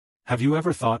Have you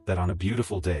ever thought that on a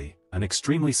beautiful day, an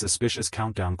extremely suspicious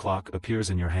countdown clock appears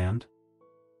in your hand?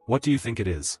 What do you think it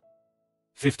is?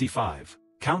 55.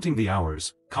 Counting the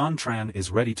hours, Con Tran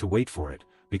is ready to wait for it,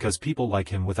 because people like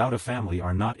him without a family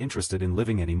are not interested in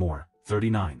living anymore.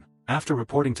 39. After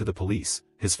reporting to the police,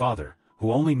 his father,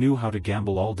 who only knew how to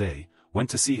gamble all day, went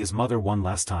to see his mother one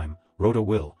last time, wrote a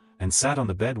will, and sat on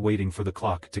the bed waiting for the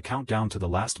clock to count down to the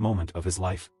last moment of his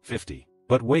life. 50.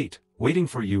 But wait, waiting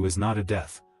for you is not a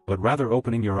death, but rather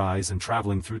opening your eyes and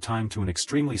traveling through time to an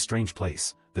extremely strange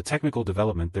place. The technical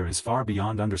development there is far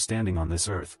beyond understanding on this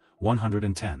earth.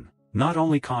 110. Not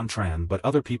only Con Tran but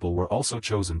other people were also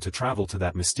chosen to travel to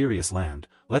that mysterious land.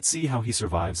 Let's see how he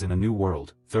survives in a new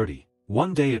world. 30.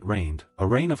 One day it rained, a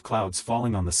rain of clouds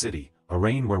falling on the city, a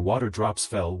rain where water drops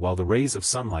fell while the rays of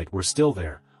sunlight were still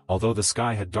there. Although the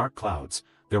sky had dark clouds,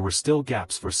 there were still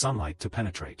gaps for sunlight to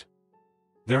penetrate.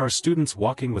 There are students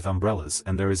walking with umbrellas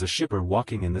and there is a shipper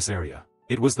walking in this area.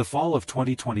 It was the fall of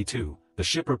 2022, the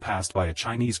shipper passed by a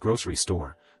Chinese grocery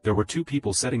store. There were two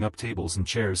people setting up tables and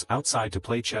chairs outside to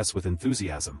play chess with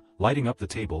enthusiasm, lighting up the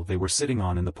table they were sitting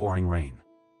on in the pouring rain.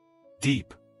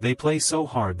 Deep. They play so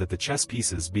hard that the chess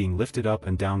pieces being lifted up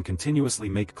and down continuously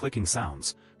make clicking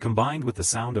sounds, combined with the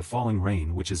sound of falling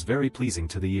rain, which is very pleasing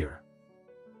to the ear.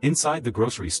 Inside the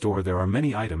grocery store there are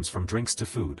many items from drinks to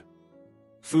food.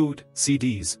 Food,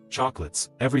 CDs,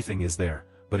 chocolates, everything is there,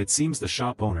 but it seems the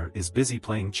shop owner is busy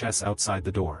playing chess outside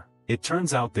the door. It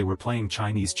turns out they were playing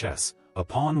Chinese chess. A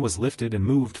pawn was lifted and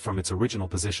moved from its original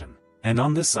position. And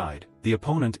on this side, the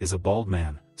opponent is a bald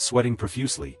man, sweating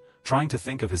profusely, trying to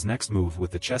think of his next move with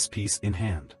the chess piece in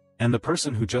hand. And the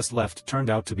person who just left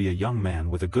turned out to be a young man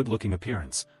with a good-looking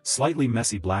appearance, slightly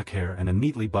messy black hair and a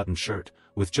neatly buttoned shirt.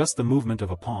 With just the movement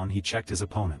of a pawn he checked his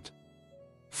opponent.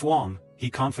 Fuang, he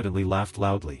confidently laughed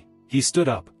loudly. He stood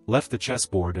up, left the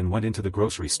chessboard and went into the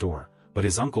grocery store, but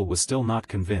his uncle was still not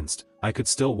convinced. I could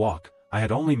still walk, I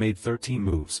had only made 13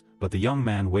 moves, but the young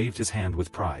man waved his hand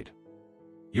with pride.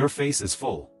 Your face is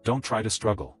full, don't try to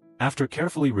struggle. After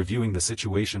carefully reviewing the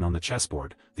situation on the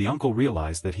chessboard, the uncle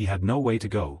realized that he had no way to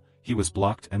go, he was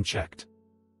blocked and checked.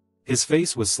 His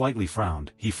face was slightly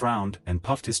frowned, he frowned and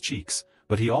puffed his cheeks,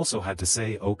 but he also had to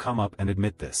say, "Oh, come up and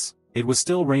admit this." It was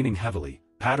still raining heavily,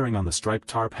 pattering on the striped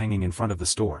tarp hanging in front of the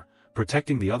store,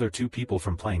 protecting the other two people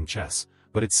from playing chess,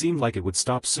 but it seemed like it would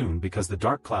stop soon because the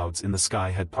dark clouds in the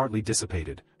sky had partly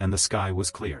dissipated, and the sky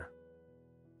was clear.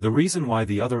 The reason why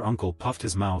the other uncle puffed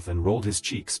his mouth and rolled his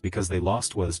cheeks because they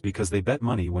lost was because they bet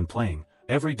money when playing.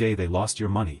 Every day they lost your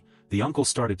money. The uncle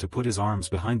started to put his arms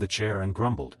behind the chair and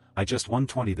grumbled, "I just won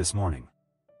 20 this morning."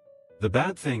 The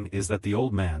bad thing is that the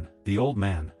old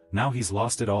man, now he's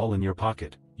lost it all in your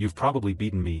pocket. You've probably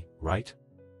beaten me, right?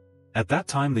 At that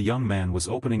time the young man was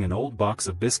opening an old box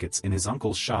of biscuits in his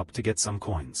uncle's shop to get some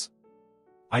coins.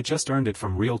 I just earned it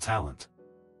from real talent.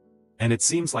 And it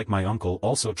seems like my uncle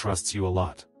also trusts you a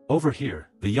lot. Over here,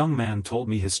 the young man told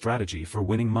me his strategy for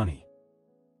winning money.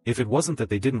 If it wasn't that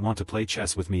they didn't want to play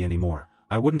chess with me anymore,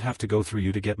 I wouldn't have to go through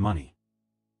you to get money.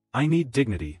 I need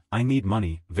dignity, I need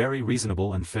money, very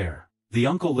reasonable and fair. The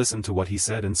uncle listened to what he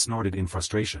said and snorted in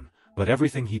frustration, but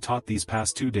everything he taught these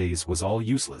past 2 days was all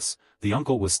useless. The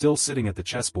uncle was still sitting at the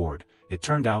chessboard. It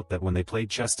turned out that when they played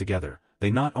chess together,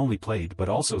 they not only played but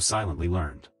also silently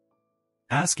learned.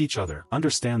 Ask each other,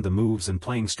 understand the moves and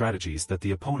playing strategies that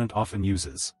the opponent often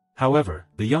uses. However,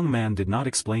 the young man did not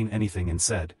explain anything and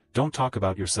said, "Don't talk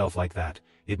about yourself like that."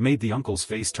 It made the uncle's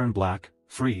face turn black,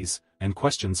 freeze, and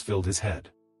questions filled his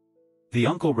head. The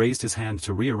uncle raised his hand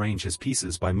to rearrange his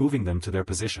pieces by moving them to their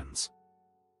positions.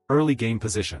 Early game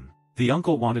position. The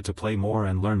uncle wanted to play more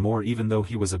and learn more even though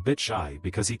he was a bit shy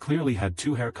because he clearly had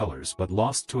 2 hair colors but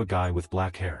lost to a guy with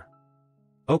black hair.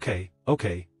 Okay,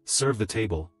 serve the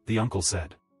table, the uncle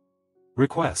said.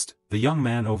 Request, the young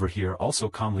man over here also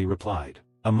calmly replied.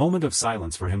 A moment of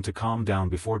silence for him to calm down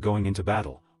before going into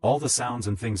battle. All the sounds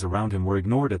and things around him were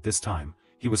ignored at this time.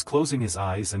 He was closing his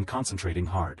eyes and concentrating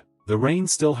hard. The rain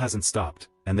still hasn't stopped,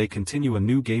 and they continue a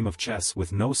new game of chess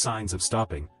with no signs of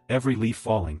stopping, every leaf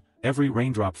falling, every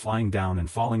raindrop flying down and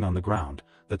falling on the ground,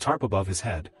 the tarp above his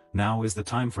head. Now is the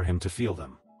time for him to feel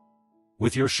them.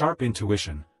 With your sharp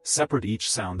intuition, separate each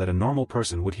sound that a normal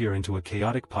person would hear into a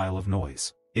chaotic pile of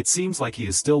noise. It seems like he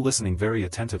is still listening very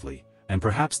attentively, and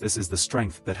perhaps this is the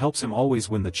strength that helps him always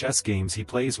win the chess games he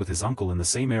plays with his uncle in the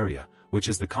same area, which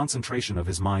is the concentration of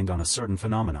his mind on a certain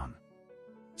phenomenon.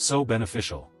 So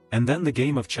beneficial. And then the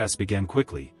game of chess began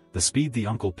quickly. The speed the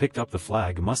uncle picked up the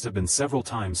flag must have been several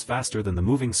times faster than the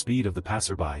moving speed of the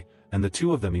passerby, and the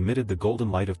two of them emitted the golden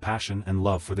light of passion and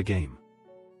love for the game.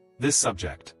 This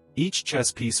subject. Each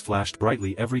chess piece flashed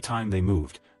brightly every time they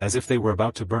moved, as if they were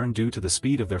about to burn due to the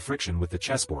speed of their friction with the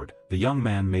chessboard. The young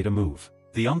man made a move.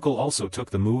 The uncle also took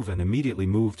the move and immediately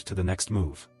moved to the next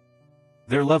move.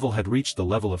 Their level had reached the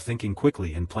level of thinking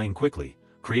quickly and playing quickly,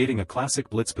 creating a classic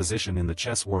blitz position in the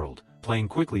chess world, playing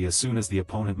quickly as soon as the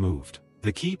opponent moved.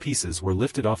 The key pieces were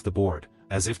lifted off the board,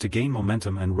 as if to gain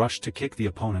momentum and rush to kick the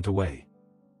opponent away.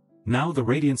 Now the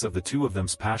radiance of the two of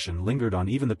them's passion lingered on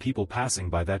even the people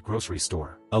passing by that grocery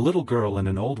store. A little girl and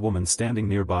an old woman standing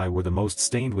nearby were the most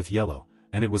stained with yellow,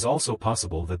 and it was also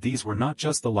possible that these were not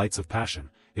just the lights of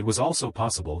passion, it was also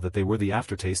possible that they were the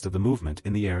aftertaste of the movement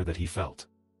in the air that he felt.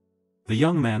 The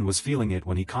young man was feeling it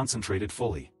when he concentrated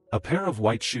fully. A pair of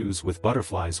white shoes with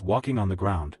butterflies walking on the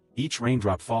ground, each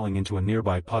raindrop falling into a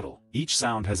nearby puddle. Each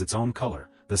sound has its own color.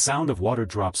 The sound of water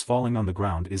drops falling on the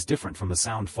ground is different from the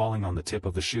sound falling on the tip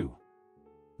of the shoe.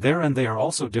 They are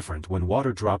also different when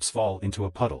water drops fall into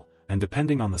a puddle, and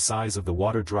depending on the size of the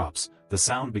water drops, the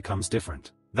sound becomes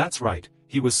different. That's right,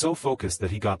 he was so focused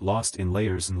that he got lost in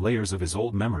layers and layers of his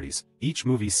old memories. Each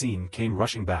movie scene came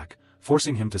rushing back,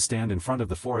 forcing him to stand in front of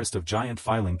the forest of giant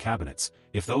filing cabinets,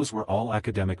 if those were all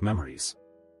academic memories.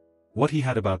 What he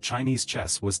had about Chinese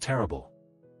chess was terrible.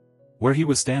 Where he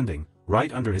was standing,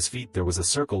 right under his feet there was a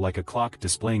circle like a clock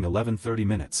displaying 11:30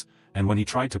 minutes, and when he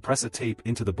tried to press a tape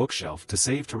into the bookshelf to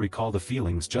save to recall the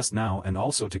feelings just now and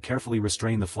also to carefully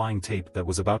restrain the flying tape that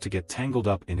was about to get tangled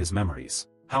up in his memories.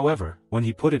 However, when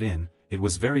he put it in, it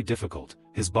was very difficult.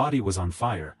 His body was on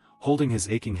fire, holding his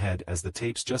aching head as the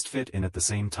tapes just fit in at the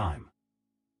same time.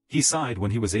 He sighed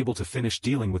when he was able to finish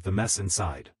dealing with the mess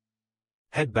inside.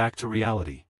 Head back to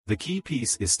reality. The key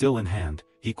piece is still in hand,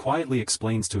 he quietly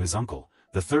explains to his uncle.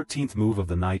 The 13th move of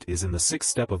the knight is in the 6th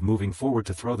step of moving forward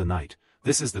to throw the knight.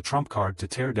 This is the trump card to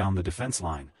tear down the defense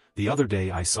line. The other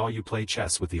day I saw you play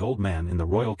chess with the old man in the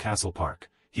Royal Castle Park.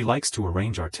 He likes to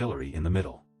arrange artillery in the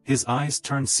middle. His eyes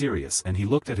turned serious and he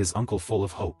looked at his uncle full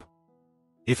of hope.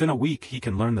 If in a week he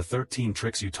can learn the 13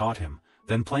 tricks you taught him,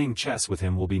 then playing chess with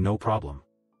him will be no problem.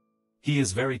 He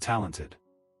is very talented.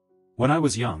 When I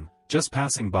was young, just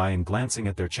passing by and glancing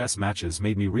at their chess matches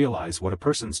made me realize what a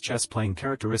person's chess playing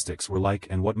characteristics were like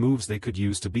and what moves they could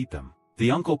use to beat them.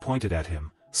 The uncle pointed at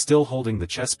him, still holding the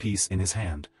chess piece in his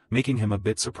hand, making him a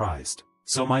bit surprised.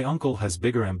 So my uncle has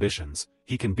bigger ambitions,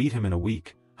 he can beat him in a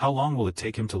week. How long will it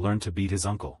take him to learn to beat his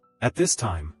uncle? At this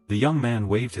time, the young man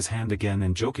waved his hand again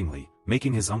and jokingly,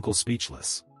 making his uncle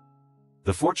speechless.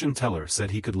 The fortune teller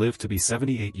said he could live to be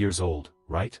 78 years old,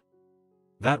 right?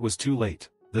 That was too late.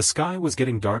 The sky was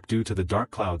getting dark due to the dark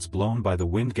clouds blown by the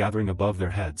wind gathering above their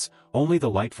heads, only the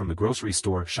light from the grocery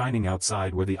store shining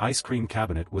outside where the ice cream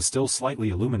cabinet was still slightly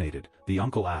illuminated. The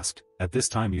uncle asked, "At this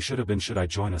time you should have been. Should I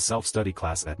join a self-study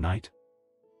class at night?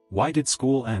 Why did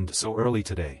school end so early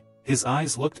today?" His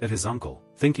eyes looked at his uncle,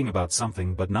 thinking about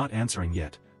something but not answering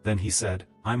yet. Then he said,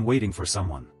 "I'm waiting for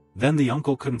someone." Then the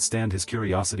uncle couldn't stand his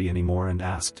curiosity anymore and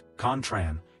asked,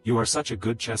 "Contran, you are such a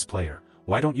good chess player.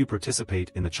 Why don't you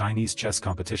participate in the Chinese chess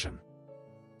competition?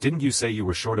 Didn't you say you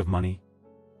were short of money?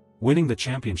 Winning the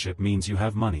championship means you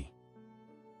have money."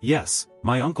 Yes,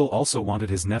 my uncle also wanted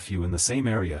his nephew in the same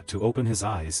area to open his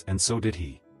eyes, and so did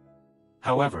he.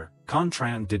 However,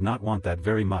 Contran did not want that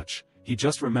very much. He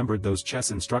just remembered those chess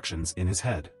instructions in his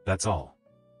head, that's all.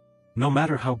 No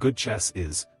matter how good chess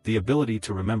is, the ability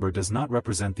to remember does not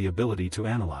represent the ability to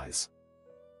analyze.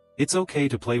 It's okay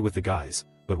to play with the guys,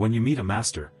 but when you meet a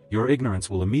master, your ignorance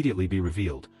will immediately be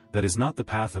revealed. That is not the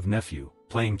path of nephew.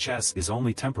 Playing chess is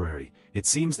only temporary. It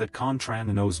seems that Contran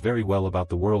knows very well about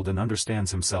the world and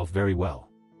understands himself very well.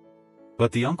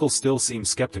 But the uncle still seems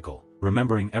skeptical,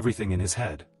 remembering everything in his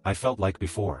head. I felt like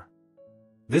before.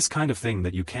 This kind of thing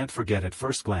that you can't forget at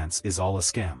first glance is all a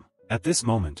scam. At this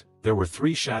moment, there were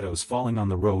 3 shadows falling on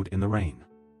the road in the rain.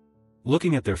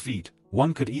 Looking at their feet,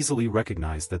 one could easily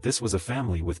recognize that this was a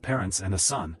family with parents and a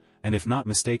son, and if not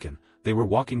mistaken, they were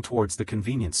walking towards the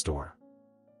convenience store,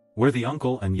 where the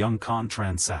uncle and young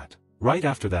Contran sat. Right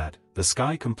after that, the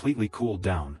sky completely cooled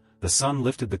down, the sun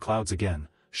lifted the clouds again,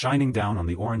 shining down on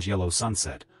the orange-yellow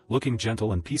sunset, looking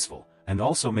gentle and peaceful, and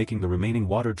also making the remaining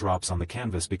water drops on the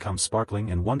canvas become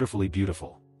sparkling and wonderfully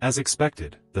beautiful. As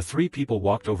expected, the 3 people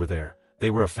walked over there.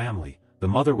 They were a family. The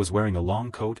mother was wearing a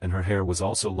long coat and her hair was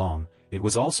also long. It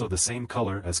was also the same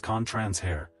color as Contran's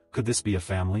hair. Could this be a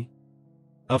family?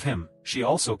 Of him, she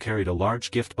also carried a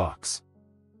large gift box.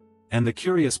 And the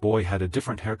curious boy had a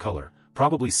different hair color,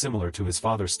 probably similar to his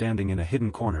father, standing in a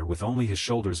hidden corner with only his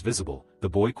shoulders visible. The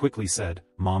boy quickly said,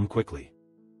 "Mom, quickly.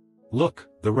 Look,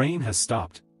 the rain has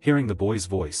stopped." Hearing the boy's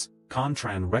voice,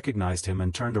 Contran recognized him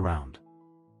and turned around.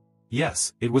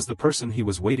 Yes, it was the person he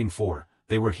was waiting for.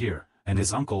 They were here, and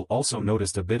his uncle also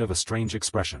noticed a bit of a strange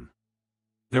expression.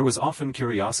 There was often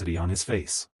curiosity on his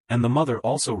face, and the mother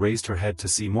also raised her head to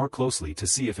see more closely to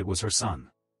see if it was her son.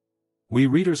 We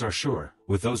readers are sure,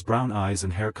 with those brown eyes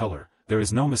and hair color, there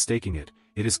is no mistaking it,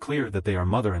 it is clear that they are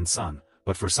mother and son,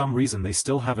 but for some reason they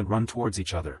still haven't run towards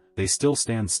each other, they still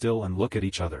stand still and look at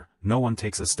each other, no one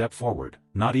takes a step forward,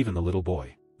 not even the little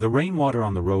boy. The rainwater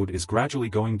on the road is gradually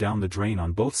going down the drain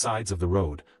on both sides of the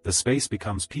road, the space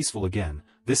becomes peaceful again,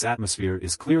 this atmosphere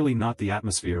is clearly not the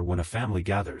atmosphere when a family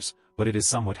gathers, but it is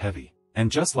somewhat heavy.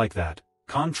 And just like that,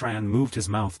 Contran moved his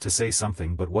mouth to say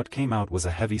something, but what came out was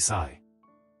a heavy sigh.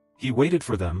 He waited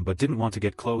for them but didn't want to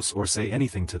get close or say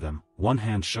anything to them, one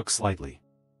hand shook slightly.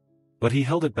 But he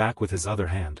held it back with his other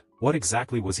hand. What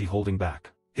exactly was he holding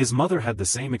back? His mother had the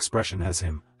same expression as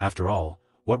him. After all,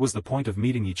 what was the point of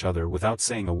meeting each other without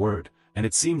saying a word, and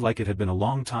it seemed like it had been a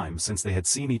long time since they had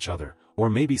seen each other,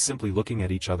 or maybe simply looking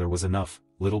at each other was enough,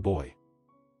 little boy.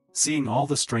 Seeing all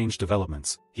the strange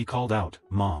developments, he called out,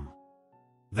 "Mom."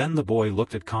 Then the boy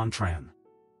looked at Contran.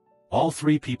 All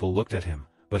three people looked at him,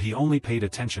 but he only paid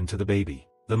attention to the baby.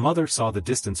 The mother saw the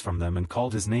distance from them and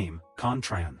called his name,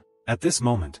 Contran. At this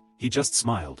moment, he just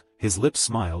smiled, his lips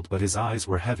smiled but his eyes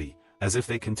were heavy, as if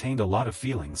they contained a lot of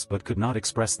feelings but could not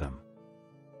express them.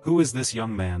 Who is this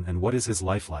young man and what is his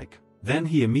life like? Then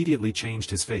he immediately changed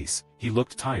his face, he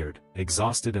looked tired,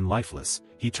 exhausted and lifeless,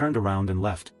 he turned around and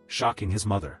left, shocking his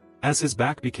mother. As his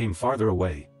back became farther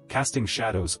away, casting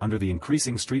shadows under the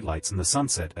increasing streetlights in the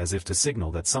sunset as if to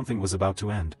signal that something was about to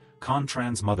end,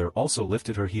 Contran's mother also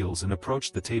lifted her heels and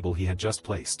approached the table he had just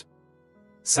placed.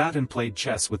 Sat and played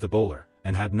chess with the bowler,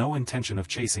 and had no intention of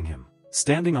chasing him.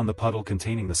 Standing on the puddle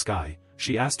containing the sky,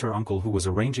 she asked her uncle, who was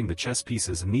arranging the chess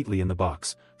pieces neatly in the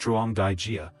box, Truong Dai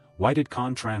Jia, why did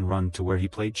Contran run to where he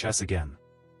played chess again?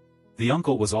 The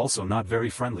uncle was also not very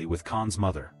friendly with Khan's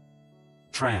mother.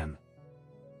 Tran.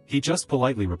 He just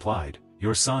politely replied,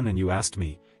 "Your son and you asked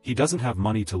me, he doesn't have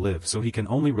money to live so he can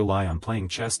only rely on playing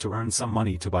chess to earn some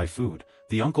money to buy food."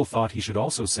 The uncle thought he should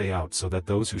also say out so that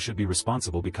those who should be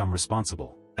responsible become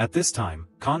responsible. At this time,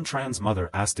 Contran's mother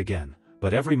asked again,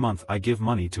 "But every month I give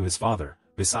money to his father,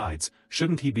 besides,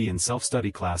 shouldn't he be in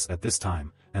self-study class at this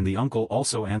time?" And the uncle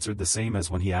also answered the same as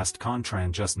when he asked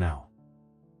Contran just now.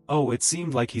 Oh, it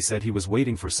seemed like he said he was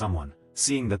waiting for someone,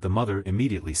 seeing that the mother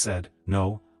immediately said,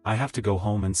 "No, I have to go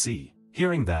home and see."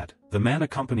 Hearing that, the man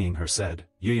accompanying her said,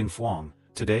 "Yuan Fuang,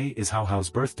 today is Hao Hao's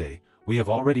birthday, we have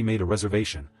already made a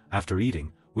reservation, after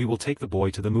eating, we will take the boy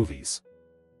to the movies."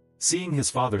 Seeing his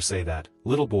father say that,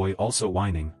 little boy also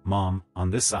whining, "Mom,"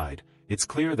 on this side, it's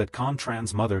clear that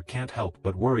Contran's mother can't help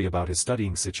but worry about his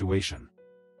studying situation.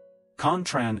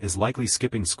 Contran is likely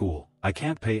skipping school, I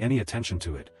can't pay any attention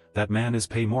to it, that man is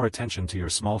pay more attention to your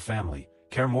small family,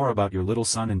 care more about your little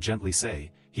son and gently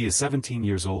say, he is 17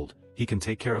 years old, he can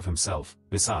take care of himself,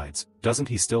 besides, doesn't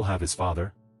he still have his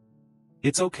father?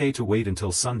 It's okay to wait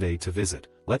until Sunday to visit,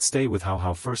 let's stay with Hao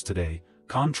Hao first today.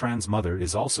 Contran's mother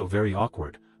is also very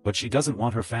awkward, but she doesn't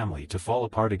want her family to fall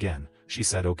apart again, she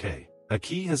said okay. A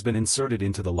key has been inserted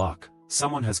into the lock,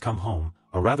 someone has come home,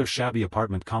 a rather shabby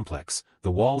apartment complex,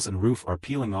 the walls and roof are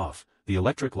peeling off, the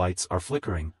electric lights are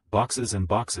flickering, boxes and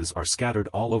boxes are scattered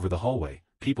all over the hallway,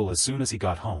 people. As soon as he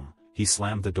got home, he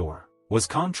slammed the door. Was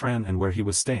Contran and where he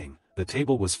was staying, the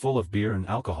table was full of beer and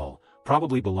alcohol,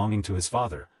 probably belonging to his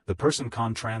father, the person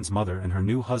Contran's mother and her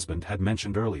new husband had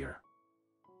mentioned earlier.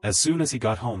 As soon as he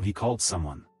got home he called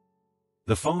someone.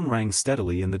 The phone rang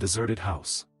steadily in the deserted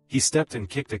house. He stepped and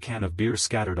kicked a can of beer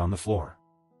scattered on the floor.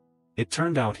 It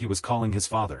turned out he was calling his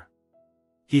father.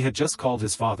 He had just called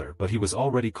his father but he was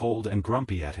already cold and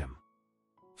grumpy at him.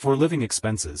 "For living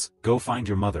expenses, go find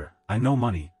your mother, I know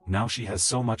money, now she has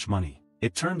so much money."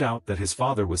 It turned out that his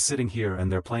father was sitting here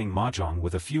and they're playing mahjong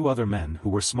with a few other men who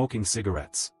were smoking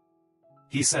cigarettes.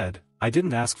 He said, "I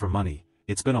didn't ask for money,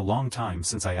 it's been a long time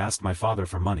since I asked my father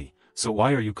for money, so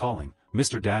why are you calling?"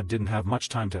 Mr. Dad didn't have much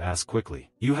time to ask quickly.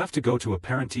 "You have to go to a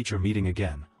parent-teacher meeting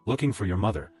again, looking for your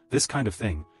mother, this kind of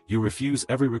thing, you refuse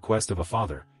every request of a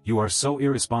father, you are so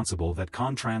irresponsible that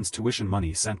Contran's tuition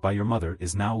money sent by your mother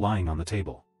is now lying on the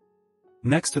table."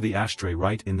 Next to the ashtray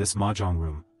right in this mahjong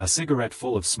room, a cigarette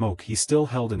full of smoke he still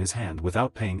held in his hand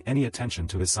without paying any attention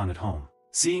to his son at home.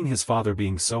 Seeing his father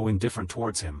being so indifferent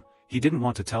towards him, he didn't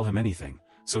want to tell him anything,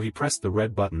 so he pressed the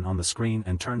red button on the screen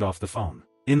and turned off the phone.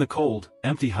 In the cold,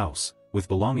 empty house, with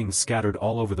belongings scattered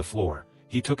all over the floor,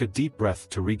 he took a deep breath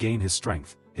to regain his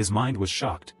strength. His mind was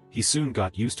shocked, he soon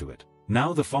got used to it.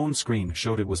 Now the phone screen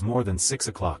showed it was more than 6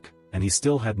 o'clock, and he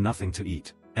still had nothing to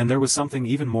eat. And there was something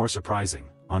even more surprising.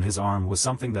 On his arm was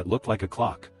something that looked like a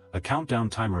clock, a countdown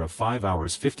timer of 5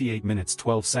 hours 58 minutes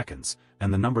 12 seconds,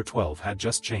 and the number 12 had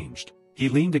just changed. He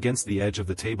leaned against the edge of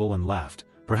the table and laughed.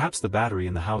 Perhaps the battery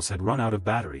in the house had run out of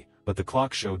battery, but the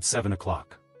clock showed 7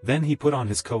 o'clock. Then he put on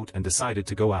his coat and decided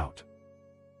to go out.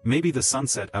 Maybe the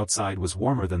sunset outside was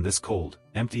warmer than this cold,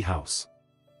 empty house.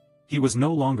 He was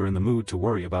no longer in the mood to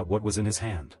worry about what was in his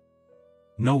hand.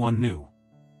 No one knew.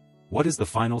 What is the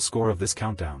final score of this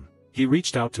countdown? He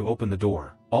reached out to open the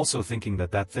door, also thinking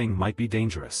that that thing might be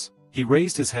dangerous. He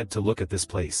raised his head to look at this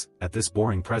place, at this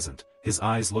boring present. His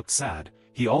eyes looked sad.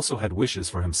 He also had wishes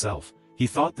for himself. He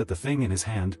thought that the thing in his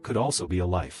hand could also be a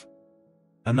life.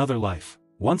 Another life.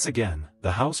 Once again,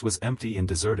 the house was empty and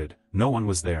deserted. No one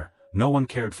was there. No one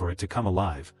cared for it to come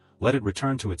alive. Let it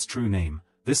return to its true name.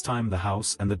 This time the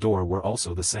house and the door were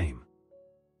also the same.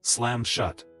 Slammed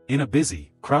shut. In a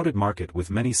busy, crowded market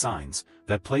with many signs,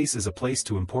 that place is a place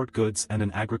to import goods and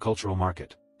an agricultural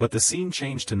market. But the scene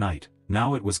changed to night.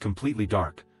 Now it was completely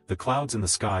dark. The clouds in the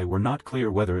sky were not clear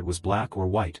whether it was black or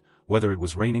white, whether it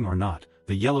was raining or not.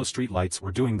 The yellow street lights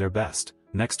were doing their best,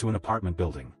 next to an apartment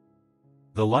building.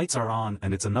 The lights are on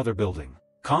and it's another building.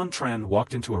 Tran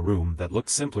walked into a room that looked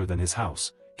simpler than his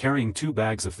house, carrying 2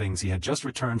 bags of things he had just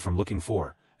returned from looking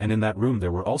for, and in that room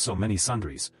there were also many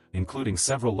sundries, including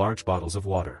several large bottles of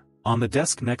water. On the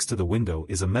desk next to the window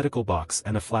is a medical box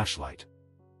and a flashlight.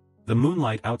 The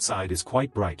moonlight outside is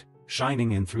quite bright,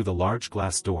 shining in through the large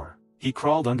glass door. He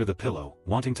crawled under the pillow,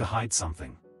 wanting to hide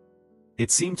something. It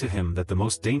seemed to him that the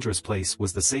most dangerous place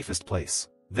was the safest place.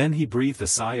 Then he breathed a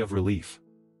sigh of relief.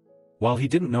 While he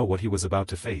didn't know what he was about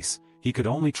to face, he could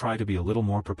only try to be a little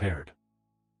more prepared.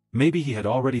 Maybe he had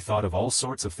already thought of all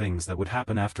sorts of things that would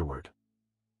happen afterward.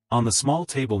 On the small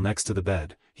table next to the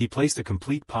bed, he placed a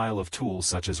complete pile of tools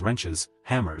such as wrenches,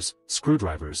 hammers,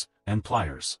 screwdrivers, and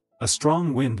pliers. A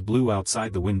strong wind blew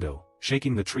outside the window,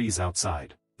 shaking the trees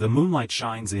outside. The moonlight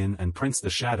shines in and prints the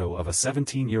shadow of a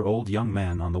 17-year-old young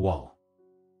man on the wall.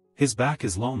 His back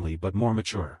is lonely but more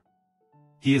mature.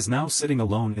 He is now sitting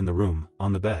alone in the room,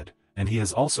 on the bed, and he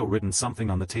has also written something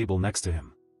on the table next to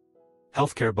him.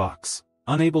 Healthcare box.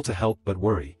 Unable to help but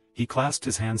worry, he clasped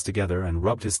his hands together and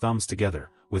rubbed his thumbs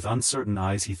together. With uncertain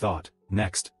eyes he thought,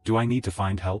 next, do I need to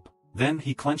find help? Then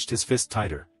he clenched his fist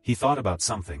tighter. He thought about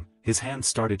something. His hands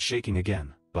started shaking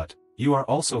again. But, you are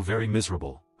also very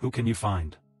miserable. Who can you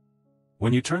find?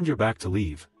 When you turned your back to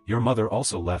leave, your mother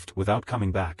also left without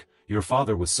coming back. Your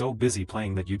father was so busy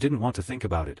playing that you didn't want to think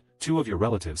about it. 2 of your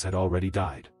relatives had already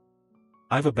died.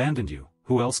 I've abandoned you.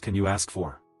 Who else can you ask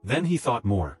for? Then he thought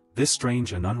more. This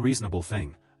strange and unreasonable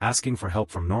thing, asking for help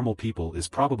from normal people, is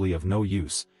probably of no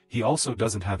use. He also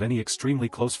doesn't have any extremely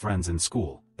close friends in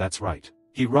school. That's right.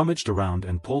 He rummaged around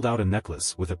and pulled out a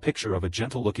necklace with a picture of a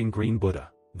gentle-looking green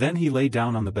Buddha. Then he lay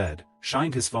down on the bed,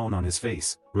 shined his phone on his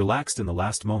face, relaxed in the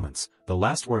last moments. The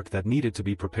last work that needed to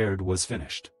be prepared was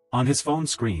finished. On his phone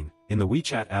screen, in the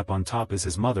WeChat app on top is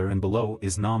his mother and below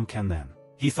is Nam Ken Then.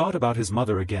 He thought about his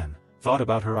mother again, thought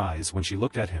about her eyes when she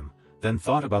looked at him, then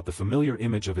thought about the familiar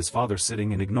image of his father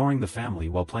sitting and ignoring the family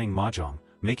while playing mahjong,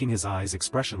 making his eyes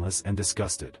expressionless and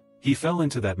disgusted. He fell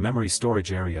into that memory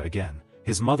storage area again.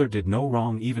 His mother did no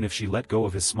wrong even if she let go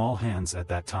of his small hands at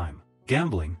that time.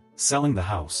 Gambling, selling the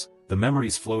house, the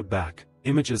memories flowed back,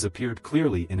 images appeared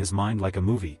clearly in his mind like a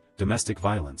movie, domestic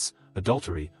violence,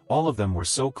 adultery, all of them were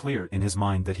so clear in his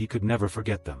mind that he could never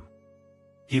forget them.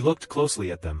 He looked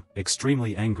closely at them,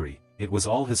 extremely angry. It was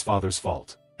all his father's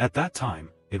fault. At that time,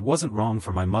 it wasn't wrong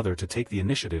for my mother to take the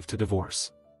initiative to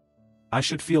divorce. I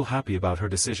should feel happy about her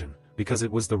decision, because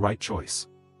it was the right choice.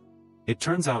 It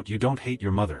turns out you don't hate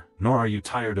your mother, nor are you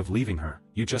tired of leaving her,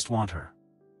 you just want her.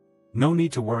 No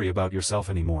need to worry about yourself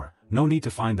anymore, no need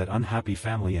to find that unhappy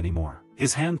family anymore.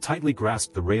 His hand tightly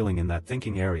grasped the railing in that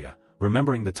thinking area,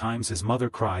 remembering the times his mother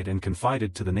cried and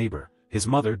confided to the neighbor. His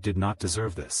mother did not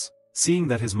deserve this. Seeing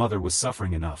that his mother was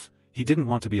suffering enough, he didn't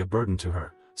want to be a burden to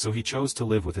her, so he chose to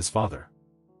live with his father.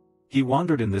 He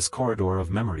wandered in this corridor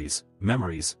of memories,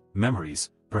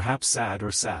 perhaps sad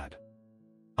or sad.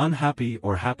 Unhappy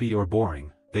or happy or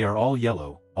boring, they are all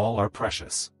yellow, all are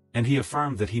precious. And he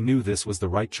affirmed that he knew this was the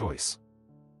right choice.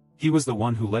 He was the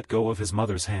one who let go of his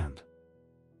mother's hand.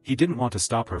 He didn't want to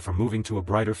stop her from moving to a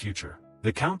brighter future.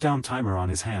 The countdown timer on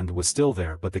his hand was still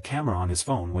there, but the camera on his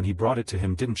phone when he brought it to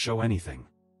him didn't show anything.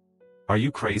 Are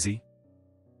you crazy?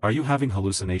 Are you having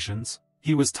hallucinations?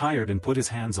 He was tired and put his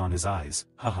hands on his eyes.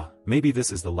 Haha, maybe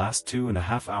this is the last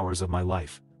 2.5 hours of my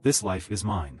life. This life is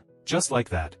mine. Just like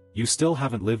that, you still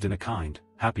haven't lived in a kind,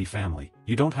 happy family.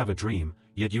 You don't have a dream,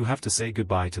 yet you have to say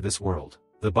goodbye to this world.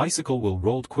 The bicycle will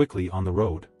rolled quickly on the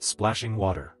road, splashing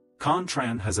water.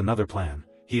 Tran has another plan.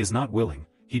 He is not willing.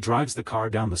 He drives the car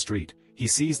down the street. He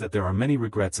sees that there are many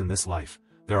regrets in this life.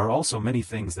 There are also many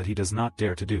things that he does not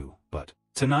dare to do. But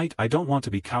tonight I don't want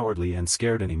to be cowardly and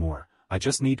scared anymore. I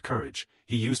just need courage.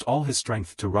 He used all his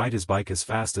strength to ride his bike as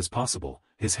fast as possible,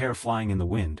 his hair flying in the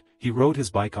wind. He rode his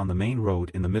bike on the main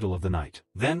road in the middle of the night.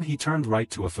 Then he turned right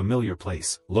to a familiar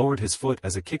place, lowered his foot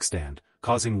as a kickstand,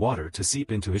 causing water to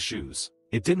seep into his shoes.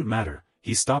 It didn't matter.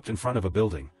 He stopped in front of a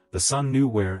building. The son knew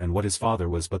where and what his father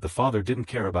was, but the father didn't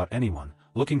care about anyone.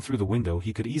 Looking through the window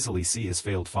he could easily see his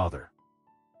failed father.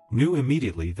 Knew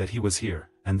immediately that he was here,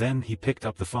 and then he picked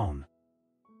up the phone.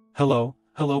 Hello,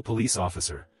 police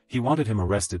officer. He wanted him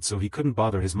arrested so he couldn't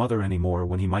bother his mother anymore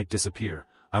when he might disappear.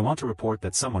 I want to report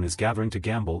that someone is gathering to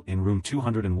gamble in room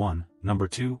 201, number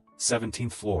 2,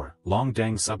 17th floor,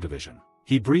 Longdang subdivision.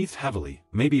 He breathed heavily.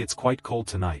 Maybe it's quite cold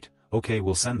tonight. Okay,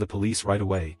 we'll send the police right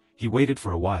away. He waited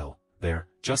for a while, there,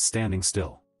 just standing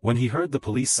still. When he heard the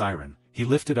police siren, he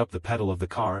lifted up the pedal of the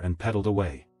car and pedaled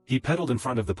away. He pedaled in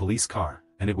front of the police car,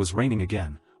 and it was raining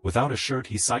again. Without a shirt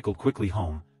he cycled quickly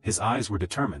home. His eyes were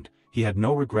determined. He had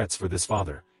no regrets for this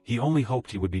father. He only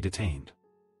hoped he would be detained.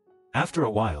 After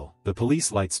a while, the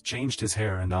police lights changed his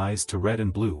hair and eyes to red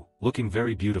and blue, looking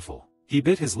very beautiful. He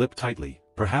bit his lip tightly.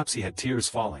 Perhaps he had tears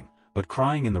falling, but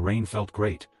crying in the rain felt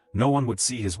great. No one would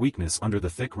see his weakness under the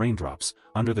thick raindrops,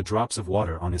 under the drops of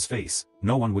water on his face.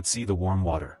 No one would see the warm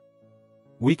water.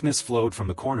 Weakness flowed from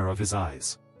the corner of his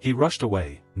eyes. He rushed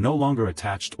away, no longer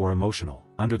attached or emotional.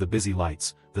 Under the busy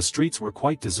lights, the streets were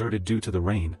quite deserted due to the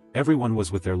rain. Everyone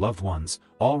was with their loved ones,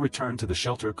 all returned to the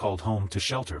shelter called home to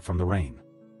shelter from the rain.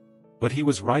 But he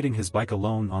was riding his bike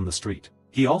alone on the street.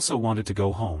 He also wanted to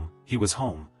go home. He was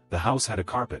home. The house had a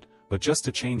carpet, but just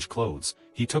to change clothes,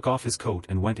 he took off his coat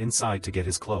and went inside to get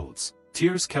his clothes.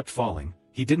 Tears kept falling.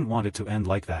 He didn't want it to end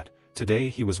like that. Today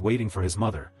he was waiting for his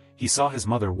mother. He saw his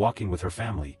mother walking with her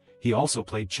family. He also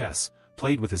played chess,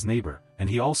 played with his neighbor, and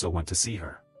he also went to see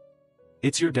her.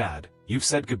 It's your dad. You've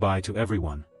said goodbye to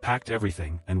everyone, packed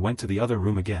everything, and went to the other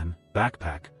room again.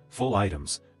 Backpack, full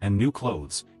items, and new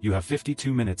clothes. You have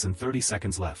 52 minutes and 30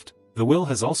 seconds left. The will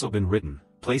has also been written,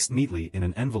 placed neatly in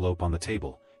an envelope on the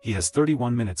table. He has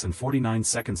 31 minutes and 49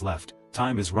 seconds left.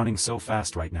 Time is running so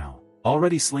fast right now.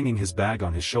 Already slinging his bag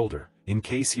on his shoulder, in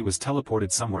case he was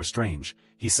teleported somewhere strange,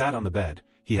 he sat on the bed.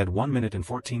 He had 1 minute and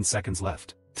 14 seconds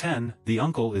left. 10. The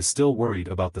uncle is still worried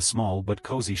about the small but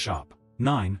cozy shop.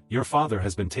 9. Your father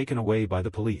has been taken away by the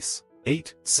police.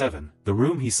 8. 7. The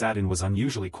room he sat in was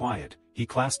unusually quiet. He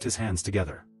clasped his hands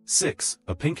together. 6.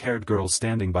 A pink-haired girl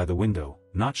standing by the window,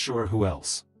 not sure who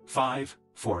else. 5.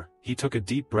 4. He took a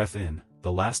deep breath in,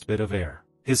 the last bit of air.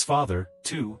 His father,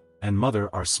 too, and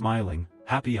mother are smiling,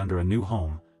 happy under a new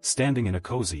home, standing in a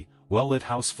cozy, well-lit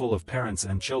house full of parents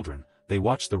and children. They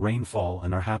watch the rain fall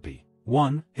and are happy.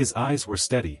 1. His eyes were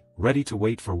steady, ready to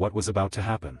wait for what was about to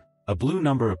happen. A blue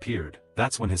number appeared.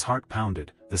 That's when his heart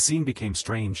pounded. The scene became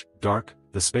strange, dark.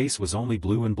 The space was only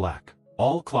blue and black.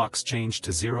 All clocks changed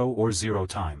to 0 or 0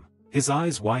 time. His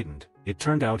eyes widened. It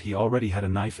turned out he already had a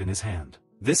knife in his hand.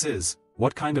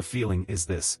 What kind of feeling is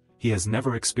this? He has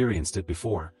never experienced it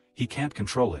before. He can't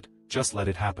control it. Just let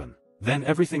it happen. Then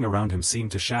everything around him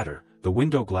seemed to shatter. The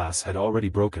window glass had already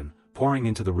broken, pouring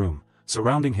into the room,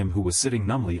 surrounding him, who was sitting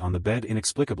numbly on the bed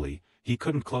inexplicably. He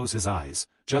couldn't close his eyes,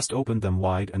 just opened them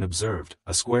wide and observed.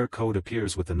 A square code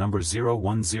appears with the number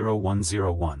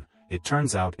 010101. It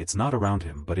turns out it's not around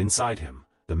him but inside him.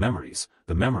 The memories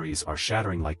are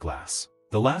shattering like glass.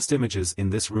 The last images in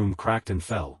this room cracked and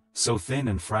fell, so thin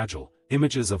and fragile.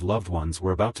 Images of loved ones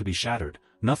were about to be shattered.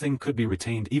 Nothing could be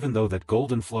retained, even though that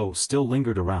golden flow still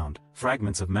lingered around.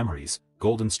 Fragments of memories,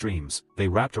 golden streams, they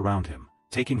wrapped around him,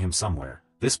 taking him somewhere.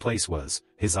 This place was.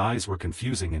 His eyes were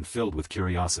confusing and filled with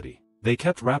curiosity. They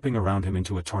kept wrapping around him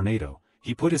into a tornado.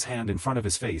 He put his hand in front of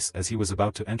his face as he was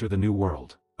about to enter the new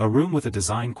world. A room with a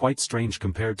design quite strange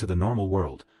compared to the normal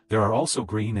world. There are also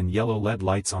green and yellow LED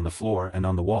lights on the floor and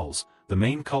on the walls. The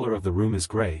main color of the room is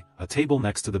gray. A table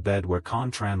next to the bed where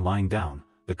Contran lying down.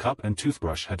 The cup and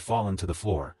toothbrush had fallen to the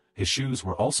floor. His shoes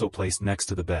were also placed next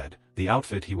to the bed. The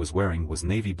outfit he was wearing was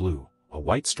navy blue, a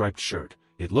white striped shirt.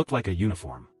 It looked like a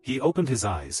uniform. He opened his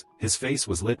eyes. His face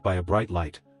was lit by a bright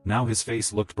light. Now his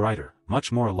face looked brighter,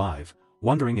 much more alive,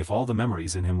 wondering if all the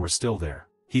memories in him were still there.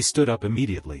 He stood up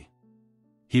immediately.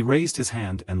 He raised his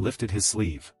hand and lifted his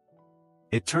sleeve.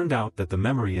 It turned out that the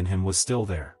memory in him was still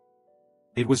there.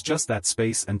 It was just that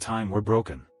space and time were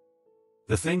broken.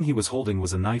 The thing he was holding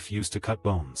was a knife used to cut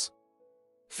bones.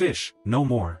 Fish, no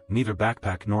more, neither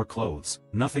backpack nor clothes,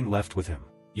 nothing left with him.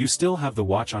 You still have the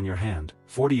watch on your hand,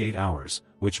 48 hours,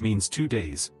 which means 2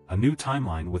 days, a new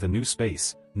timeline with a new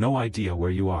space, no idea where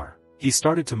you are. He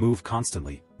started to move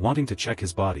constantly, wanting to check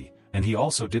his body, and he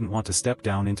also didn't want to step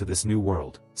down into this new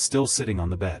world, still sitting on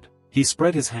the bed. He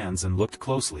spread his hands and looked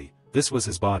closely. This was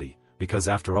his body, because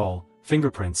after all,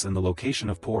 fingerprints and the location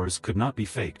of pores could not be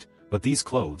faked, but these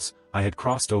clothes, I had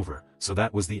crossed over, so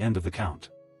that was the end of the count.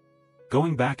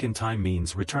 Going back in time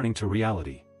means returning to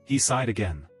reality. He sighed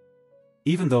again.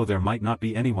 Even though there might not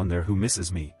be anyone there who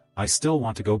misses me, I still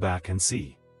want to go back and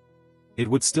see. It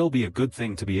would still be a good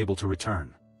thing to be able to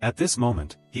return. At this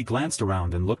moment, he glanced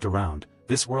around and looked around.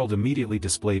 This world immediately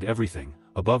displayed everything.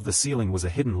 Above the ceiling was a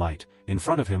hidden light, in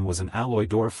front of him was an alloy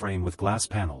door frame with glass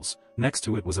panels, next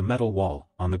to it was a metal wall,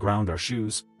 on the ground are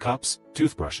shoes, cups,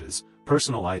 toothbrushes,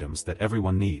 personal items that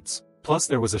everyone needs. Plus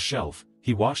there was a shelf.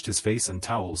 He washed his face and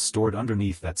towels stored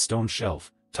underneath that stone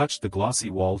shelf, touched the glossy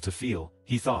wall to feel,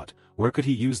 he thought, where could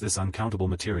he use this uncountable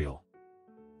material?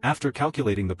 After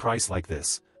calculating the price like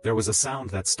this, there was a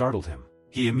sound that startled him.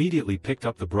 He immediately picked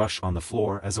up the brush on the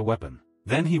floor as a weapon.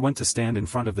 Then he went to stand in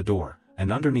front of the door,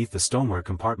 and underneath the stoneware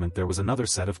compartment there was another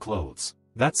set of clothes.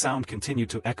 That sound continued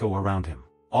to echo around him.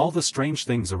 All the strange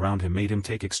things around him made him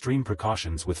take extreme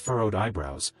precautions with furrowed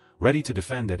eyebrows, ready to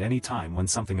defend at any time when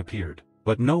something appeared.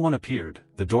 But no one appeared.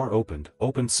 The door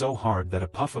opened so hard that a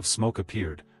puff of smoke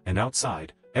appeared, and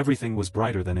outside, everything was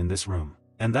brighter than in this room.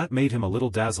 And that made him a little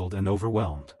dazzled and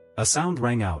overwhelmed. A sound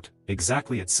rang out,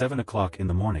 exactly at 7 o'clock in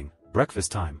the morning,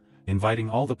 breakfast time, inviting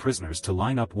all the prisoners to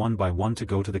line up one by one to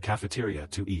go to the cafeteria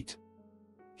to eat.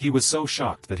 He was so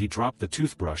shocked that he dropped the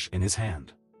toothbrush in his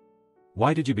hand.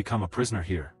 Why did you become a prisoner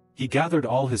here? He gathered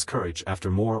all his courage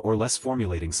after more or less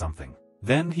formulating something.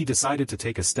 Then he decided to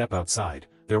take a step outside.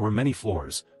 There were many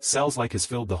floors, cells like his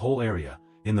filled the whole area.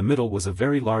 In the middle was a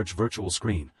very large virtual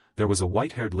screen. There was a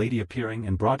white-haired lady appearing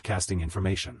and broadcasting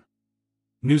information.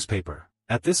 Newspaper.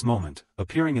 At this moment,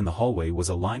 appearing in the hallway was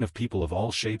a line of people of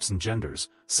all shapes and genders.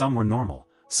 Some were normal,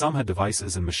 some had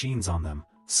devices and machines on them,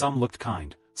 some looked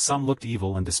kind, some looked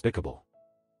evil and despicable.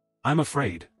 I'm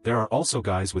afraid, there are also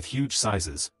guys with huge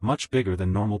sizes, much bigger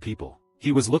than normal people.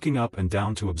 He was looking up and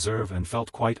down to observe and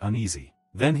felt quite uneasy.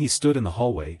 Then he stood in the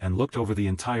hallway and looked over the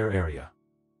entire area.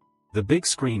 The big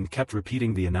screen kept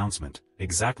repeating the announcement,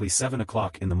 exactly 7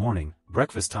 o'clock in the morning,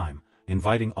 breakfast time,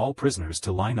 inviting all prisoners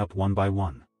to line up one by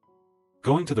one.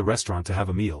 Going to the restaurant to have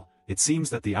a meal, it seems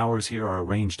that the hours here are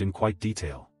arranged in quite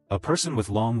detail. A person with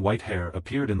long white hair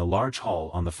appeared in the large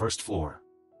hall on the first floor.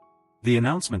 The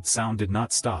announcement sound did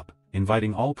not stop,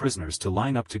 inviting all prisoners to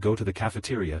line up to go to the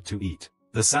cafeteria to eat.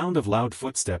 The sound of loud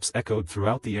footsteps echoed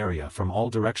throughout the area from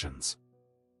all directions.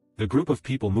 The group of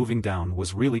people moving down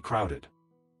was really crowded.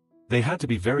 They had to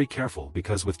be very careful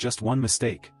because with just one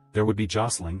mistake, there would be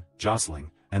jostling,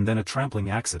 and then a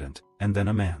trampling accident, and then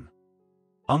a man.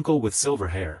 Uncle with silver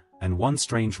hair, and one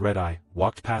strange red eye,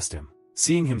 walked past him.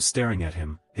 Seeing him staring at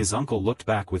him, his uncle looked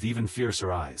back with even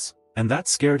fiercer eyes. And that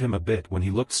scared him a bit when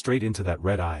he looked straight into that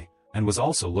red eye, and was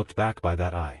also looked back by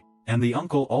that eye. And the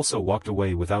uncle also walked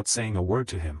away without saying a word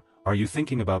to him. Are you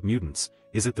thinking about mutants?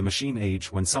 Is it the machine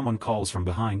age when someone calls from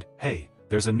behind, hey,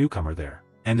 there's a newcomer there?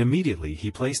 And immediately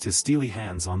he placed his steely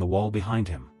hands on the wall behind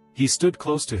him. He stood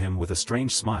close to him with a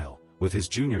strange smile, with his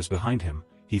juniors behind him.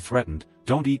 He threatened,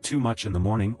 don't eat too much in the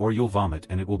morning or you'll vomit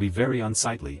and it will be very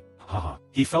unsightly, haha.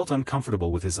 He felt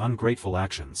uncomfortable with his ungrateful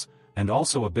actions, and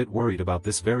also a bit worried about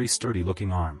this very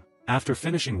sturdy-looking arm. After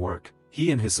finishing work,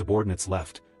 he and his subordinates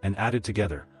left, and added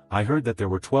together, I heard that there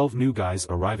were 12 new guys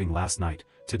arriving last night.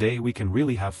 Today we can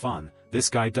really have fun. This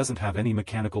guy doesn't have any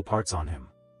mechanical parts on him.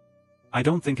 I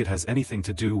don't think it has anything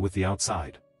to do with the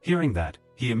outside. Hearing that,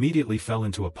 he immediately fell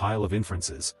into a pile of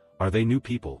inferences. Are they new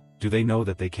people? Do they know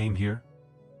that they came here?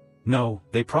 No,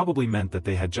 they probably meant that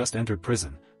they had just entered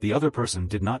prison. The other person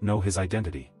did not know his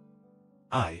identity.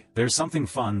 There's something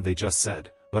fun they just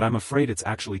said, but I'm afraid it's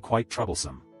actually quite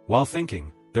troublesome. While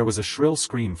thinking, there was a shrill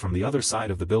scream from the other side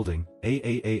of the building.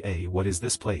 What is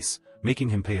this place? Making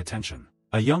him pay attention.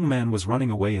 A young man was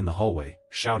running away in the hallway,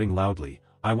 shouting loudly,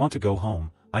 I want to go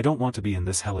home, I don't want to be in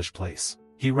this hellish place.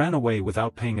 He ran away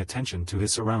without paying attention to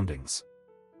his surroundings.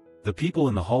 The people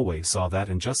in the hallway saw that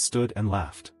and just stood and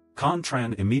laughed.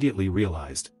 Contran immediately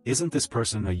realized, isn't this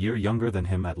person a year younger than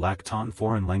him at Lacton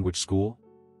Foreign Language School?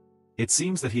 It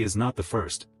seems that he is not the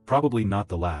first, probably not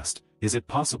the last. Is it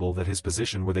possible that his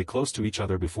position were they close to each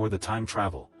other before the time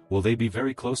travel? Will they be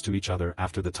very close to each other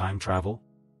after the time travel?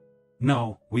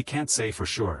 No, we can't say for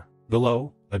sure.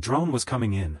 Below, a drone was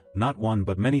coming in, not one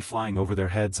but many flying over their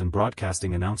heads and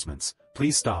broadcasting announcements.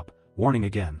 Please stop, warning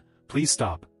again, please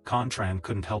stop. Contran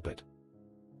couldn't help it.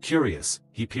 Curious,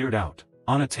 he peered out.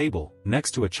 On a table,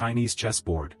 next to a Chinese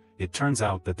chessboard, it turns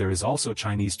out that there is also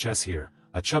Chinese chess here,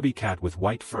 a chubby cat with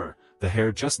white fur. The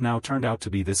hair just now turned out to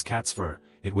be this cat's fur.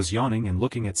 It was yawning and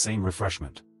looking at same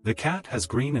refreshment. The cat has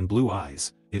green and blue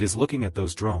eyes. It is looking at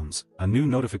those drones. A new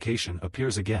notification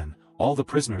appears again. All the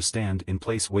prisoners stand in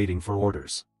place waiting for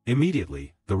orders.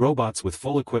 Immediately, the robots with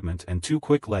full equipment and 2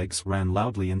 quick legs ran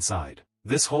loudly inside.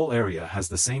 This whole area has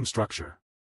the same structure.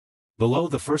 Below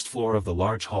the first floor of the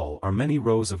large hall are many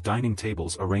rows of dining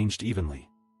tables arranged evenly.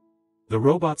 The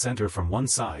robots enter from one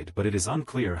side, but it is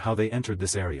unclear how they entered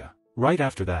this area. Right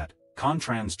after that,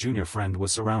 Contran's junior friend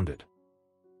was surrounded.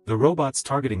 The robots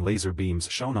targeting laser beams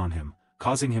shone on him,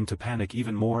 causing him to panic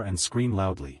even more and scream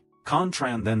loudly.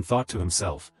 Contran then thought to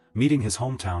himself, meeting his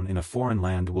hometown in a foreign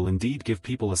land will indeed give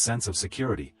people a sense of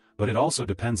security, but it also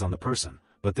depends on the person,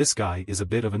 but this guy is a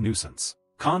bit of a nuisance.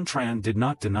 Contran did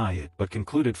not deny it but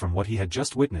concluded from what he had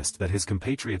just witnessed that his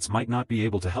compatriots might not be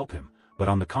able to help him, but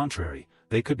on the contrary,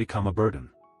 they could become a burden.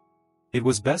 It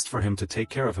was best for him to take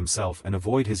care of himself and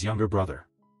avoid his younger brother.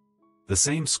 The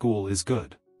same school is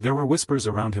good. There were whispers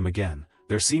around him again.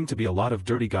 There seemed to be a lot of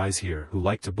dirty guys here who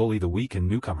like to bully the weak and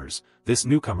newcomers. This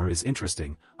newcomer is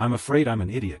interesting. I'm afraid I'm an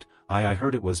idiot. I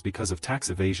heard it was because of tax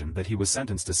evasion that he was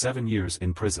sentenced to 7 years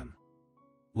in prison.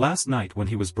 Last night when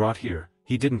he was brought here,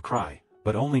 he didn't cry,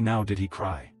 but only now did he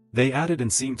cry. They added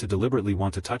and seemed to deliberately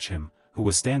want to touch him, who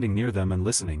was standing near them and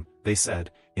listening. They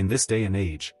said, in this day and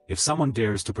age, if someone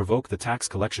dares to provoke the tax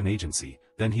collection agency,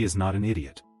 then he is not an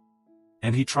idiot.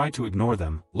 And he tried to ignore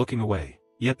them, looking away.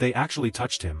 Yet they actually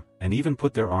touched him, and even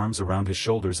put their arms around his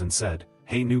shoulders and said,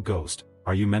 "Hey new ghost,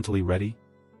 are you mentally ready?"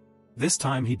 This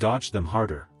time he dodged them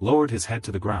harder, lowered his head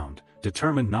to the ground,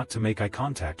 determined not to make eye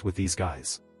contact with these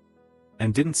guys.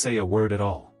 And didn't say a word at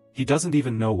all. He doesn't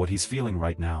even know what he's feeling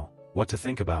right now, what to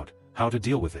think about, how to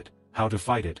deal with it, how to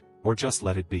fight it, or just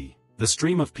let it be. The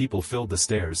stream of people filled the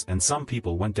stairs and some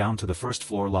people went down to the first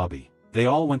floor lobby. They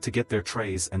all went to get their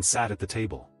trays and sat at the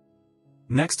table.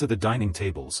 Next to the dining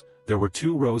tables, there were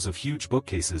 2 rows of huge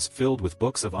bookcases filled with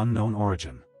books of unknown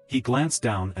origin. He glanced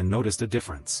down and noticed a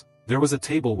difference. There was a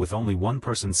table with only 1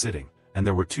 person sitting, and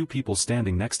there were 2 people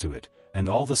standing next to it, and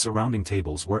all the surrounding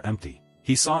tables were empty.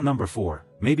 He saw number 4,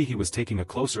 maybe he was taking a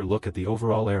closer look at the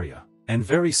overall area. And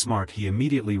very smart, he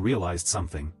immediately realized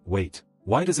something. Wait,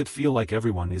 why does it feel like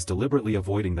everyone is deliberately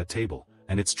avoiding that table?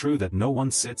 And it's true that no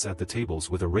one sits at the tables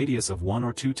with a radius of 1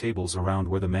 or 2 tables around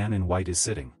where the man in white is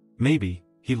sitting. Maybe,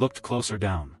 he looked closer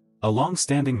down. A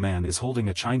long-standing man is holding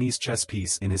a Chinese chess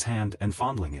piece in his hand and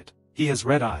fondling it. He has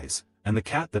red eyes, and the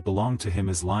cat that belonged to him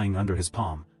is lying under his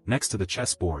palm, next to the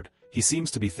chessboard. He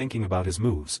seems to be thinking about his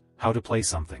moves, how to play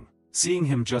something. Seeing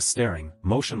him just staring,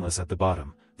 motionless at the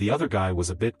bottom, the other guy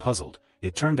was a bit puzzled.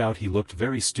 It turned out he looked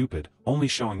very stupid, only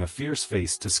showing a fierce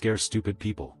face to scare stupid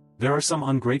people. There are some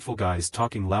ungrateful guys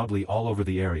talking loudly all over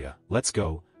the area. Let's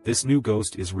go, this new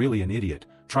ghost is really an idiot.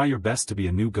 Try your best to be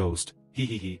a new ghost.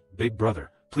 He, big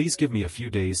brother. Please give me a few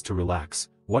days to relax.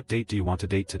 What date do you want to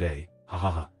date today?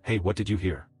 Hahaha, hey, what did you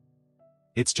hear?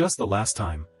 It's just the last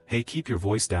time. Hey, keep your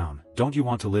voice down. Don't you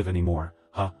want to live anymore?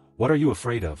 What are you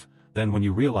afraid of? Then when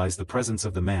you realize the presence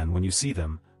of the man when you see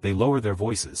them, they lower their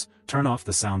voices, turn off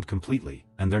the sound completely,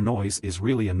 and their noise is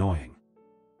really annoying.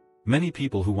 Many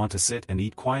people who want to sit and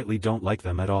eat quietly don't like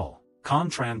them at all.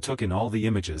 Contran took in all the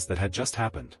images that had just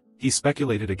happened. He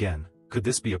speculated again, could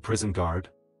this be a prison guard?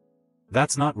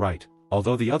 That's not right.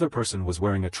 Although the other person was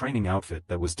wearing a training outfit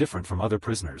that was different from other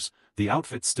prisoners, the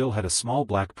outfit still had a small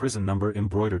black prison number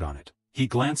embroidered on it. He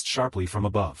glanced sharply from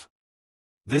above.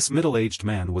 This middle-aged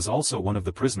man was also one of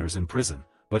the prisoners in prison,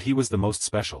 but he was the most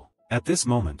special. At this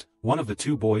moment, one of the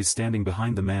 2 boys standing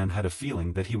behind the man had a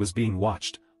feeling that he was being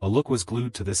watched. A look was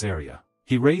glued to this area.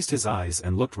 He raised his eyes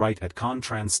and looked right at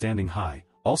Contran standing high,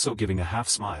 also giving a half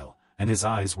smile, and his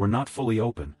eyes were not fully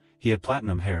open. He had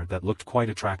platinum hair that looked quite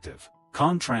attractive.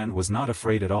 Contran was not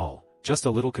afraid at all, just a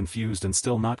little confused and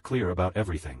still not clear about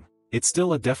everything. It's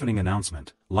still a deafening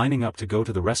announcement, lining up to go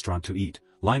to the restaurant to eat,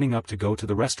 lining up to go to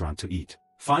the restaurant to eat.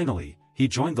 Finally, he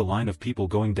joined the line of people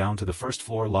going down to the first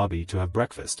floor lobby to have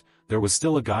breakfast. There was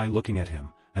still a guy looking at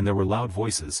him, and there were loud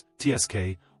voices.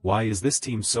 TSK, why is this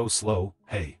team so slow?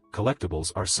 Hey,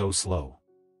 collectibles are so slow.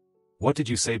 What did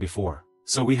you say before?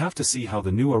 So we have to see how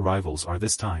the new arrivals are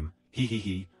this time.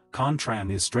 He. Contran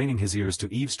is straining his ears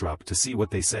to eavesdrop to see what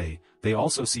they say. They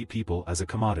also see people as a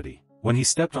commodity. When he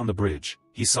stepped on the bridge,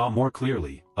 he saw more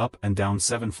clearly, up and down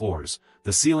 7 floors.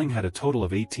 The ceiling had a total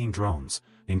of 18 drones,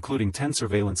 including 10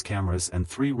 surveillance cameras and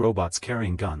 3 robots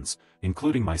carrying guns.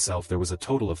 Including myself, there was a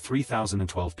total of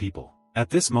 3,012 people. At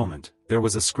this moment, there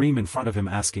was a scream in front of him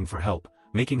asking for help,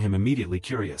 making him immediately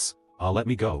curious. Let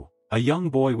me go. A young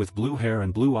boy with blue hair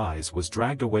and blue eyes was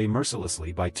dragged away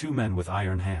mercilessly by 2 men with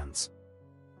iron hands.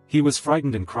 He was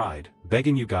frightened and cried,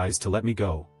 begging you guys to let me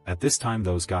go. At this time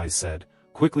those guys said,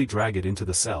 quickly drag it into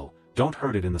the cell, don't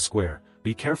hurt it in the square,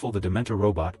 be careful the Dementor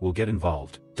robot will get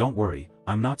involved, don't worry,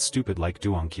 I'm not stupid like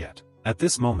Duong yet. At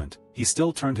this moment, he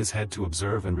still turned his head to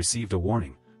observe and received a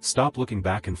warning, stop looking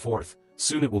back and forth,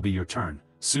 soon it will be your turn,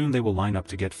 soon they will line up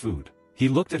to get food. He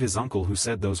looked at his uncle who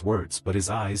said those words, but his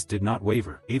eyes did not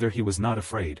waver. Either he was not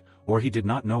afraid, or he did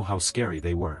not know how scary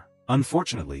they were.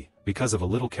 Unfortunately, because of a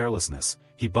little carelessness,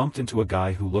 he bumped into a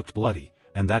guy who looked bloody,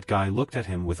 and that guy looked at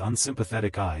him with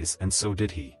unsympathetic eyes, and so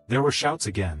did he. There were shouts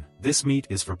again, "This meat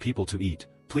is for people to eat,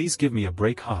 please give me a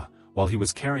break, huh?" while he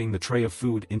was carrying the tray of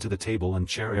food into the table and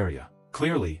chair area.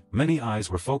 Clearly, many eyes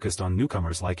were focused on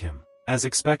newcomers like him. As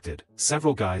expected,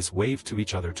 several guys waved to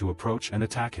each other to approach and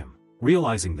attack him.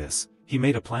 Realizing this, he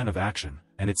made a plan of action,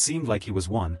 and it seemed like he was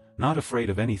not afraid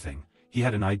of anything. He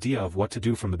had an idea of what to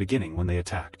do from the beginning when they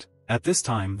attacked. At this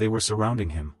time they were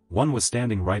surrounding him, one was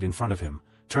standing right in front of him,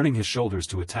 turning his shoulders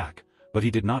to attack, but he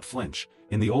did not flinch.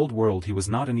 In the old world he was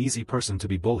not an easy person to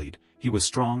be bullied, he was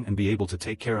strong and be able to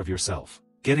take care of yourself.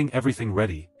 Getting everything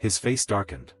ready, his face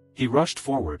darkened. He rushed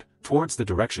forward, towards the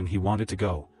direction he wanted to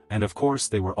go, and of course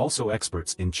they were also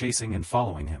experts in chasing and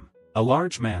following him. A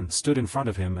large man stood in front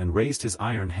of him and raised his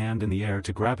iron hand in the air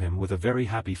to grab him with a very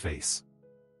happy face.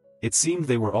 It seemed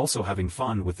they were also having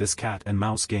fun with this cat and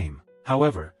mouse game.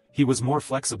 However, he was more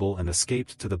flexible and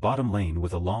escaped to the bottom lane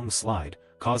with a long slide,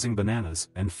 causing bananas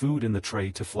and food in the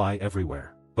tray to fly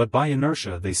everywhere. But by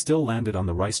inertia they still landed on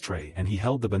the rice tray and he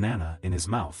held the banana in his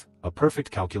mouth, a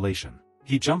perfect calculation.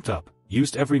 He jumped up,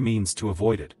 used every means to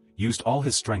avoid it, used all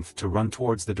his strength to run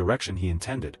towards the direction he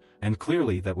intended, and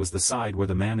clearly that was the side where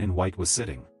the man in white was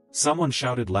sitting. Someone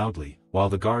shouted loudly, while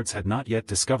the guards had not yet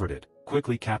discovered it,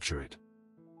 "Quickly capture it."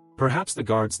 Perhaps the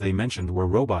guards they mentioned were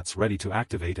robots ready to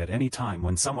activate at any time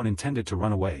when someone intended to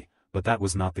run away, but that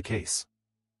was not the case.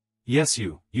 Yes,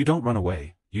 you don't run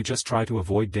away, you just try to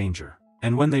avoid danger.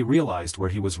 And when they realized where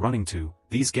he was running to,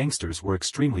 these gangsters were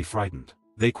extremely frightened.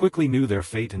 They quickly knew their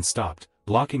fate and stopped,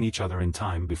 blocking each other in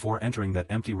time before entering that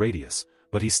empty radius,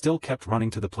 but he still kept running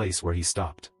to the place where he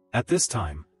stopped. At this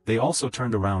time, they also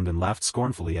turned around and laughed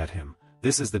scornfully at him.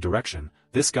 "This is the direction,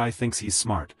 this guy thinks he's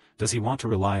smart, does he want to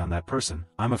rely on that person?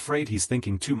 I'm afraid he's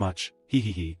thinking too much,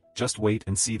 he, just wait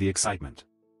and see the excitement."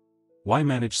 Why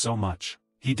manage so much?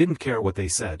 He didn't care what they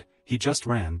said, he just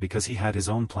ran because he had his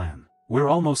own plan. We're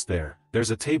almost there,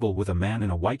 there's a table with a man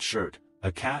in a white shirt,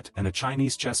 a cat and a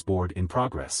Chinese chessboard in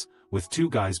progress, with two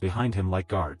guys behind him like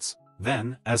guards.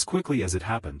 Then, as quickly as it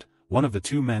happened, one of the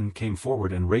two men came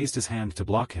forward and raised his hand to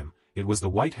block him. It was the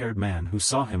white-haired man who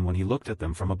saw him when he looked at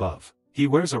them from above. He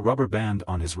wears a rubber band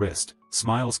on his wrist,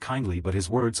 smiles kindly but his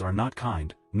words are not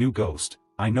kind. "New ghost,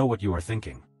 I know what you are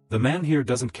thinking. The man here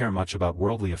doesn't care much about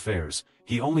worldly affairs,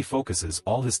 he only focuses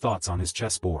all his thoughts on his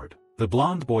chessboard." The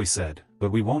blonde boy said,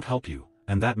 "But we won't help you,"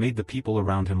 and that made the people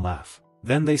around him laugh.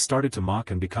 Then they started to mock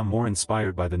and become more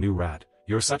inspired by the new rat.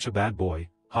 "You're such a bad boy,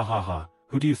 ha ha ha,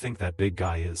 who do you think that big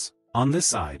guy is?" On this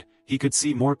side, he could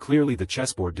see more clearly the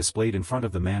chessboard displayed in front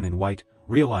of the man in white,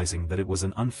 realizing that it was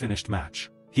an unfinished match.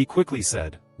 He quickly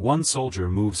said, "One soldier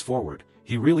moves forward,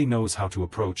 he really knows how to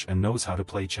approach and knows how to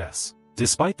play chess."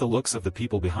 Despite the looks of the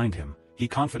people behind him, he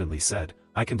confidently said,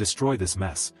 "I can destroy this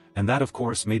mess," and that of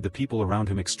course made the people around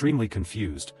him extremely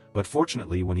confused, but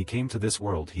fortunately when he came to this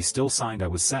world he still signed "I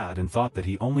was sad" and thought that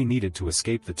he only needed to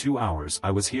escape the 2 hours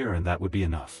I was here and that would be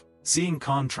enough. Seeing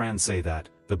Tran say that,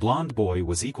 the blonde boy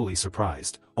was equally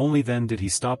surprised, only then did he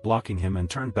stop blocking him and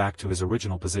turned back to his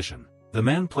original position. The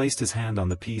man placed his hand on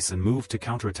the piece and moved to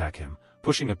counterattack him,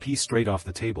 pushing a piece straight off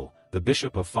the table. The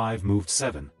bishop of 5 moved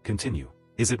 7, continue.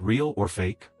 Is it real or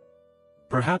fake?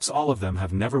 Perhaps all of them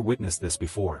have never witnessed this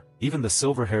before, even the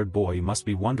silver-haired boy must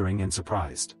be wondering and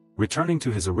surprised. Returning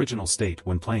to his original state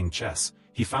when playing chess,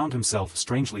 he found himself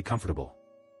strangely comfortable.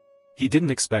 He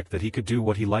didn't expect that he could do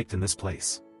what he liked in this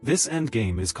place. This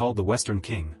endgame is called the Western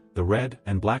King. The red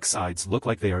and black sides look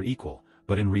like they are equal,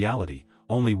 but in reality,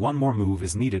 only one more move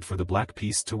is needed for the black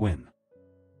piece to win.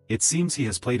 It seems he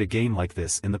has played a game like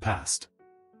this in the past,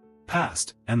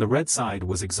 and the red side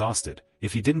was exhausted.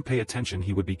 If he didn't pay attention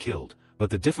he would be killed, but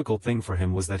the difficult thing for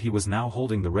him was that he was now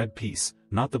holding the red piece,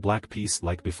 not the black piece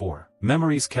like before.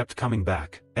 Memories kept coming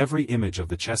back, every image of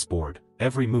the chessboard,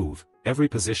 every move, every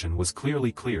position was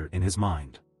clearly clear in his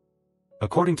mind.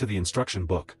 According to the instruction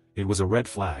book, it was a red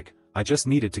flag, I just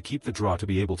needed to keep the draw to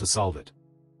be able to solve it.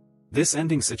 This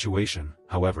ending situation,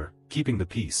 however, keeping the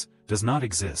piece, does not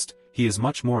exist. He is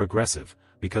much more aggressive,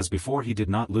 because before he did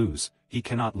not lose, he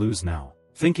cannot lose now.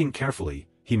 Thinking carefully,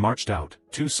 he marched out.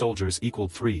 2 soldiers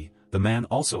equaled 3, the man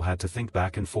also had to think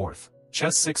back and forth.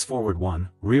 Chess 6 forward 1,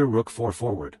 rear rook 4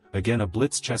 forward, again a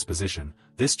blitz chess position.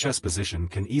 This chess position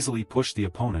can easily push the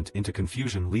opponent into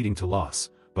confusion leading to loss,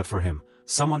 but for him,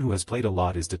 someone who has played a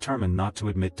lot is determined not to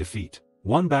admit defeat.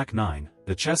 1 back 9,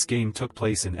 the chess game took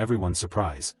place in everyone's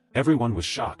surprise. Everyone was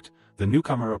shocked. the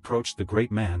newcomer approached the great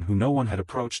man who no one had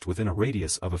approached within a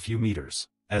radius of a few meters.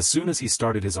 As soon as he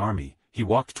started his army, he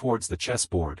walked towards the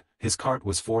chessboard. His cart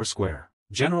was 4 square.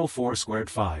 General 4 squared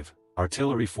 5,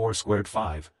 artillery 4 squared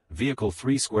 5, vehicle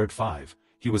 3 squared 5.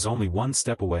 He was only 1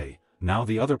 step away. Now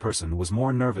the other person was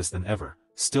more nervous than ever,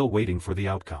 still waiting for the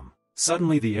outcome.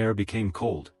 Suddenly the air became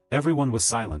cold. Everyone was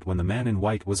silent when the man in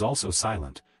white was also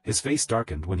silent. His face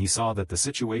darkened when he saw that the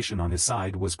situation on his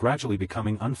side was gradually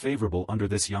becoming unfavorable under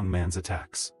this young man's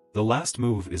attacks. The last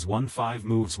move is 1-5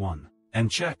 moves 1.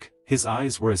 And check. His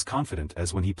eyes were as confident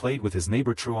as when he played with his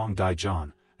neighbor Truong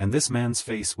Dai-jon, and this man's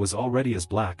face was already as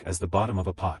black as the bottom of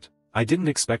a pot. I didn't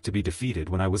expect to be defeated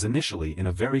when I was initially in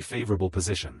a very favorable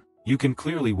position. You can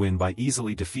clearly win by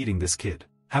easily defeating this kid.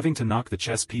 Having to knock the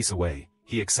chess piece away,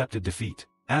 he accepted defeat.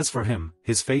 As for him,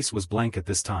 his face was blank at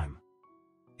this time.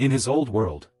 In his old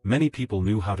world, many people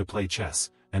knew how to play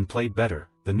chess, and played better,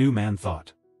 the new man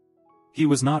thought. He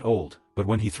was not old, but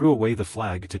when he threw away the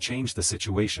flag to change the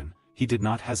situation, he did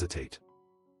not hesitate.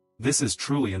 This is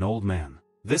truly an old man.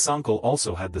 This uncle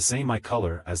also had the same eye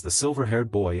color as the silver-haired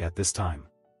boy at this time.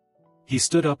 He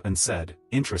stood up and said,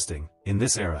 "Interesting, in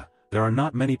this era, there are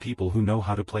not many people who know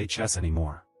how to play chess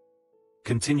anymore.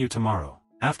 Continue tomorrow."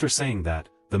 After saying that,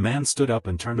 the man stood up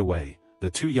and turned away. The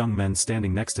 2 young men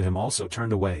standing next to him also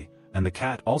turned away, and the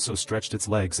cat also stretched its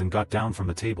legs and got down from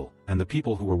the table, and the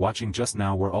people who were watching just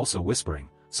now were also whispering,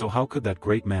 "So how could that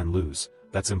great man lose?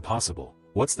 That's impossible.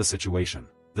 What's the situation?"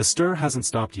 The stir hasn't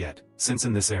stopped yet, since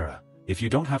in this era, if you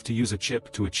don't have to use a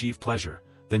chip to achieve pleasure,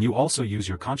 then you also use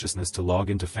your consciousness to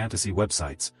log into fantasy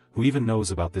websites. Who even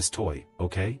knows about this toy,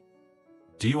 okay?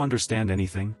 Do you understand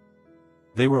anything?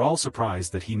 They were all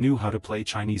surprised that he knew how to play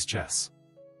Chinese chess.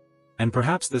 And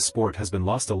perhaps this sport has been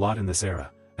lost a lot in this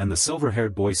era, and the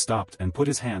silver-haired boy stopped and put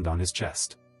his hand on his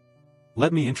chest.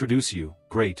 "Let me introduce you.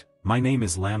 Great, my name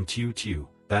is Lam Tiu Tiu,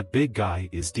 that big guy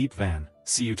is Deep Van,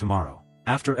 see you tomorrow."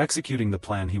 After executing the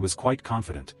plan he was quite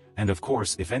confident, and of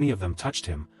course if any of them touched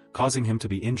him, causing him to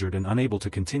be injured and unable to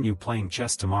continue playing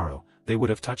chess tomorrow, they would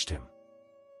have touched him.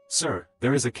 "Sir,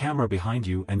 there is a camera behind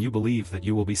you and you believe that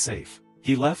you will be safe."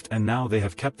 He left and now they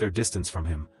have kept their distance from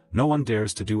him. No one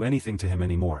dares to do anything to him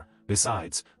anymore.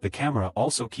 Besides, the camera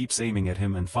also keeps aiming at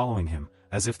him and following him,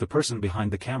 as if the person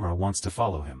behind the camera wants to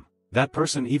follow him. That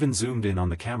person even zoomed in on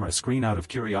the camera screen out of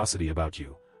curiosity about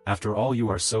you. After all, you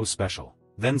are so special.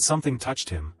 Then something touched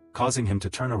him, causing him to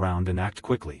turn around and act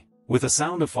quickly. With a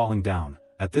sound of falling down,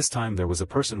 at this time there was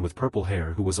a person with purple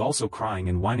hair who was also crying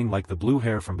and whining like the blue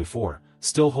hair from before,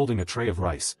 still holding a tray of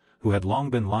rice, who had long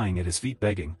been lying at his feet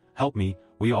begging, "Help me,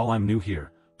 I'm new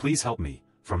here, please help me,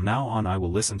 from now on I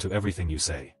will listen to everything you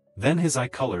say." Then his eye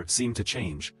color seemed to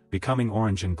change, becoming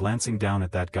orange and glancing down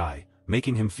at that guy,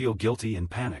 making him feel guilty and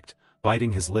panicked,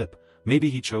 biting his lip. Maybe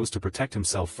he chose to protect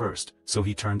himself first, so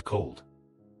he turned cold.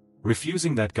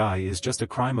 Refusing that guy is just a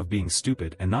crime of being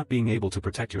stupid and not being able to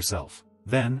protect yourself.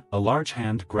 Then, a large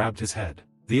hand grabbed his head.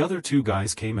 The other 2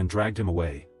 guys came and dragged him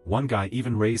away. One guy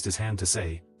even raised his hand to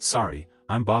say, "Sorry,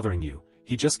 I'm bothering you."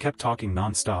 He just kept talking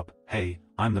non-stop. "Hey,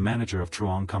 I'm the manager of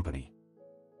Truong Company.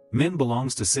 Min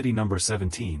belongs to city number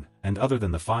 17, and other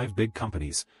than the 5 big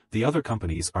companies, the other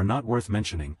companies are not worth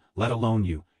mentioning, let alone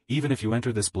you. Even if you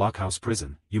enter this blockhouse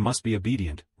prison, you must be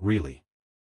obedient, really."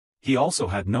 He also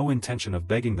had no intention of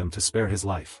begging them to spare his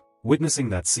life. Witnessing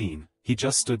that scene, he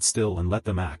just stood still and let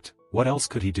them act. What else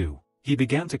could he do? He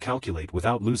began to calculate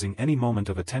without losing any moment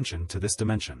of attention to this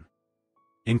dimension.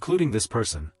 Including this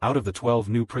person, out of the 12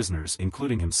 new prisoners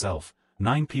including himself,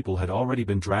 9 people had already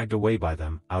been dragged away by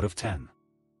them, out of 10.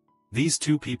 These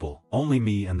 2 people, only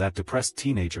me and that depressed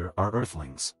teenager, are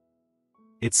Earthlings.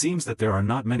 It seems that there are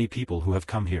not many people who have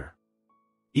come here.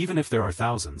 Even if there are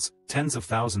thousands, tens of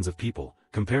thousands of people,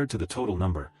 compared to the total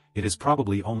number, it is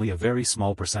probably only a very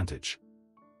small percentage.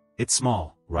 It's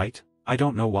small, right? I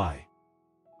don't know why.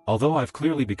 Although I've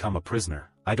clearly become a prisoner,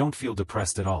 I don't feel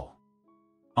depressed at all.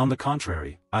 On the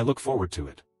contrary, I look forward to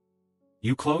it.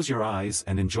 You close your eyes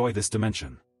and enjoy this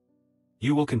dimension.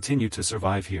 You will continue to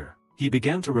survive here. He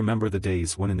began to remember the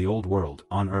days when in the old world,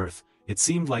 on Earth, it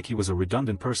seemed like he was a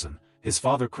redundant person. His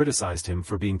father criticized him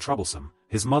for being troublesome,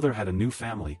 his mother had a new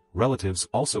family, relatives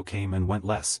also came and went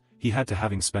less, he had to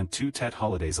having spent 2 Tet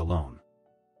holidays alone.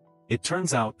 It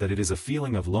turns out that it is a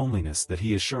feeling of loneliness that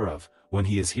he is sure of. When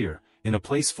he is here, in a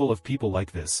place full of people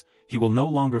like this, he will no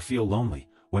longer feel lonely.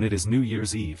 When it is New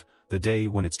Year's Eve, the day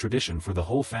when it's tradition for the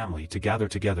whole family to gather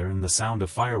together and the sound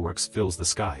of fireworks fills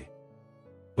the sky.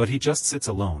 But he just sits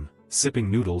alone,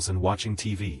 sipping noodles and watching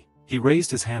TV. He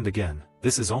raised his hand again.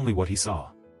 This is only what he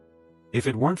saw. If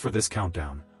it weren't for this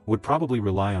countdown, would probably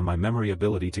rely on my memory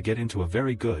ability to get into a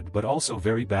very good but also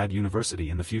very bad university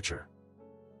in the future.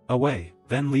 away,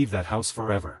 then leave that house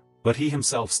forever. But he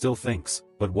himself still thinks,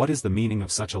 but what is the meaning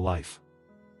of such a life?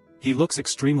 He looks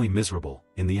extremely miserable.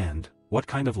 In the end, what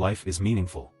kind of life is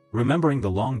meaningful? Remembering the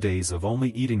long days of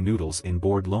only eating noodles in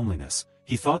bored loneliness,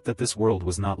 he thought that this world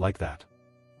was not like that.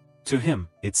 To him,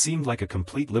 it seemed like a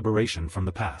complete liberation from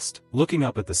the past. Looking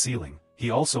up at the ceiling, he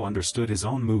also understood his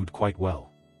own mood quite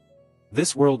well.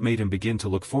 This world made him begin to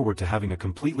look forward to having a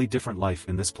completely different life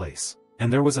in this place.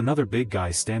 And there was another big guy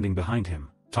standing behind him,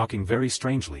 talking very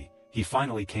strangely. He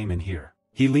finally came in here.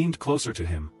 He leaned closer to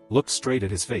him, looked straight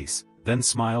at his face, then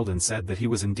smiled and said that he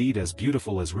was indeed as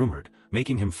beautiful as rumored,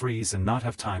 making him freeze and not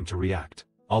have time to react.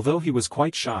 Although he was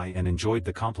quite shy and enjoyed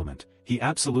the compliment, he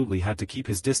absolutely had to keep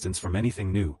his distance from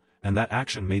anything new, and that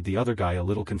action made the other guy a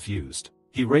little confused.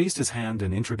 He raised his hand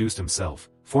and introduced himself,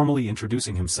 formally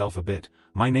introducing himself a bit.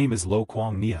 My name is Lo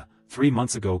Kwang Nia. 3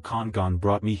 months ago Kon Gon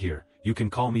brought me here. You can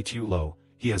call me Tu Lo.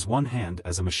 He has one hand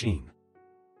as a machine.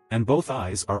 And both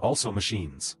eyes are also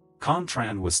machines. Kon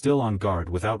Tran was still on guard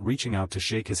without reaching out to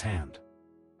shake his hand.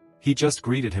 He just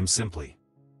greeted him simply.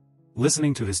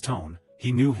 Listening to his tone,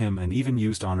 he knew him and even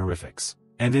used honorifics.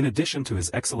 And in addition to his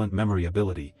excellent memory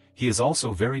ability, he is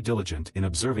also very diligent in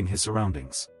observing his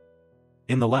surroundings.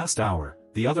 In the last hour,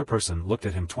 the other person looked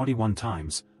at him 21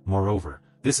 times, moreover,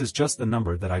 this is just the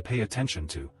number that I pay attention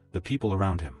to, the people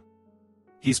around him.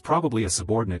 He's probably a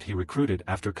subordinate he recruited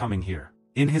after coming here.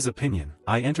 In his opinion,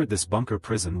 I entered this bunker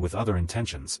prison with other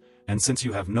intentions, and since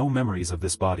you have no memories of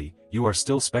this body, you are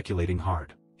still speculating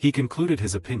hard. He concluded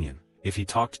his opinion. If he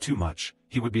talked too much,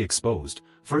 he would be exposed.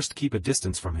 First keep a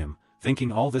distance from him.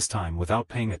 Thinking all this time without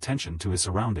paying attention to his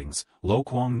surroundings, Lo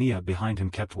Kwang Nia behind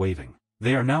him kept waving.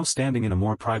 They are now standing in a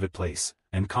more private place,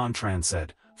 and Kon Tran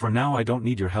said, for now I don't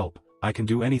need your help, I can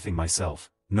do anything myself.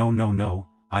 No,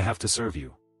 I have to serve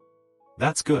you.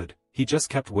 That's good. He just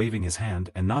kept waving his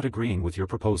hand and not agreeing with your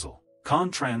proposal.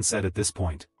 Kon Tran said at this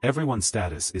point, everyone's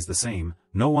status is the same,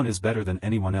 no one is better than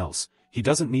anyone else. He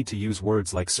doesn't need to use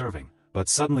words like serving, but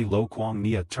suddenly Lo Kwang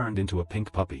Nia turned into a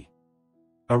pink puppy.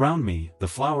 Around me, the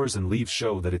flowers and leaves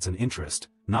show that it's an interest,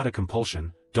 not a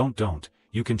compulsion. Don't,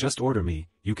 you can just order me,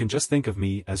 you can just think of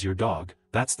me as your dog.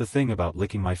 That's the thing about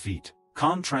licking my feet.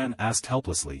 Kon Tran asked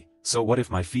helplessly, so what if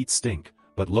my feet stink?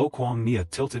 But Lo Kwang Nia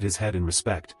tilted his head in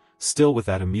respect, still with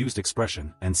that amused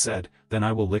expression, and said, then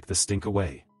I will lick the stink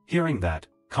away. Hearing that,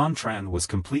 Kon Tran was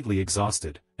completely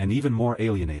exhausted, and even more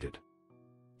alienated.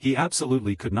 He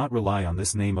absolutely could not rely on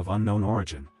this name of unknown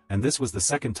origin, and this was the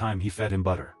second time he fed him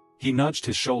butter. He nudged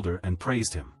his shoulder and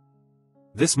praised him.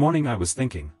 This morning I was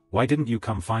thinking, why didn't you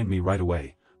come find me right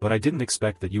away, but I didn't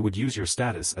expect that you would use your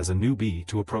status as a newbie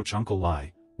to approach Uncle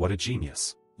Lai. What a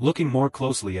genius. Looking more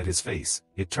closely at his face,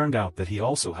 it turned out that he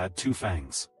also had 2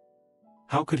 fangs.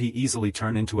 How could he easily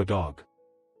turn into a dog?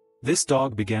 This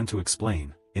dog began to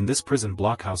explain, in this prison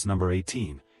blockhouse number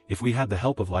 18, if we had the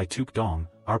help of Lai Tuk Dong,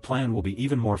 our plan will be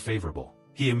even more favorable.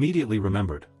 He immediately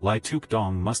remembered, Lai Tuk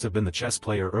Dong must have been the chess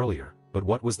player earlier, but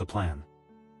what was the plan?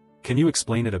 Can you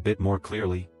explain it a bit more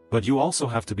clearly? But you also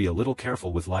have to be a little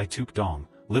careful with Lai Tuk Dong.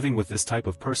 Living with this type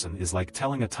of person is like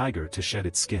telling a tiger to shed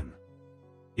its skin.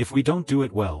 If we don't do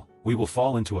it well, we will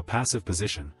fall into a passive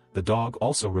position, the dog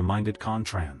also reminded Kon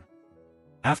Tran.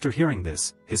 After hearing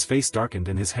this, his face darkened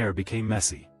and his hair became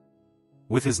messy.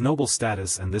 With his noble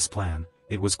status and this plan,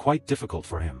 it was quite difficult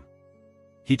for him.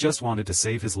 He just wanted to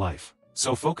save his life.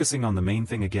 So focusing on the main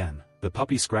thing again, the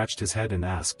puppy scratched his head and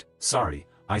asked, sorry,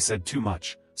 I said too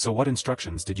much, so what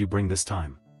instructions did you bring this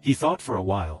time? He thought for a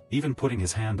while, even putting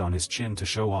his hand on his chin to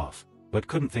show off, but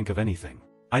couldn't think of anything.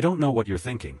 I don't know what you're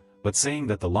thinking, but saying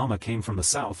that the llama came from the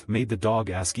south made the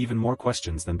dog ask even more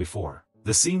questions than before.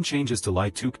 The scene changes to Lai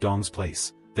Tuk Dong's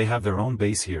place. They have their own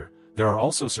base here. There are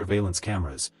also surveillance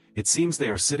cameras. It seems they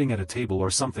are sitting at a table or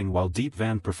something while Deep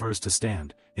Van prefers to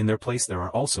stand. In their place there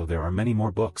are many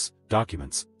more books,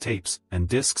 documents, tapes, and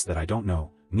discs that I don't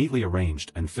know, neatly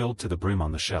arranged and filled to the brim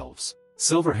on the shelves.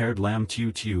 Silver-haired Lam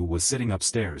Tu Tu was sitting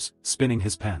upstairs, spinning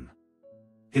his pen.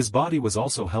 His body was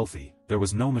also healthy, there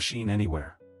was no machine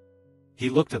anywhere. He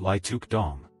looked at Lai Tuk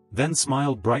Dong, then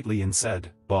smiled brightly and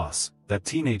said, boss, that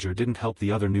teenager didn't help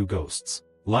the other new ghosts.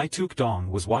 Lai Tuk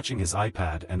Dong was watching his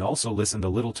iPad and also listened a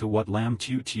little to what Lam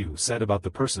Tu Tu said about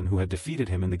the person who had defeated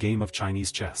him in the game of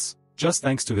Chinese chess. Just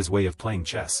thanks to his way of playing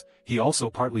chess, he also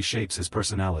partly shapes his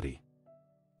personality.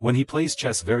 When he plays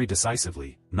chess very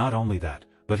decisively, not only that,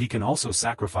 but he can also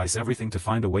sacrifice everything to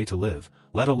find a way to live,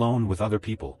 let alone with other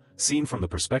people. Seen from the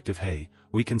perspective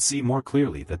we can see more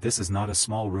clearly that this is not a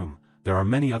small room, there are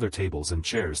many other tables and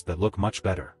chairs that look much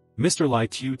better. Mr. Lai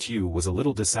Tu Tu was a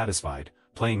little dissatisfied.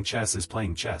 Playing chess is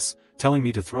playing chess, telling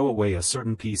me to throw away a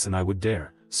certain piece and I would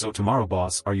dare, so tomorrow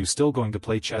boss, are you still going to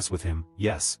play chess with him?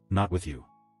 Yes, not with you.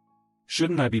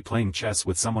 Shouldn't I be playing chess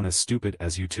with someone as stupid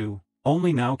as you two?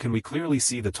 Only now can we clearly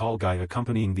see the tall guy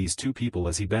accompanying these two people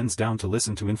as he bends down to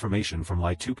listen to information from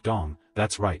Lai Tuk Dong.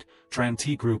 That's right, Tran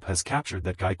T Group has captured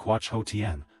that guy Quach Ho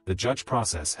Tien. The judge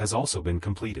process has also been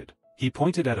completed. He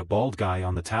pointed at a bald guy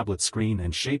on the tablet screen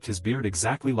and shaped his beard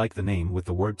exactly like the name with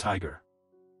the word tiger.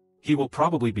 He will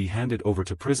probably be handed over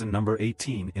to prison number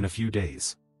 18 in a few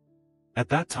days. At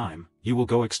that time, you will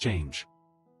go exchange.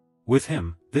 With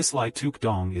him, this Lai Tuk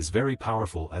Dong is very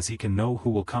powerful as he can know who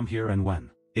will come here and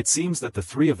when. It seems that the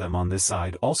three of them on this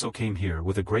side also came here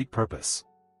with a great purpose.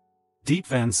 Deep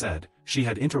Van said, she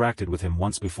had interacted with him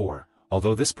once before,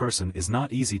 although this person is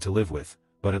not easy to live with,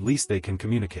 but at least they can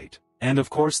communicate. And of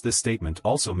course this statement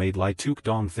also made Lai Tuk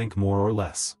Dong think more or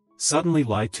less. Suddenly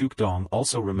Lai Tuk Dong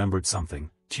also remembered something.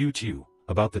 Tu,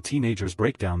 about the teenager's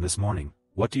breakdown this morning,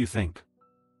 what do you think?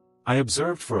 I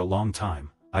observed for a long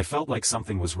time, I felt like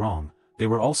something was wrong. They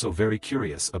were also very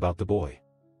curious about the boy.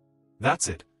 That's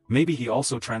it. Maybe he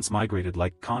also transmigrated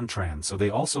like Contran, so they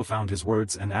also found his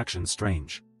words and actions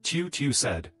strange. Tu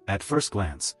said, at first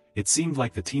glance, it seemed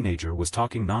like the teenager was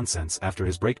talking nonsense after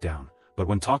his breakdown, but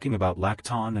when talking about Lac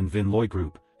Ton and Vin Loi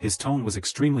Group, his tone was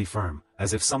extremely firm,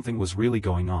 as if something was really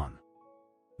going on.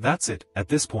 That's it. At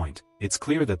this point, it's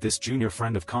clear that this junior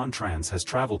friend of Contran's has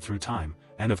traveled through time,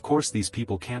 and of course these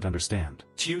people can't understand.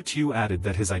 Tu added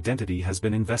that his identity has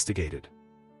been investigated.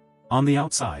 On the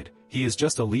outside, he is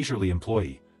just a leisurely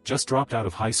employee, just dropped out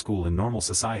of high school in normal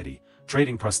society,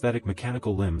 trading prosthetic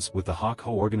mechanical limbs with the Hawk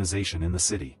Ho organization in the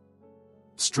city.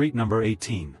 Street number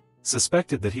 18.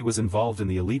 Suspected that he was involved in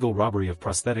the illegal robbery of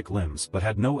prosthetic limbs but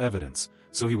had no evidence,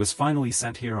 so he was finally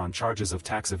sent here on charges of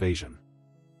tax evasion.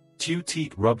 Tu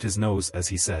Teet rubbed his nose as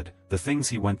he said, the things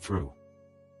he went through.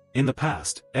 In the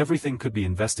past, everything could be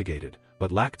investigated,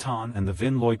 but Lac Ton and the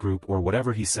Vin Loi Group or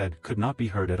whatever he said could not be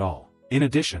heard at all. In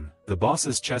addition, the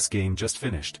boss's chess game just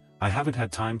finished. I haven't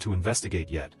had time to investigate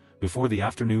yet. Before the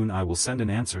afternoon I will send an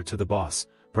answer to the boss.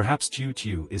 Perhaps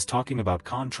Tu is talking about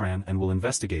Contran and will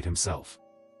investigate himself.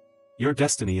 Your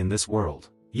destiny in this world.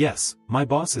 Yes, my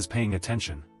boss is paying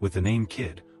attention, with the name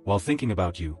Kid. While thinking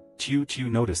about you, Tu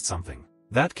noticed something.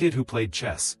 That kid who played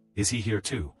chess, is he here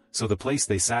too? So the place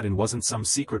they sat in wasn't some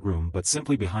secret room but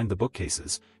simply behind the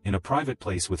bookcases, in a private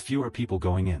place with fewer people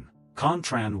going in.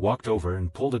 Contran walked over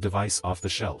and pulled a device off the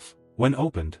shelf. When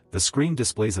opened, the screen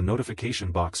displays a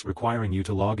notification box requiring you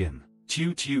to log in.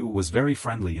 Tu was very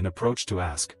friendly in approach to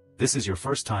ask, this is your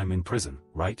first time in prison,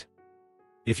 right?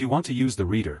 If you want to use the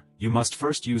reader, you must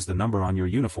first use the number on your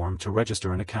uniform to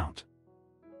register an account.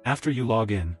 After you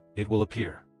log in, it will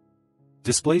appear.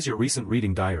 Displays your recent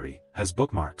reading diary, has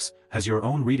bookmarks, has your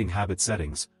own reading habit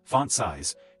settings, font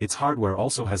size, its hardware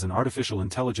also has an artificial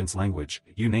intelligence language,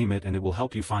 you name it and it will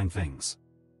help you find things.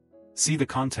 See the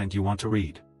content you want to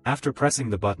read. After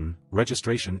pressing the button,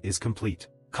 registration is complete.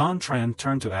 Contran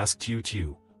turned to ask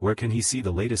Tu, where can he see the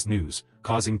latest news,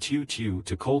 causing Tu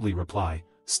to coldly reply,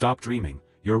 stop dreaming,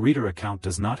 your reader account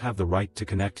does not have the right to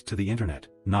connect to the internet,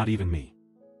 not even me.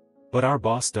 But our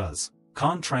boss does.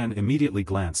 Contran immediately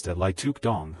glanced at Lai Tuk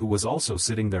Dong who was also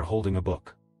sitting there holding a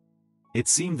book. It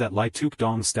seemed that Lai Tuk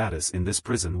Dong's status in this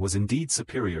prison was indeed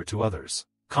superior to others.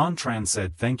 Contran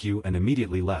said thank you and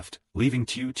immediately left, leaving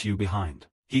Tu behind.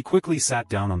 He quickly sat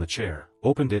down on the chair,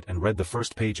 opened it and read the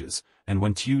first pages, and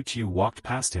when Tu walked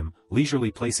past him,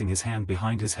 leisurely placing his hand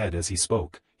behind his head as he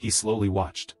spoke, he slowly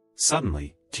watched.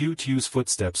 Suddenly, Tu's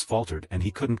footsteps faltered and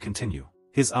he couldn't continue.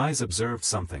 His eyes observed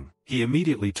something. He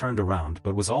immediately turned around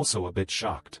but was also a bit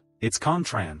shocked. It's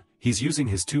Contran, he's using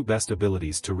his two best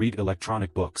abilities to read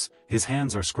electronic books, his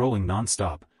hands are scrolling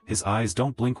non-stop, his eyes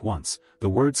don't blink once, the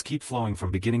words keep flowing from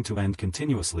beginning to end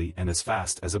continuously and as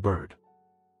fast as a bird.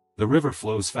 The river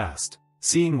flows fast.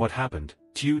 Seeing what happened,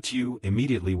 Tu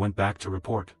immediately went back to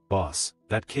report, boss,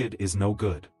 that kid is no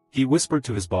good. He whispered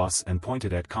to his boss and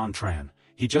pointed at Contran,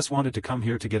 he just wanted to come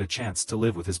here to get a chance to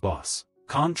live with his boss.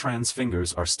 Contran's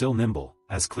fingers are still nimble,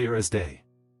 as clear as day.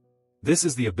 This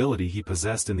is the ability he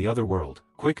possessed in the other world,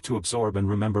 quick to absorb and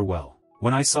remember well.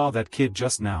 When I saw that kid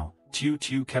just now,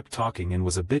 Tu kept talking and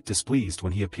was a bit displeased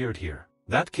when he appeared here.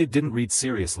 That kid didn't read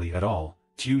seriously at all,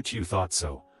 Tu thought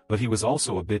so, but he was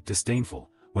also a bit disdainful,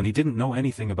 when he didn't know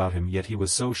anything about him yet he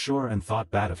was so sure and thought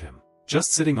bad of him.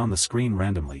 Just sitting on the screen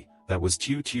randomly, that was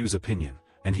Tu's opinion,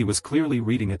 and he was clearly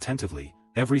reading attentively,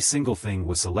 every single thing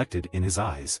was selected in his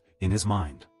eyes, in his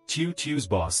mind. Tu's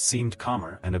boss seemed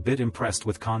calmer and a bit impressed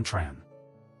with Contran.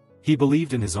 He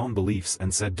believed in his own beliefs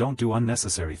and said don't do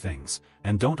unnecessary things,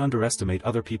 and don't underestimate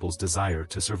other people's desire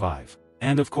to survive.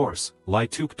 And of course, Lai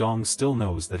Tuk Dong still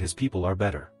knows that his people are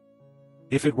better.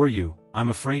 If it were you, I'm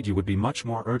afraid you would be much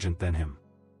more urgent than him.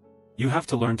 You have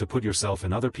to learn to put yourself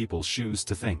in other people's shoes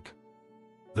to think.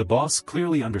 The boss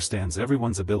clearly understands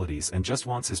everyone's abilities and just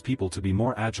wants his people to be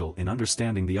more agile in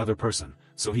understanding the other person,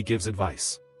 so he gives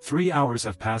advice. 3 hours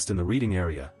have passed in the reading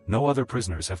area, no other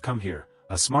prisoners have come here,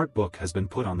 a smart book has been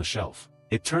put on the shelf.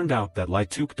 It turned out that Lai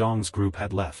Tuk Dong's group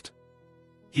had left.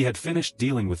 He had finished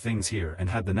dealing with things here and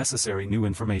had the necessary new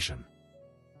information.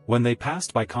 When they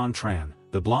passed by Con Tran,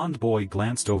 the blonde boy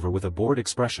glanced over with a bored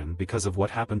expression because of what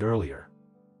happened earlier.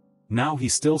 Now he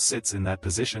still sits in that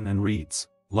position and reads.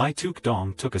 Lai Tuk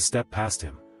Dong took a step past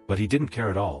him, but he didn't care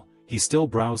at all. He still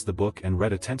browsed the book and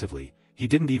read attentively. He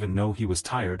didn't even know he was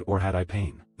tired or had eye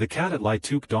pain. The cat at Lai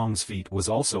Tuk Dong's feet was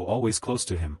also always close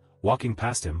to him, walking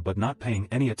past him but not paying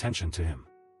any attention to him.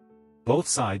 Both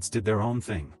sides did their own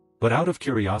thing. But out of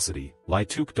curiosity, Lai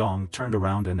Tuk Dong turned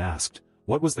around and asked,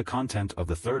 what was the content of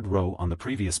the third row on the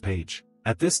previous page?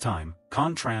 At this time,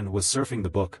 Con Tran was surfing the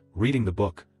book, reading the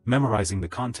book, memorizing the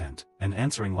content, and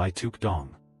answering Lai Tuk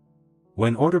Dong.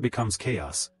 When order becomes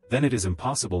chaos, then it is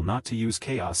impossible not to use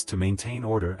chaos to maintain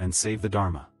order and save the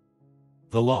Dharma.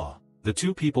 The law. The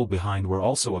two people behind were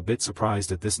also a bit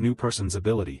surprised at this new person's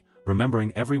ability,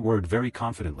 remembering every word very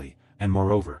confidently, and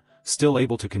moreover, still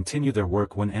able to continue their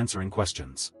work when answering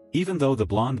questions. Even though the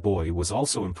blonde boy was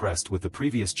also impressed with the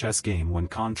previous chess game when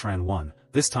Con Tran won,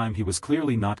 this time he was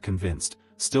clearly not convinced,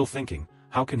 still thinking,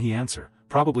 how can he answer,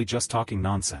 probably just talking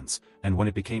nonsense, and when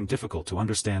it became difficult to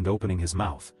understand opening his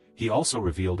mouth, he also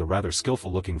revealed a rather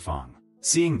skillful-looking Fang.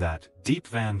 Seeing that, Deep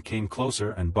Van came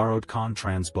closer and borrowed Con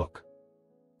Tran's book.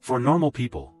 For normal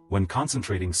people, when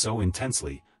concentrating so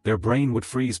intensely, their brain would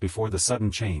freeze before the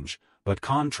sudden change, but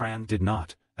Con Tran did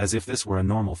not, as if this were a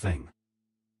normal thing.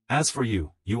 As for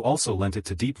you, you also lent it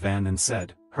to Deep Van and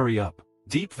said, hurry up.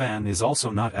 Deep Van is also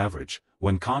not average.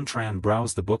 When Con Tran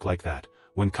browsed the book like that,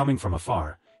 when coming from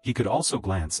afar, he could also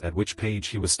glance at which page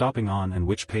he was stopping on and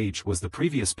which page was the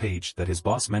previous page that his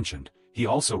boss mentioned. He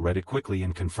also read it quickly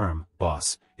and confirmed,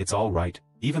 boss, it's all right.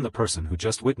 Even the person who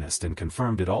just witnessed and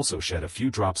confirmed it also shed a few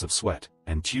drops of sweat,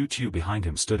 and Tiu behind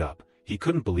him stood up. He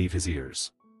couldn't believe his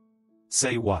ears.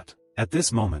 Say what? At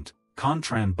this moment, Con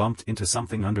Tran bumped into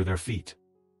something under their feet.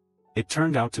 It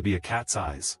turned out to be a cat's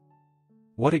eyes.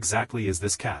 What exactly is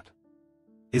this cat?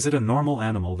 Is it a normal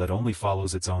animal that only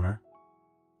follows its owner?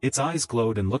 Its eyes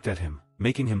glowed and looked at him,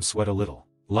 making him sweat a little.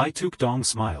 Lai Tuk Dong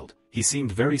smiled. He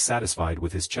seemed very satisfied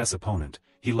with his chess opponent.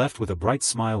 He left with a bright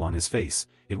smile on his face.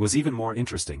 It was even more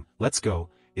interesting. Let's go,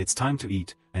 it's time to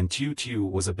eat, and Tiu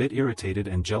was a bit irritated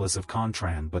and jealous of Con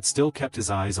Tran but still kept his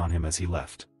eyes on him as he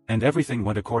left. And everything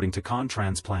went according to Con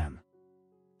Tran's plan.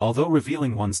 Although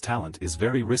revealing one's talent is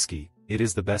very risky, it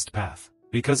is the best path.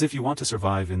 Because if you want to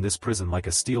survive in this prison like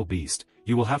a steel beast,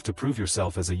 you will have to prove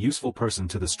yourself as a useful person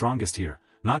to the strongest here,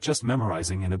 not just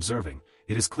memorizing and observing.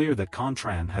 It is clear that Con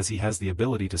Tran has the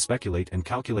ability to speculate and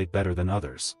calculate better than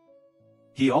others.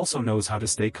 He also knows how to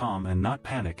stay calm and not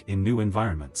panic in new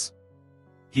environments.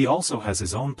 He also has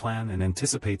his own plan and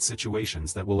anticipates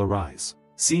situations that will arise.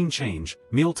 Scene change,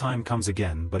 mealtime comes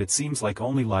again, but it seems like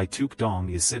only Lai Tuk Dong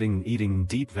is sitting and eating.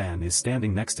 Deep Van is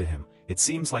standing next to him. It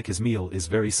seems like his meal is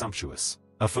very sumptuous.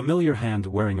 A familiar hand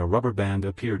wearing a rubber band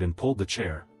appeared and pulled the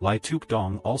chair. Lai Tuk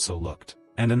Dong also looked.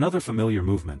 And another familiar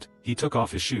movement, he took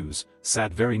off his shoes,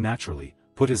 sat very naturally,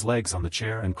 put his legs on the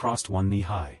chair and crossed one knee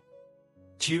high.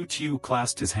 Tiu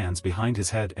clasped his hands behind his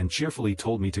head and cheerfully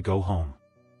told me to go home.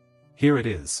 Here it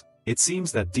is. It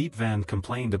seems that Deep Van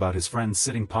complained about his friend's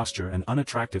sitting posture and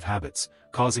unattractive habits,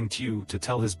 causing Tiu to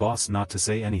tell his boss not to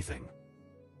say anything.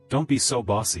 Don't be so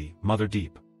bossy, Mother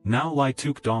Deep. Now Lai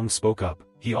Tuk Dong spoke up.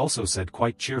 He also said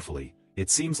quite cheerfully,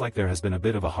 it seems like there has been a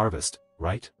bit of a harvest,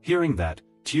 right? Hearing that,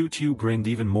 Tiu grinned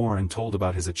even more and told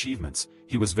about his achievements.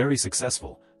 He was very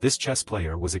successful. This chess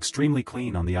player was extremely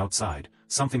clean on the outside.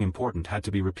 Something important had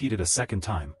to be repeated a second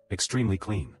time, extremely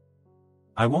clean.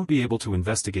 I won't be able to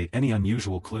investigate any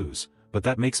unusual clues, but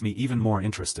that makes me even more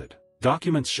interested.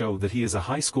 Documents show that he is a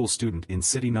high school student in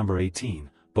city number 18,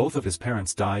 both of his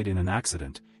parents died in an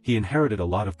accident, he inherited a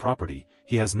lot of property,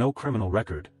 he has no criminal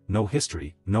record, no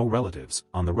history, no relatives.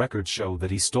 On the records show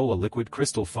that he stole a liquid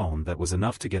crystal phone that was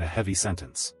enough to get a heavy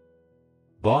sentence.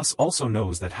 Boss also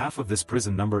knows that half of this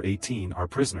prison number 18 are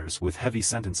prisoners with heavy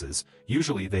sentences,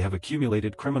 usually they have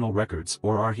accumulated criminal records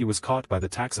or he was caught by the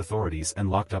tax authorities and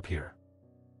locked up here.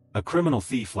 A criminal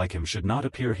thief like him should not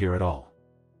appear here at all.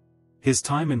 His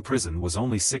time in prison was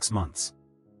only 6 months.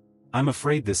 I'm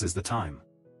afraid this is the time.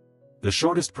 The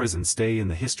shortest prison stay in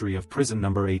the history of prison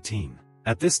number 18.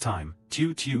 At this time,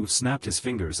 Tiu snapped his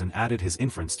fingers and added his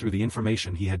inference through the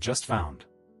information he had just found.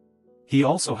 He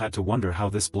also had to wonder how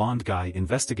this blonde guy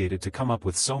investigated to come up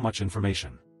with so much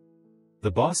information.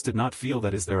 The boss did not feel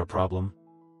that is there a problem?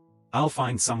 I'll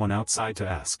find someone outside to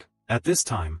ask. At this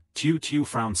time, Tu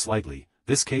frowned slightly.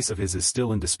 This case of his is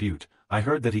still in dispute. I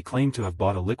heard that he claimed to have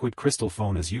bought a liquid crystal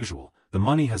phone as usual. The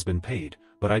money has been paid,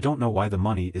 but I don't know why the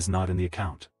money is not in the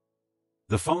account.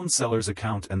 The phone seller's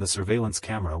account and the surveillance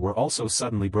camera were also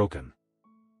suddenly broken.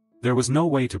 There was no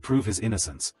way to prove his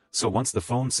innocence, so once the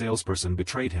phone salesperson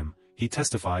betrayed him, he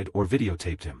testified or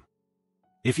videotaped him.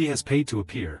 If he has paid to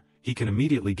appear, he can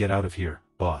immediately get out of here,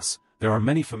 boss. There are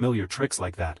many familiar tricks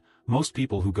like that. Most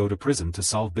people who go to prison to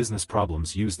solve business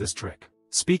problems use this trick.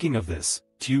 Speaking of this,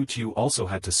 Tu also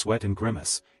had to sweat and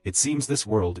grimace. It seems this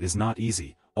world is not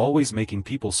easy, always making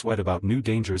people sweat about new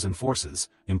dangers and forces.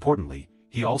 Importantly,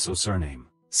 he also surname.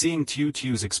 Seeing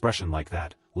Tu's expression like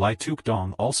that, Lai Tuk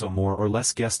Dong also more or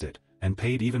less guessed it, and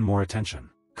paid even more attention.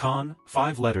 Con,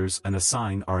 5 letters and a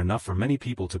sign are enough for many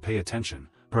people to pay attention.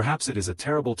 Perhaps it is a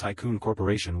terrible tycoon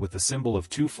corporation with the symbol of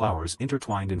 2 flowers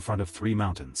intertwined in front of 3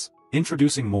 mountains.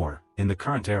 Introducing more, in the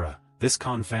current era, this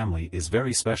Con family is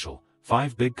very special.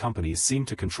 5 big companies seem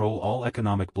to control all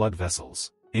economic blood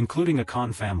vessels, including a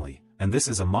Con family, and this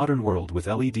is a modern world with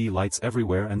LED lights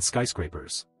everywhere and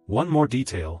skyscrapers. One more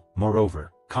detail,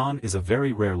 moreover, Con is a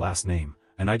very rare last name,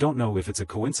 and I don't know if it's a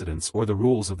coincidence or the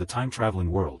rules of the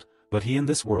time-traveling world, but he in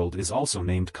this world is also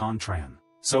named Con Tran.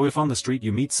 So if on the street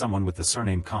you meet someone with the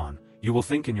surname Con, you will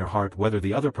think in your heart whether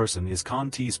the other person is Con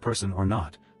T's person or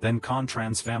not, then Con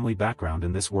Tran's family background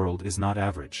in this world is not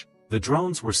average. The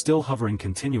drones were still hovering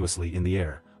continuously in the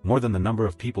air, more than the number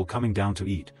of people coming down to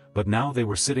eat, but now they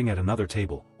were sitting at another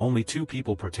table, only 2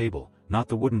 people per table, not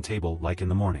the wooden table like in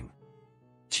the morning.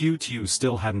 Tu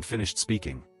still hadn't finished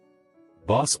speaking.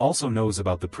 Boss also knows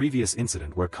about the previous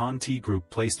incident where Con T Group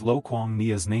placed Lo Kuang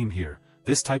Nia's name here.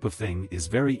 This type of thing is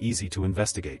very easy to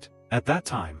investigate. At that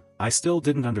time, I still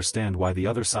didn't understand why the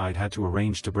other side had to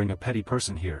arrange to bring a petty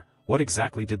person here. What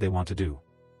exactly did they want to do?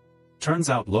 Turns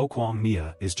out Lo Kuang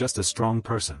Nia is just a strong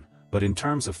person, but in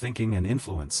terms of thinking and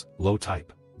influence, low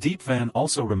type. Deep Van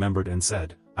also remembered and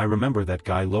said, I remember that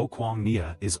guy Lo Kuang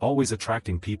Nia is always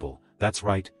attracting people. That's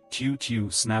right.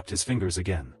 Tu snapped his fingers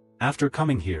again. After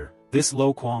coming here, this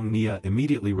Lo Kuang Nia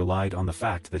immediately relied on the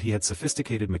fact that he had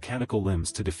sophisticated mechanical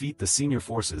limbs to defeat the senior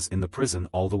forces in the prison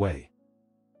all the way.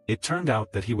 It turned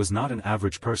out that he was not an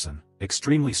average person,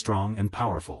 extremely strong and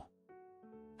powerful.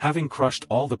 Having crushed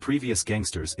all the previous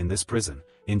gangsters in this prison,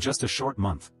 in just a short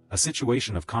month, a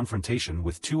situation of confrontation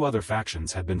with 2 other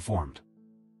factions had been formed.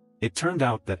 It turned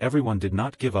out that everyone did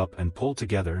not give up and pulled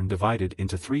together and divided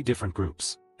into 3 different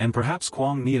groups, and perhaps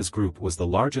Kuang Nia's group was the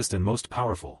largest and most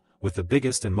powerful, with the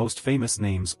biggest and most famous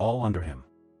names all under him.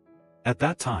 At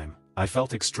that time, I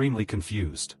felt extremely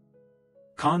confused.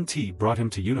 Con T brought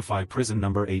him to unify prison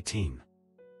number 18.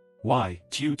 Why,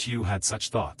 Tu had such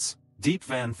thoughts. Deep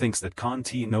Van thinks that Con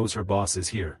T knows her boss is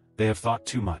here. They have thought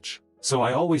too much. So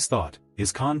I always thought,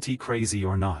 is Con T crazy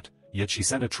or not? Yet she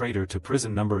sent a traitor to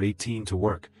prison number 18 to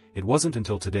work. It wasn't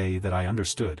until today that I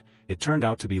understood. It turned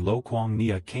out to be Lo Kuang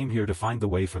Nia came here to find the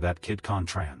way for that kid Con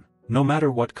Tran. No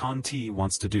matter what Con T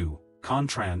wants to do, Con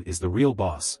Tran is the real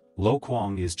boss. Lo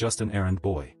Kuang is just an errand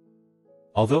boy.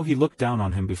 Although he looked down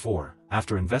on him before,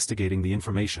 after investigating the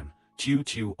information,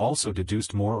 Tu also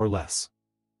deduced more or less.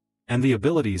 And the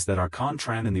abilities that are Con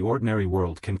Tran in the ordinary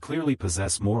world can clearly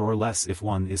possess more or less if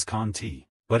one is Con T.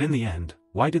 But in the end,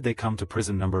 why did they come to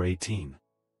prison number 18?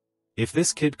 If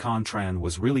this kid Con Tran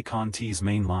was really Con T's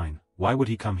main line, why would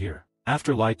he come here?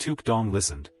 After Lai Tuk Dong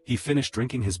listened, he finished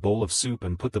drinking his bowl of soup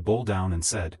and put the bowl down and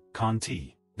said, Con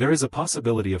T. There is a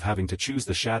possibility of having to choose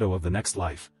the shadow of the next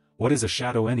life. What is a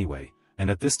shadow anyway?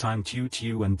 And at this time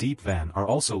Tu and Deep Van are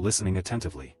also listening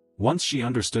attentively. Once she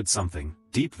understood something,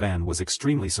 Deep Van was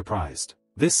extremely surprised.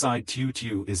 This side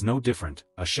Tu is no different,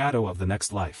 a shadow of the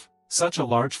next life. Such a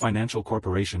large financial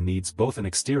corporation needs both an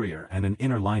exterior and an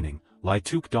inner lining, Lai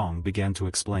Tuk Dong began to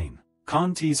explain.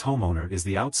 Con T's homeowner is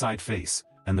the outside face,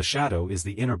 and the shadow is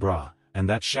the inner bra, and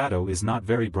that shadow is not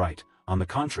very bright, on the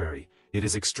contrary, it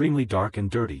is extremely dark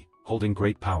and dirty, holding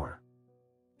great power.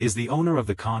 Is the owner of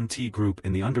the Con T group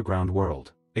in the underground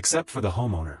world. Except for the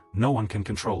homeowner, no one can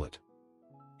control it.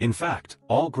 In fact,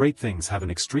 all great things have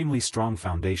an extremely strong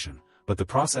foundation, but the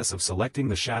process of selecting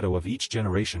the shadow of each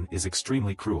generation is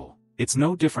extremely cruel. It's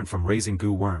no different from raising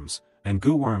goo worms, and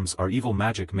goo worms are evil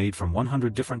magic made from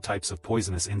 100 different types of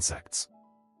poisonous insects.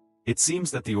 It seems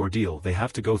that the ordeal they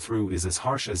have to go through is as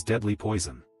harsh as deadly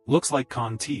poison. Looks like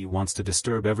Con T wants to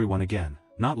disturb everyone again,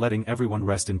 not letting everyone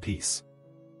rest in peace.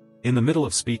 In the middle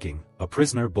of speaking, a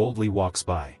prisoner boldly walks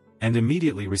by, and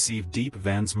immediately received Deep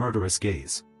Van's murderous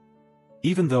gaze.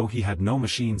 Even though he had no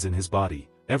machines in his body,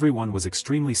 everyone was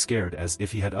extremely scared as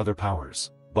if he had other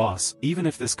powers. Boss, even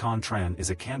if this Contran is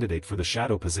a candidate for the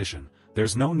shadow position,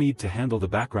 there's no need to handle the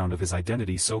background of his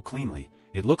identity so cleanly.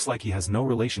 It looks like he has no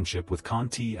relationship with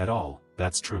Conti at all.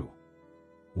 That's true.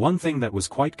 One thing that was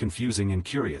quite confusing and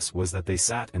curious was that they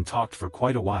sat and talked for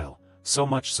quite a while, so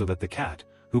much so that the cat,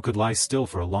 who could lie still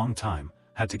for a long time,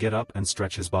 had to get up and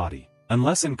stretch his body.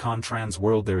 Unless in Contran's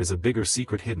world there is a bigger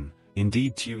secret hidden,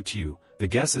 indeed Tiu, the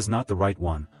guess is not the right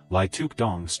one. Lai Tuk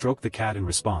Dong stroked the cat in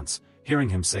response. Hearing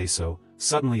him say so,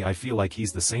 suddenly I feel like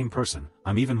he's the same person.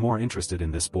 I'm even more interested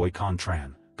in this boy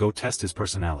Contran. Go test his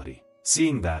personality.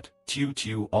 Seeing that,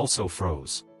 Tiu also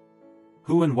froze.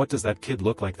 Who and what does that kid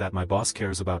look like that my boss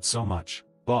cares about so much?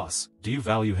 Boss, do you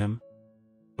value him?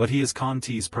 But he is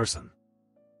Conti's person.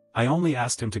 I only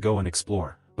asked him to go and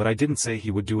explore, but I didn't say he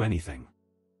would do anything.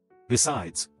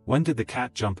 Besides, when did the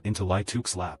cat jump into Lai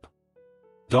Tuk's lap?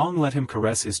 Dong let him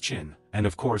caress his chin, and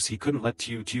of course he couldn't let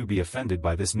Tiu be offended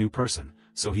by this new person,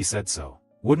 so he said so.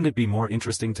 Wouldn't it be more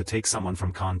interesting to take someone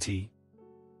from Conti?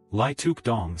 Lai Tuk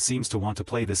Dong seems to want to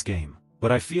play this game,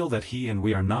 but I feel that he and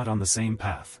we are not on the same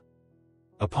path.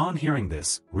 Upon hearing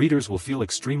this, readers will feel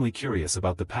extremely curious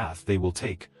about the path they will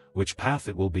take, which path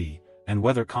it will be, and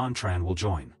whether Contran will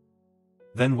join.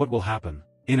 Then what will happen?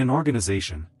 In an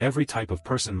organization, every type of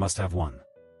person must have one.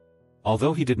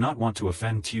 Although he did not want to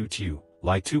offend Tiu,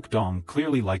 Lai Tuk Dong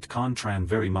clearly liked Contran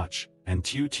very much, and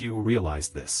Tiu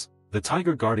realized this. The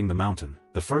tiger guarding the mountain,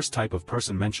 the first type of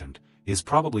person mentioned, is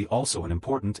probably also an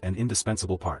important and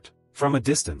indispensable part. From a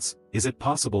distance, is it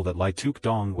possible that Lai Tuk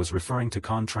Dong was referring to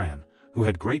Contran, who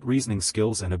had great reasoning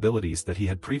skills and abilities that he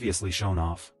had previously shown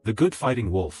off? The good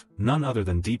fighting wolf, none other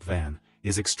than Deep Van,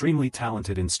 is extremely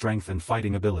talented in strength and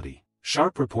fighting ability.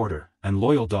 Sharp reporter, and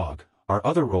loyal dog, are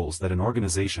other roles that an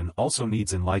organization also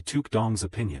needs in Lai Tuk Dong's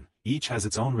opinion. Each has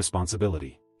its own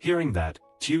responsibility. Hearing that,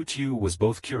 Tiu was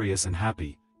both curious and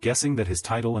happy, guessing that his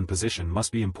title and position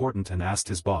must be important, and asked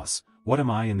his boss, "What am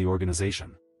I in the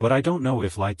organization?" But I don't know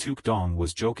if Lai Tuk Dong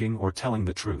was joking or telling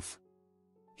the truth.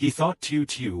 He thought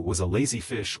Tiu was a lazy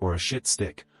fish or a shit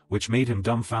stick, which made him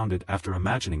dumbfounded after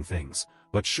imagining things,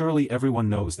 but surely everyone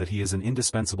knows that he is an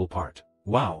indispensable part.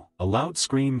 Wow! A loud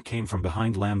scream came from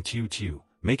behind Lam Tiu,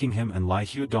 making him and Lai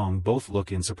Hu Dong both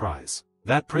look in surprise.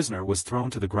 That prisoner was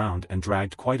thrown to the ground and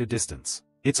dragged quite a distance.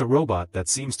 It's a robot that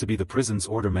seems to be the prison's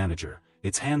order manager.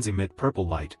 Its hands emit purple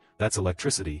light, that's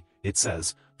electricity. It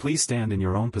says, "Please stand in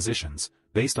your own positions,"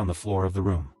 based on the floor of the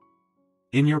room.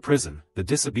 In your prison, the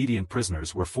disobedient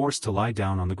prisoners were forced to lie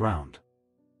down on the ground.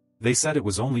 They said it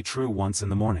was only true once in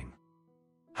the morning.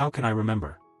 How can I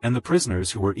remember? And the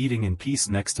prisoners who were eating in peace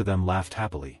next to them laughed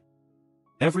happily.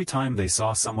 Every time they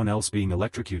saw someone else being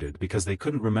electrocuted because they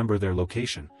couldn't remember their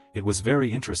location, it was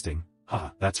very interesting.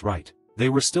 That's right. They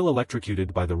were still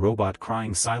electrocuted by the robot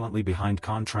crying silently behind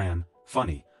Contran.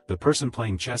 Funny, the person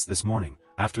playing chess this morning,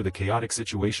 after the chaotic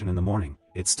situation in the morning,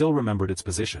 it still remembered its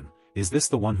position. Is this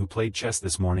the one who played chess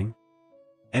this morning?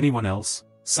 Anyone else?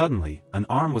 Suddenly, an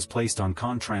arm was placed on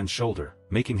Contran's shoulder,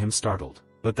 making him startled.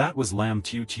 But that was Lam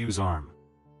Tu's arm.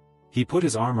 He put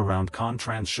his arm around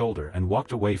Contran's shoulder and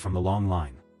walked away from the long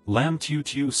line. Lam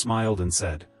Tu smiled and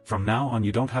said, "From now on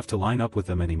you don't have to line up with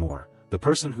them anymore. The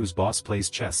person whose boss plays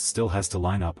chess still has to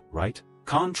line up, right?"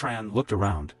 Contran looked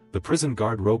around. The prison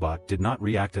guard robot did not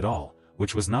react at all,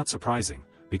 which was not surprising,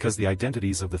 because the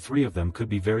identities of the three of them could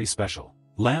be very special.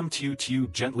 Lam Tu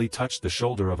gently touched the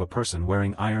shoulder of a person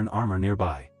wearing iron armor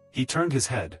nearby. He turned his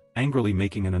head, angrily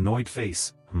making an annoyed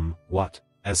face. What?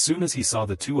 As soon as he saw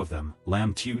the two of them,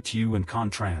 Lam Tu and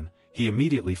Contran, he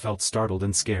immediately felt startled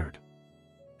and scared.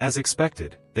 As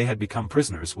expected, they had become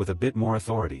prisoners with a bit more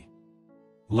authority.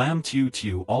 Lam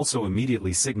Tu also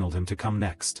immediately signaled him to come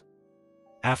next.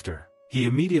 After, he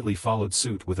immediately followed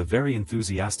suit with a very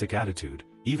enthusiastic attitude,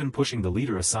 even pushing the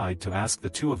leader aside to ask the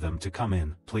two of them to come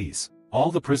in, please.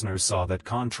 All the prisoners saw that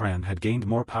Contran had gained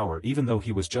more power even though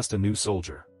he was just a new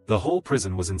soldier. The whole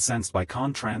prison was incensed by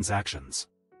Contran's actions.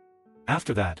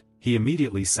 After that, he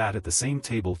immediately sat at the same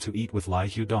table to eat with Lai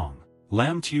Hudong.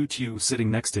 Lam Tu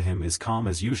sitting next to him is calm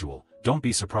as usual. Don't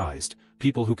be surprised,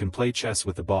 people who can play chess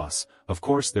with the boss, of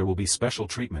course there will be special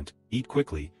treatment. Eat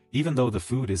quickly, even though the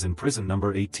food is in prison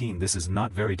number 18, this is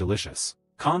not very delicious.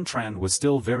 Contran was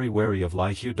still very wary of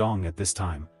Lai Hudong at this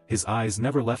time. His eyes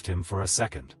never left him for a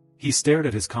second. He stared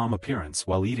at his calm appearance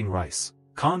while eating rice.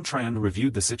 Contran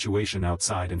reviewed the situation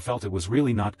outside and felt it was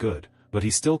really not good, but he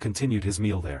still continued his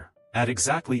meal there. At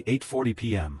exactly 8:40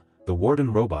 p.m., the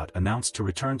warden robot announced to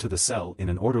return to the cell in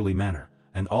an orderly manner,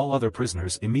 and all other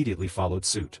prisoners immediately followed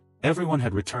suit. Everyone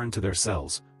had returned to their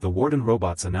cells. The warden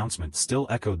robot's announcement still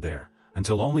echoed there,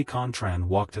 until only Contran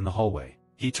walked in the hallway.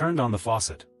 He turned on the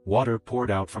faucet, water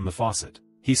poured out from the faucet.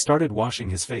 He started washing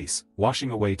his face,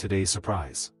 washing away today's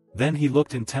surprise. Then he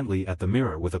looked intently at the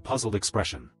mirror with a puzzled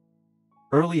expression.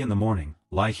 Early in the morning,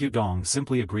 Lai Hudong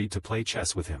simply agreed to play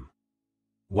chess with him.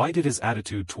 Why did his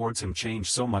attitude towards him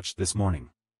change so much this morning?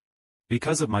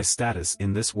 Because of my status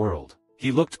in this world.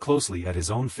 He looked closely at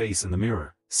his own face in the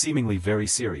mirror, seemingly very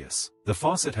serious. The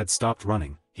faucet had stopped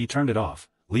running, he turned it off,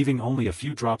 leaving only a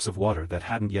few drops of water that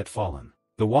hadn't yet fallen.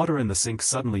 The water in the sink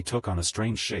suddenly took on a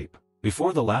strange shape.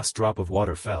 Before the last drop of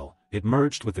water fell, it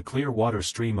merged with the clear water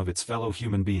stream of its fellow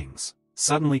human beings.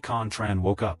 Suddenly Contran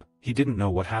woke up, he didn't know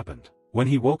what happened. When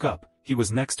he woke up, he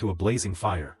was next to a blazing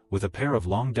fire, with a pair of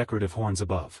long decorative horns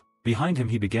above. Behind him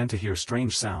he began to hear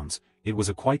strange sounds. It was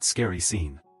a quite scary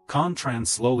scene. Contran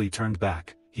slowly turned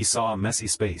back. He saw a messy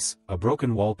space, a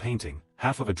broken wall painting,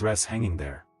 half of a dress hanging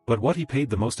there. But what he paid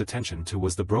the most attention to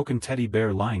was the broken teddy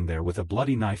bear lying there with a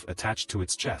bloody knife attached to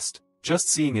its chest. Just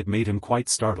seeing it made him quite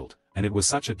startled, and it was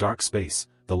such a dark space.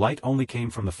 The light only came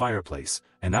from the fireplace,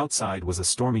 and outside was a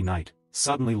stormy night.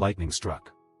 Suddenly lightning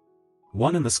struck.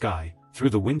 One in the sky. Through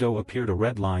the window appeared a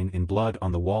red line in blood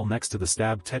on the wall next to the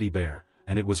stabbed teddy bear,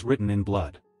 and it was written in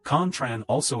blood. Contran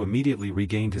also immediately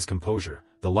regained his composure.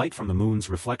 The light from the moon's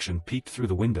reflection peeked through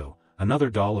the window. Another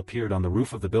doll appeared on the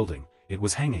roof of the building. It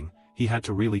was hanging. He had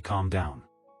to really calm down.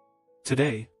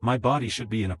 Today, my body should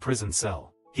be in a prison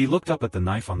cell. He looked up at the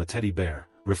knife on the teddy bear,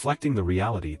 reflecting the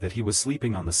reality that he was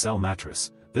sleeping on the cell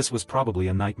mattress. This was probably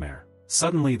a nightmare.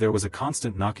 Suddenly there was a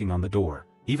constant knocking on the door.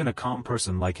 Even a calm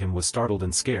person like him was startled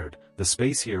and scared. The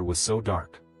space here was so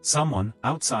dark. Someone,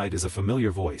 outside is a familiar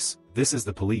voice. This is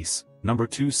the police, number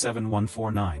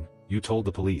 27149, you told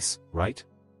the police, right?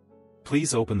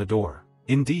 Please open the door.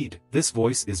 Indeed, this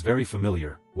voice is very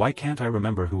familiar. Why can't I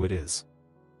remember who it is?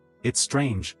 It's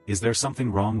strange. Is there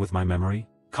something wrong with my memory?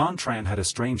 Contran had a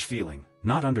strange feeling,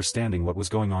 not understanding what was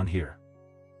going on here.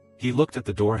 He looked at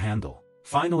the door handle,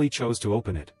 finally chose to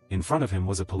open it. In front of him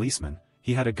was a policeman.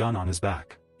 He had a gun on his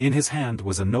back. In his hand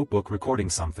was a notebook recording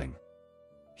something.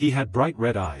 He had bright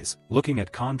red eyes, looking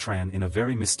at Contran in a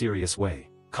very mysterious way.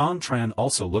 Contran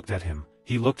also looked at him.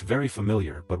 He looked very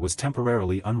familiar but was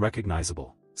temporarily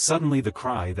unrecognizable. Suddenly the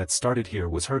cry that started here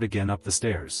was heard again up the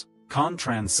stairs.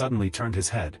 Contran suddenly turned his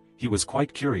head. He was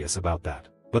quite curious about that.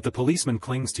 But the policeman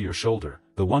clings to your shoulder,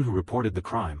 the one who reported the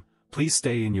crime. Please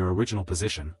stay in your original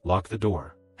position, lock the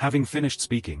door. Having finished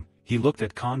speaking, he looked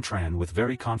at Contran with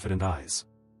very confident eyes.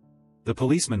 The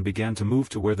policeman began to move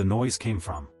to where the noise came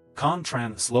from.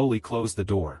 Contran slowly closed the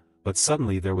door, but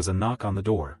suddenly there was a knock on the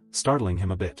door, startling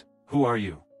him a bit. Who are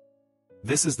you?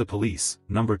 This is the police,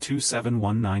 number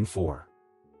 27194.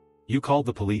 You called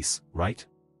the police, right?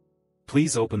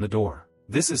 Please open the door.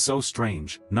 This is so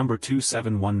strange, number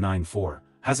 27194,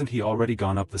 hasn't he already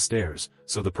gone up the stairs?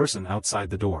 So the person outside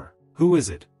the door. Who is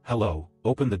it? Hello,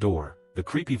 open the door. The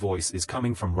creepy voice is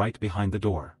coming from right behind the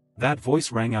door. That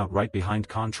voice rang out right behind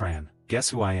Contran. Guess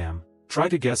who I am? Try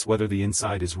to guess whether the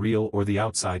inside is real or the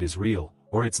outside is real,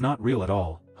 or it's not real at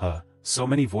all. So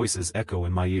many voices echo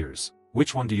in my ears.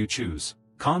 Which one do you choose?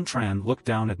 Contran looked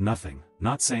down at nothing,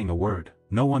 not saying a word.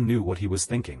 No one knew what he was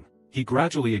thinking. He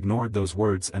gradually ignored those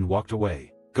words and walked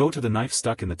away. Go to the knife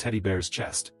stuck in the teddy bear's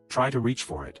chest, try to reach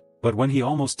for it. But when he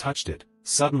almost touched it,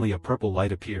 suddenly a purple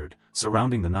light appeared,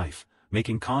 surrounding the knife,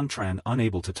 making Contran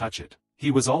unable to touch it.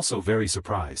 He was also very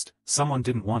surprised. Someone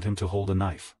didn't want him to hold a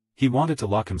knife. He wanted to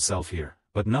lock himself here,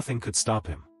 but nothing could stop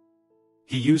him.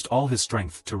 He used all his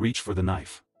strength to reach for the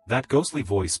knife. That ghostly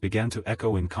voice began to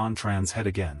echo in Contran's head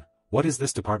again. What is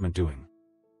this department doing?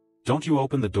 Don't you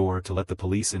open the door to let the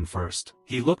police in first?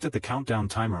 He looked at the countdown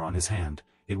timer on his hand.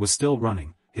 It was still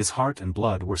running. His heart and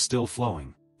blood were still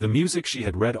flowing. The music she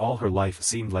had read all her life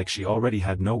seemed like she already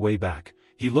had no way back.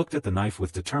 He looked at the knife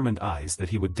with determined eyes that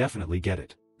he would definitely get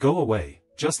it. Go away,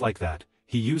 just like that.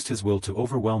 He used his will to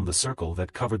overwhelm the circle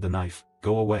that covered the knife.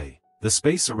 Go away. The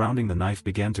space surrounding the knife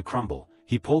began to crumble.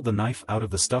 He pulled the knife out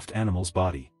of the stuffed animal's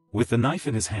body. With the knife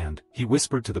in his hand, he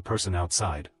whispered to the person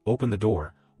outside, open the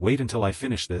door, wait until I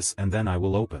finish this and then I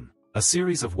will open. A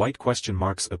series of white question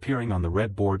marks appearing on the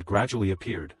red board gradually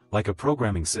appeared, like a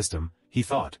programming system. He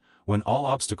thought, when all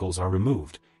obstacles are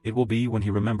removed, it will be when he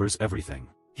remembers everything.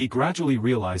 He gradually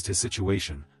realized his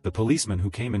situation. The policeman who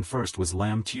came in first was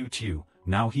Lam Tiu Tiu.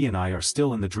 Now he and I are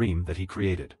still in the dream that he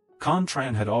created.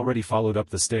 Contran had already followed up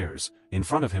the stairs. In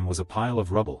front of him was a pile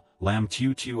of rubble. Lam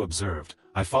Tiu Tiu observed,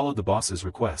 I followed the boss's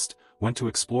request, went to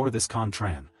explore this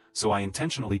Contran, so I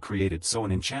intentionally created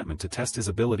an enchantment to test his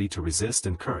ability to resist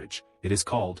and courage. It is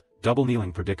called, double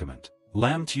kneeling predicament.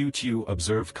 Lam Tiu Tiu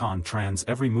observed Contran's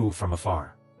every move from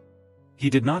afar. He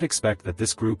did not expect that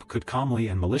this group could calmly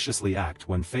and maliciously act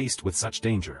when faced with such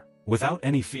danger, without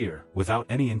any fear, without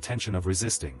any intention of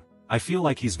resisting. I feel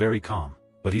like he's very calm,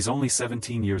 but he's only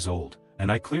 17 years old,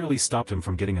 and I clearly stopped him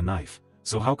from getting a knife,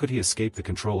 so how could he escape the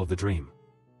control of the dream?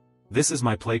 This is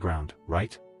my playground,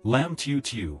 right? Lam Tiu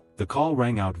Tiu, the call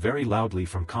rang out very loudly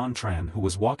from Con Tran, who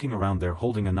was walking around there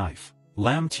holding a knife.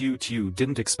 Lam Tiu Tiu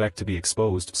didn't expect to be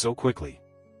exposed so quickly.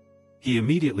 He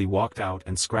immediately walked out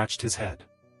and scratched his head.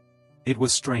 It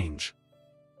was strange.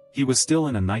 He was still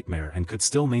in a nightmare and could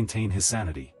still maintain his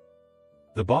sanity.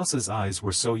 The boss's eyes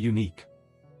were so unique.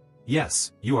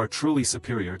 Yes, you are truly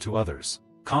superior to others.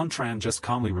 Con Tran just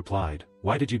calmly replied,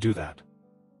 why did you do that?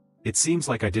 It seems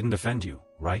like I didn't offend you,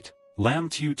 right? Lam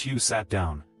Tiu Tiu sat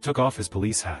down, took off his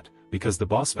police hat, because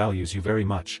the boss values you very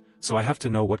much, so I have to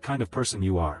know what kind of person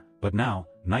you are, but now,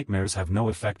 nightmares have no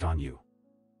effect on you.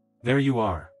 There you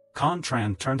are. Con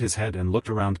Tran turned his head and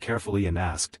looked around carefully and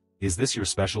asked, is this your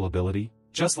special ability?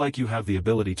 Just like you have the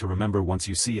ability to remember once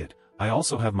you see it, I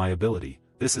also have my ability,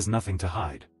 this is nothing to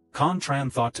hide. Con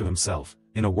Tran thought to himself,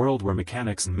 in a world where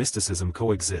mechanics and mysticism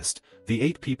coexist, the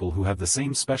 8 people who have the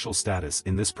same special status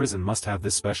in this prison must have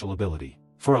this special ability.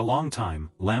 For a long time,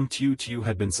 Lam Tiu Tiu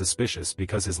had been suspicious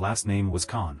because his last name was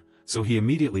Con, so he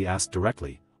immediately asked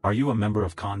directly, are you a member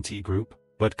of Con T group?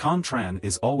 But Con Tran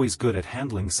is always good at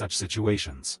handling such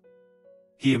situations.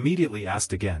 He immediately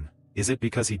asked again, is it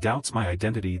because he doubts my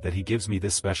identity that he gives me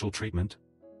this special treatment?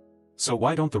 So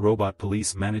why don't the robot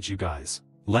police manage you guys?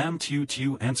 Lam Tiu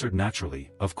Tiu answered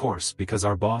naturally, of course, because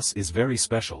our boss is very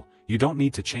special, you don't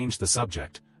need to change the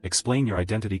subject, explain your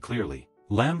identity clearly.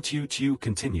 Lam Tiu Tiu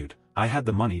continued, I had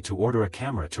the money to order a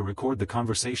camera to record the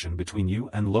conversation between you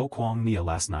and Lo Kuang Nia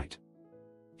last night.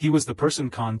 He was the person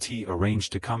Con T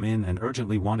arranged to come in and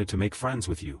urgently wanted to make friends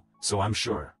with you, so I'm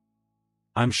sure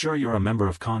you're a member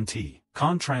of Con T.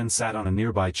 Con Tran sat on a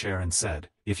nearby chair and said,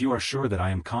 if you are sure that I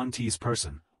am Con T's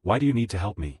person, why do you need to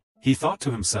help me? He thought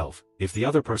to himself, if the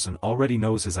other person already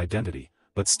knows his identity,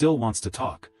 but still wants to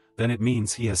talk, then it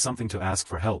means he has something to ask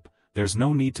for help, there's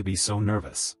no need to be so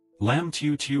nervous. Lam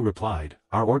Tiu Tiu replied,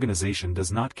 our organization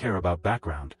does not care about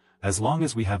background, as long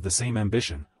as we have the same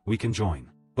ambition, we can join.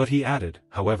 But he added,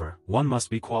 however, one must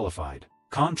be qualified.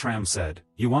 Con Tran said,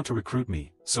 you want to recruit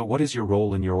me, so what is your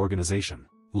role in your organization?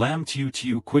 Lam Tiu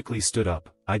Tiu quickly stood up,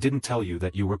 I didn't tell you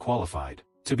that you were qualified.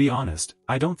 To be honest,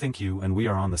 I don't think you and we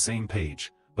are on the same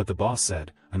page, but the boss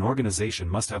said, an organization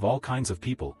must have all kinds of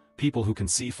people, people who can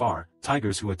see far,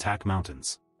 tigers who attack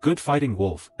mountains. Good fighting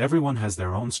wolf, everyone has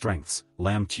their own strengths.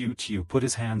 Lam Tiu Tiu put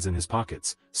his hands in his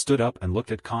pockets, stood up and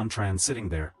looked at Con Tran sitting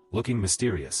there, looking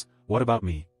mysterious. What about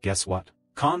me, guess what?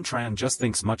 Con Tran just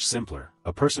thinks much simpler,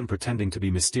 a person pretending to be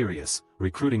mysterious,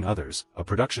 recruiting others, a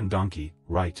production donkey,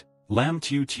 right? Lam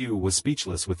Tiu Tiu was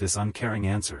speechless with this uncaring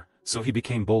answer, so he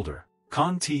became bolder.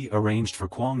 Con T arranged for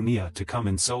Kuang Nia to come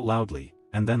in so loudly,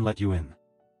 and then let you in.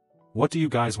 What do you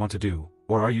guys want to do,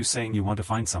 or are you saying you want to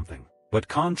find something? But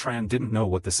Con Tran didn't know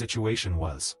what the situation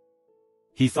was.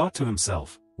 He thought to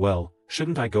himself, well,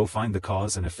 shouldn't I go find the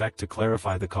cause and effect to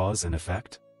clarify the cause and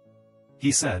effect?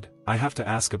 He said, I have to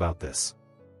ask about this.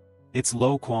 It's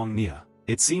Lo Kuang Nia.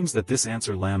 It seems that this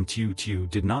answer Lam Tiu Tiu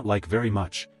did not like very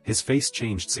much, his face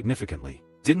changed significantly,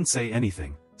 didn't say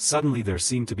anything, suddenly there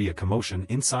seemed to be a commotion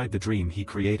inside the dream he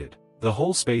created. The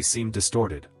whole space seemed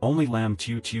distorted, only Lam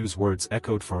Tiu Tiu's words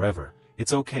echoed forever,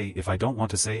 it's okay if I don't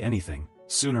want to say anything,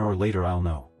 sooner or later I'll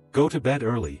know. Go to bed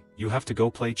early, you have to go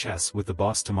play chess with the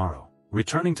boss tomorrow.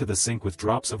 Returning to the sink with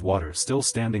drops of water still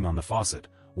standing on the faucet,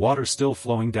 water still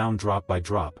flowing down drop by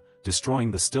drop,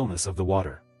 destroying the stillness of the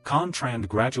water. Con Tran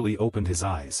gradually opened his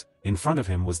eyes, in front of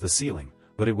him was the ceiling,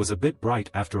 but it was a bit bright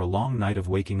after a long night of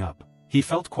waking up. He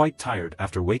felt quite tired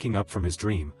after waking up from his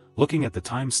dream, looking at the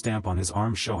time stamp on his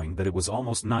arm showing that it was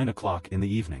almost 9 o'clock in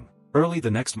the evening. Early the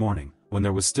next morning, when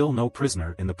there was still no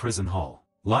prisoner in the prison hall,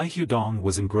 Lai Hudong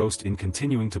was engrossed in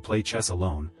continuing to play chess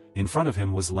alone. In front of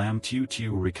him was Lam Tiu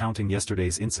Tiu recounting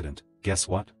yesterday's incident. Guess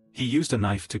what? He used a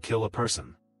knife to kill a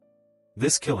person.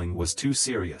 This killing was too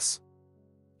serious.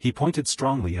 He pointed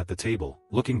strongly at the table,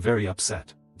 looking very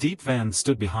upset. Deep Van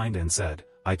stood behind and said,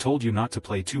 I told you not to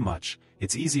play too much,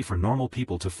 it's easy for normal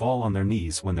people to fall on their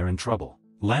knees when they're in trouble.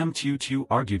 Lam Tiu Tiu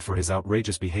argued for his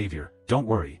outrageous behavior, don't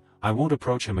worry, I won't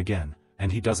approach him again,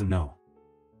 and he doesn't know.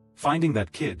 Finding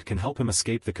that kid can help him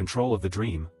escape the control of the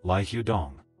dream, Lai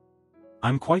Hudong.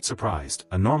 I'm quite surprised,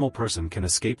 a normal person can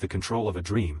escape the control of a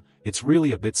dream, it's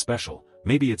really a bit special,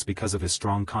 maybe it's because of his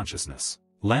strong consciousness.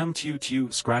 Lam Tiu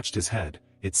Tiu scratched his head,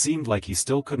 it seemed like he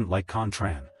still couldn't like Con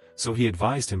Tran, so he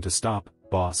advised him to stop.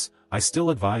 Boss, I still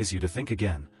advise you to think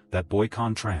again, that boy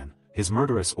Con Tran, his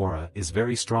murderous aura is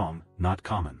very strong, not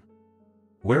common.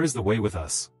 Where is the way with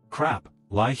us? Crap,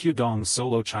 Lai Hudong's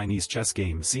solo Chinese chess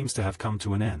game seems to have come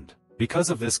to an end.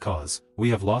 Because of this cause, we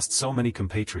have lost so many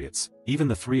compatriots, even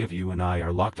the three of you and I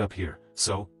are locked up here,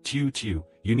 so, Tu,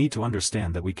 you need to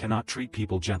understand that we cannot treat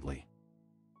people gently.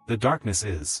 The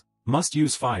darkness must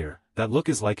use fire, that look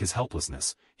is like his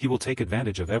helplessness, he will take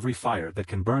advantage of every fire that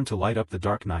can burn to light up the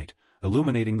dark night,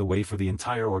 illuminating the way for the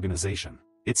entire organization.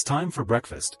 It's time for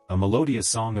breakfast, a melodious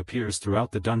song appears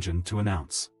throughout the dungeon to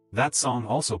announce. That song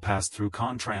also passed through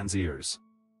Contran's ears.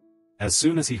 As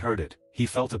soon as he heard it, he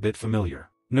felt a bit familiar.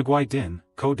 Nguai Din,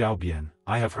 Ko Dao Bien,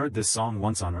 I have heard this song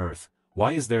once on Earth,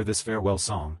 why is there this farewell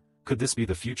song, could this be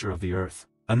the future of the Earth?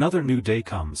 Another new day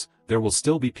comes, there will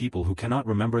still be people who cannot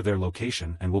remember their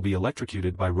location and will be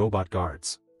electrocuted by robot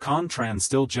guards. Contran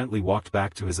still gently walked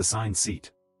back to his assigned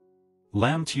seat.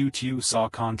 Lam Tu saw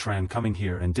Contran coming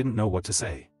here and didn't know what to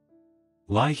say.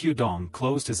 Lai Hudong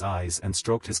closed his eyes and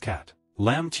stroked his cat.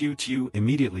 Lam Tu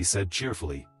immediately said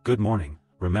cheerfully, "Good morning,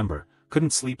 remember,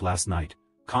 couldn't sleep last night."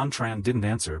 Contran didn't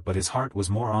answer but his heart was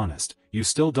more honest, "You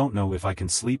still don't know if I can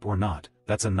sleep or not,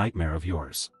 that's a nightmare of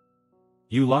yours.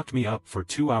 You locked me up for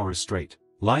 2 hours straight."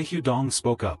 Lai Hudong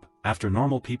spoke up, after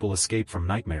normal people escape from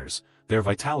nightmares, their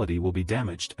vitality will be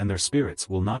damaged and their spirits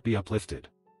will not be uplifted.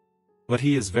 But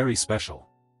he is very special.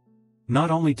 Not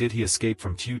only did he escape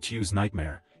from Tu's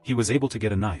nightmare, he was able to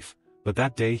get a knife, but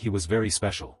that day he was very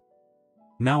special.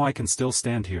 Now I can still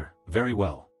stand here, very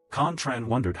well. Contran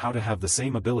wondered how to have the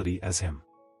same ability as him.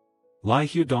 Lai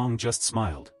Hudong just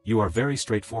smiled, "You are very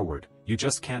straightforward, you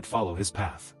just can't follow his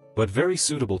path. But very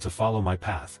suitable to follow my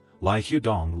path." Lai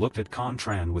Hudong looked at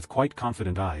Contran with quite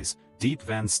confident eyes, Deep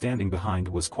Van standing behind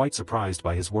was quite surprised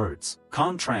by his words.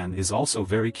 Contran is also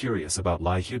very curious about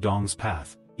Lai Hudong's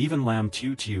path, even Lam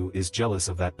Tu is jealous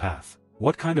of that path.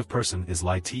 What kind of person is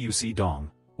Lai Tuc Dong,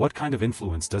 what kind of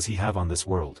influence does he have on this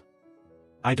world?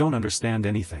 I don't understand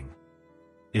anything.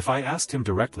 If I asked him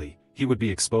directly, he would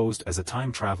be exposed as a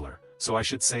time traveler, so I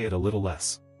should say it a little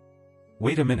less.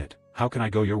 Wait a minute, how can I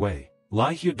go your way?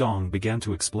 Lai Hudong began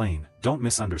to explain, "Don't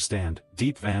misunderstand,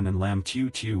 Deep Van and Lam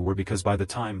Tu were because by the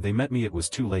time they met me it was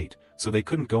too late, so they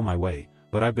couldn't go my way,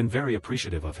 but I've been very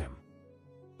appreciative of him.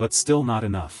 But still not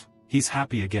enough, he's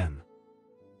happy again.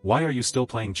 Why are you still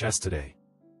playing chess today?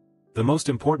 The most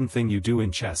important thing you do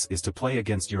in chess is to play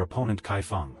against your opponent Kai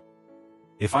Feng.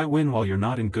 If I win while you're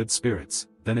not in good spirits,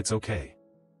 then it's okay.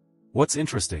 What's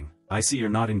interesting, I see you're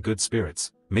not in good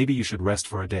spirits, maybe you should rest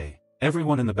for a day."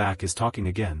 Everyone in the back is talking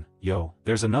again, "Yo,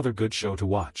 there's another good show to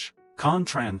watch."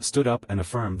 Contran stood up and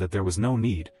affirmed that there was no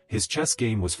need, his chess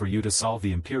game was for you to solve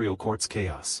the imperial court's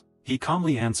chaos. He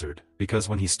calmly answered, because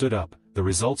when he stood up, the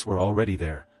results were already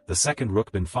there, the second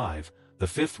rook bin 5, the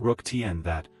fifth rook Tn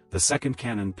that, the second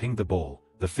cannon pinged the bowl,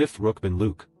 the fifth rook bin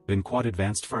Luke, bin quad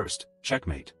advanced first,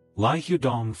 checkmate. Lai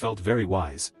Hudong felt very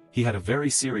wise, he had a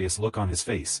very serious look on his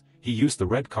face, he used the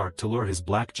red card to lure his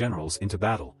black generals into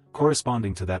battle,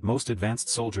 corresponding to that most advanced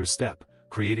soldier's step,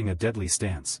 creating a deadly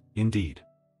stance, indeed.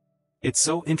 It's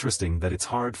so interesting that it's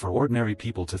hard for ordinary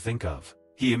people to think of.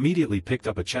 He immediately picked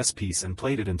up a chess piece and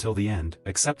played it until the end,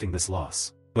 accepting this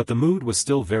loss. But the mood was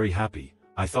still very happy,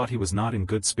 I thought he was not in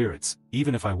good spirits,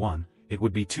 even if I won, it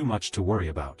would be too much to worry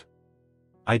about.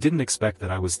 I didn't expect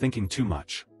that I was thinking too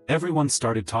much. Everyone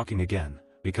started talking again,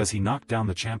 because he knocked down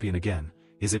the champion again,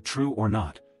 is it true or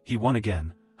not, he won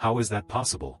again, how is that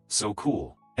possible, so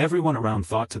cool. Everyone around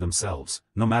thought to themselves,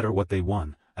 no matter what they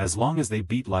won, as long as they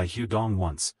beat Lai Hudong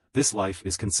once, this life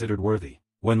is considered worthy.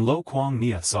 When Lo Kuang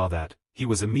Nia saw that, he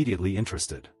was immediately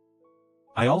interested.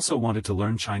 I also wanted to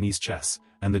learn Chinese chess,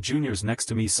 and the juniors next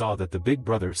to me saw that the big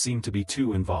brother seemed to be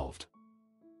too involved.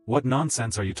 What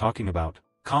nonsense are you talking about?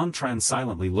 Contran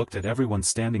silently looked at everyone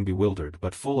standing bewildered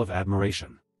but full of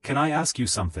admiration. Can I ask you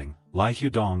something? Lai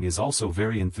Hudong is also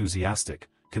very enthusiastic,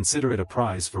 consider it a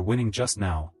prize for winning just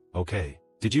now, okay.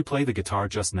 Did you play the guitar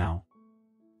just now?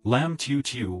 Lam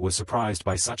Tu was surprised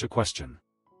by such a question.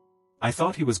 I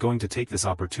thought he was going to take this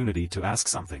opportunity to ask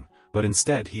something, but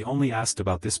instead he only asked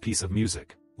about this piece of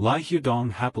music. Lai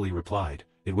Hudong happily replied,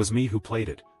 "It was me who played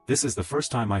it, this is the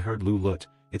first time I heard Lu Lut,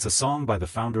 it's a song by the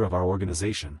founder of our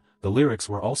organization, the lyrics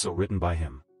were also written by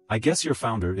him. I guess your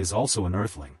founder is also an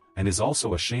earthling, and is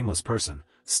also a shameless person,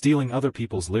 stealing other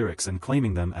people's lyrics and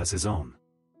claiming them as his own."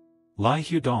 Lai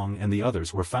Hudong and the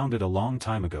others were founded a long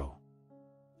time ago.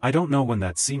 I don't know when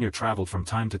that senior traveled from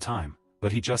time to time,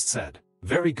 but he just said,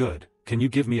 "Very good, can you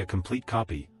give me a complete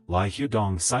copy?" Lai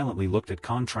Hudong silently looked at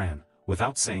Contran,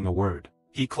 without saying a word.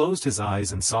 He closed his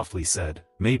eyes and softly said,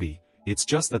 "Maybe, it's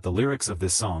just that the lyrics of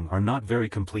this song are not very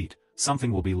complete,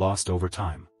 something will be lost over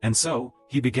time." And so,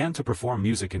 he began to perform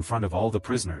music in front of all the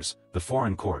prisoners, the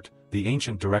foreign court, the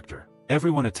ancient director.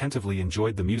 Everyone attentively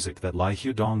enjoyed the music that Lai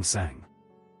Hyudong sang.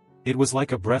 It was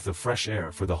like a breath of fresh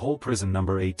air for the whole prison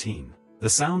number 18. The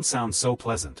sound sounds so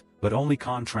pleasant, but only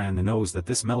Contran knows that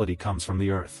this melody comes from the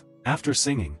earth. After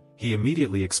singing, he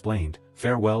immediately explained,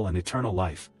 "Farewell and eternal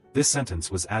life." This sentence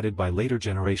was added by later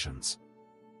generations.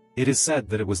 It is said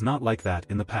that it was not like that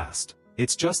in the past.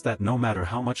 It's just that no matter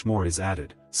how much more is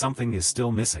added, something is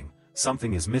still missing.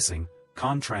 Something is missing.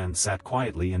 Contran sat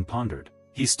quietly and pondered.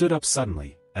 He stood up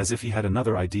suddenly, as if he had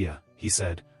another idea. He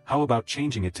said, "How about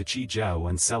changing it to Chi Jiao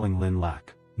and selling Lin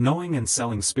Lac? Knowing and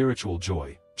selling spiritual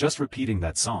joy." Just repeating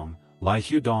that song, Lai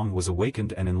Hyudong was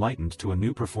awakened and enlightened to a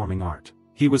new performing art.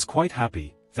 He was quite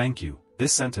happy. "Thank you,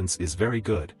 this sentence is very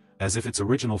good," as if its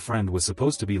original friend was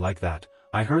supposed to be like that.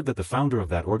 "I heard that the founder of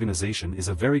that organization is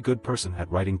a very good person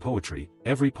at writing poetry.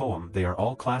 Every poem, they are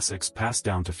all classics passed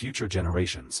down to future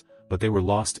generations, but they were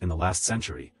lost in the last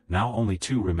century. Now only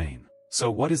 2 remain. So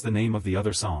what is the name of the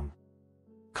other song?"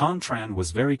 Contran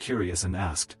was very curious and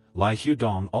asked. Lai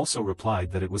Hyudong also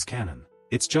replied that it was canon.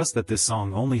 "It's just that this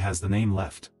song only has the name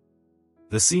left.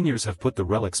 The seniors have put the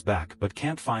relics back but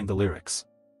can't find the lyrics."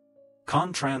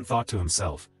 Contran thought to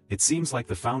himself, it seems like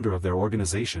the founder of their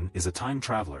organization is a time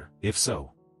traveler. If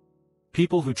so,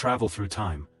 people who travel through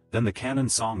time, then the canon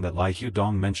song that Lai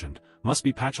Hyudong mentioned, must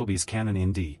be Pachelby's canon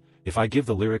in D. If I give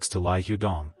the lyrics to Lai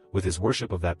Hyudong, with his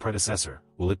worship of that predecessor,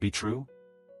 will it be true?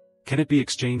 Can it be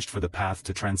exchanged for the path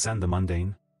to transcend the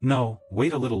mundane? No,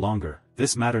 wait a little longer,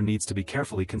 this matter needs to be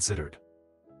carefully considered.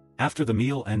 After the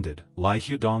meal ended, Lai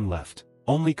Hyudong left.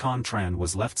 Only Contran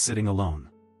was left sitting alone.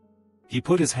 He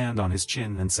put his hand on his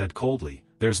chin and said coldly,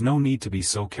 "There's no need to be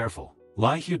so careful.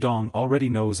 Lai Hyudong already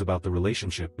knows about the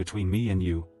relationship between me and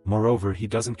you, moreover he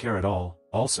doesn't care at all.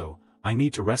 Also, I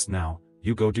need to rest now,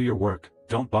 you go do your work,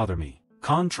 don't bother me."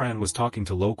 Contran was talking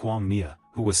to Lo Kuang Nia,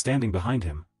 who was standing behind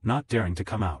him, not daring to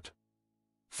come out.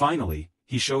 Finally,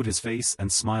 he showed his face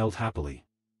and smiled happily.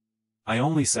 "I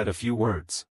only said a few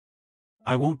words.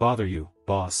 I won't bother you,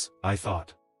 boss," I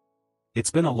thought. "It's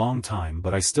been a long time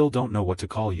but I still don't know what to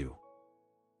call you.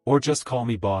 Or just call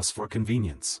me boss for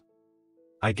convenience.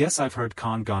 I guess I've heard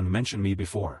Kongan mention me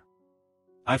before.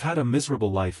 I've had a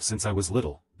miserable life since I was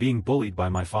little, being bullied by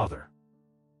my father.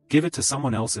 Give it to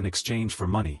someone else in exchange for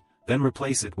money, then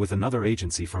replace it with another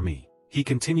agency for me." He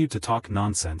continued to talk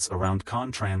nonsense around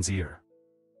Contran's ear.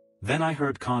 "Then I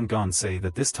heard Kongan say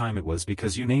that this time it was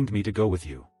because you named me to go with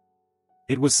you.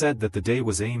 It was said that the day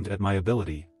was aimed at my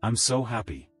ability. I'm so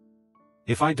happy.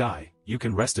 If I die, you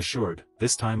can rest assured,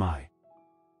 this time I,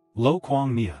 Lo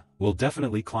Kuang Nia, will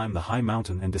definitely climb the high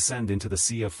mountain and descend into the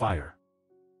sea of fire.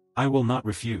 I will not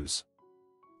refuse.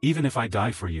 Even if I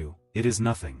die for you, it is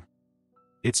nothing.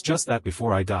 It's just that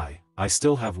before I die, I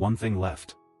still have one thing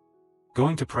left.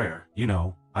 Going to prayer, you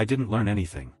know, I didn't learn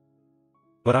anything.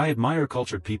 But I admire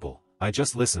cultured people, I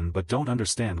just listen but don't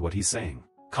understand what he's saying."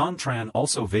 Contran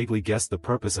also vaguely guessed the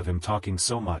purpose of him talking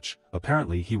so much.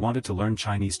 Apparently he wanted to learn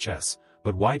Chinese chess,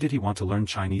 but why did he want to learn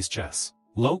Chinese chess?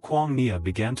 Lo Kuang Nia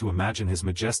began to imagine his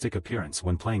majestic appearance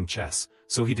when playing chess,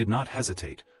 so he did not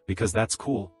hesitate, "Because that's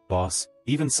cool, boss,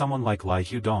 even someone like Lai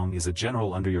Hyudong is a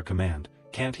general under your command,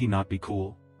 can't he not be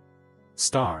cool?"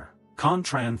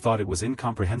 Contran thought it was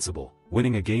incomprehensible.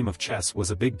 Winning a game of chess was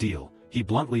a big deal. He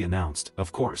bluntly announced,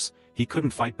 of course, he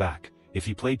couldn't fight back. If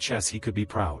he played chess he could be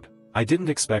proud. "I didn't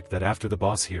expect that after the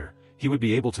boss here, he would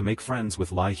be able to make friends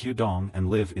with Lai Hyudong and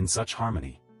live in such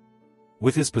harmony.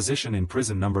 With his position in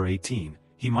prison number 18,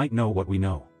 he might know what we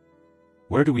know.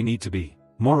 Where do we need to be?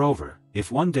 Moreover,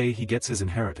 if one day he gets his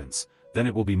inheritance, then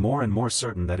it will be more and more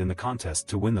certain that in the contest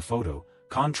to win the photo,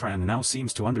 Contran now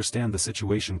seems to understand the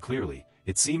situation clearly.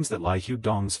 It seems that Lai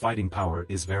Hyudong's fighting power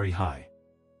is very high.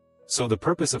 So the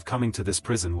purpose of coming to this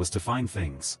prison was to find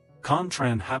things.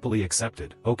 Contran happily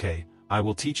accepted. "Okay, I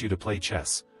will teach you to play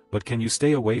chess, but can you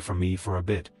stay away from me for a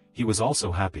bit?" He was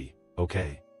also happy.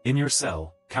 "Okay. In your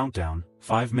cell, countdown,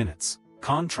 5 minutes.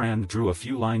 Contran drew a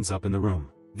few lines up in the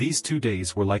room. These 2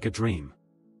 days were like a dream.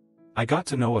 I got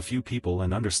to know a few people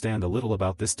and understand a little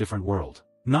about this different world.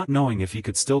 Not knowing if he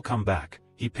could still come back,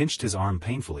 he pinched his arm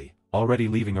painfully, already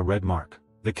leaving a red mark.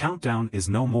 The countdown is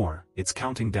no more, it's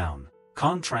counting down.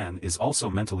 Contran is also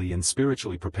mentally and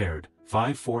spiritually prepared.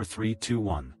 5 4 3 2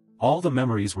 1. All the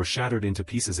memories were shattered into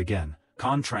pieces again.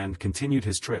 Contran continued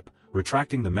his trip,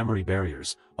 retracting the memory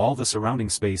barriers. All the surrounding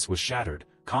space was shattered.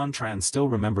 Contran still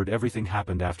remembered everything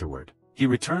happened afterward. He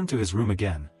returned to his room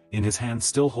again, in his hand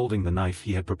still holding the knife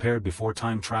he had prepared before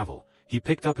time travel. He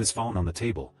picked up his phone on the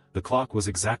table. The clock was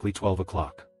exactly 12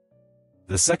 o'clock.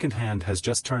 The second hand has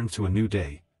just turned to a new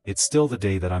day. It's still the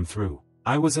day that I'm through.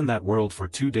 I was in that world for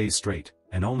 2 days straight,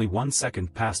 and only 1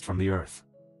 second passed from the earth.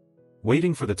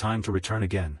 Waiting for the time to return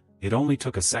again, it only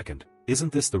took a second.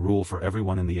 Isn't this the rule for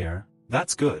everyone in the air?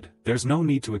 That's good, there's no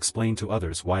need to explain to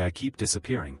others why I keep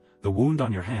disappearing. The wound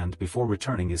on your hand before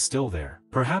returning is still there.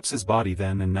 Perhaps his body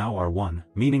then and now are one,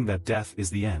 meaning that death is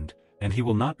the end, and he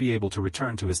will not be able to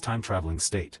return to his time-traveling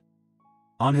state.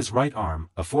 On his right arm,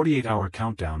 a 48-hour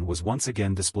countdown was once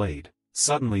again displayed.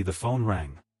 Suddenly the phone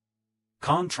rang.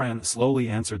 Contran slowly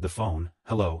answered the phone.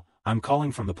 Hello, I'm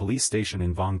calling from the police station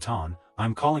in Vongtan.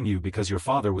 I'm calling you because your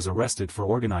father was arrested for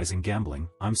organizing gambling.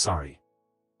 I'm sorry.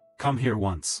 Come here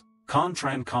once.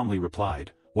 Contran calmly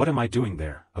replied, what am I doing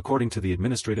there? According to the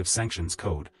Administrative Sanctions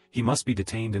Code, he must be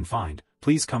detained and fined.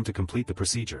 Please come to complete the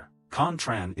procedure.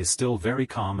 Contran is still very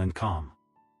calm and calm.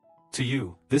 To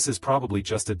you, this is probably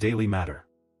just a daily matter.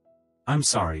 I'm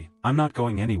sorry, I'm not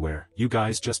going anywhere, you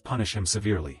guys just punish him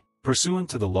severely. Pursuant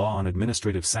to the law on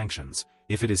administrative sanctions,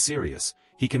 if it is serious,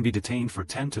 he can be detained for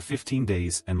 10 to 15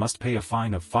 days and must pay a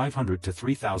fine of 500 to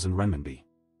 3,000 renminbi.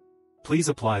 Please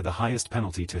apply the highest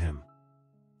penalty to him.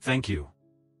 Thank you.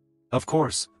 Of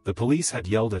course, the police had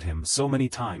yelled at him so many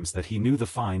times that he knew the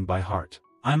fine by heart.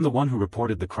 I'm the one who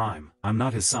reported the crime, I'm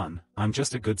not his son, I'm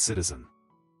just a good citizen.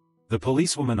 The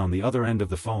policewoman on the other end of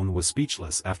the phone was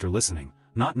speechless after listening,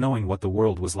 not knowing what the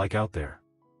world was like out there.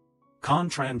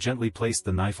 Contran gently placed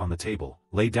the knife on the table,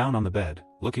 lay down on the bed,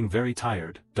 looking very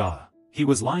tired. He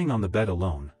was lying on the bed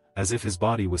alone, as if his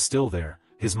body was still there.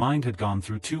 His mind had gone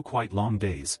through 2 quite long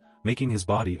days, making his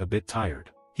body a bit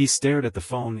tired. He stared at the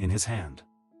phone in his hand.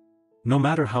 No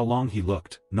matter how long he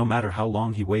looked, no matter how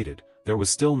long he waited, there was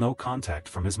still no contact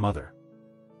from his mother.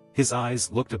 His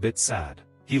eyes looked a bit sad.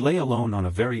 He lay alone on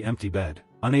a very empty bed,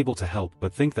 unable to help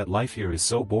but think that life here is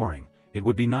so boring. It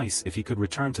would be nice if he could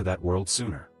return to that world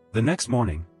sooner. The next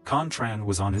morning, Contran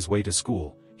was on his way to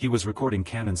school. He was recording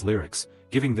Canon's lyrics.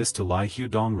 Giving this to Lai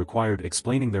Hudong required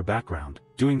explaining their background.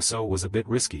 Doing so was a bit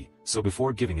risky, so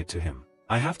before giving it to him,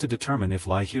 I have to determine if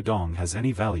Lai Hudong has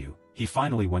any value. He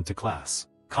finally went to class.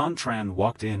 Contran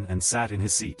walked in and sat in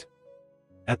his seat.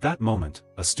 At that moment,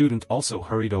 a student also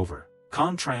hurried over.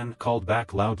 Contran called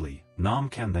back loudly, Nam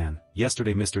Kandan,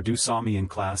 yesterday Mr. Du saw me in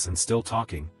class and still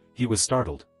talking. He was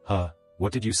startled.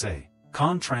 What did you say?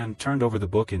 Contran turned over the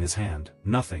book in his hand.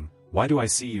 Nothing. Why do I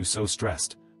see you so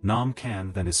stressed? Nam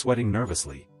Kandan is sweating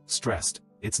nervously. Stressed.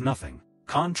 It's nothing.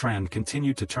 Contran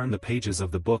continued to turn the pages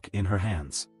of the book in her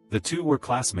hands. The two were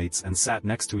classmates and sat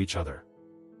next to each other.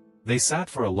 They sat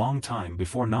for a long time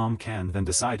before Nam Kandan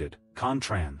decided.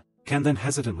 Contran. Kandan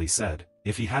hesitantly said,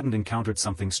 if he hadn't encountered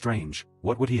something strange,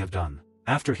 what would he have done?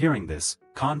 After hearing this,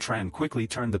 Contran quickly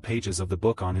turned the pages of the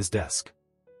book on his desk.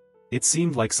 It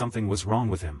seemed like something was wrong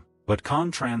with him, but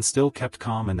Contran still kept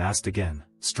calm and asked again,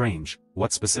 strange,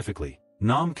 what specifically?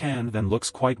 Nam Kandan looks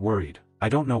quite worried. I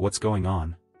don't know what's going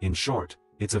on. In short,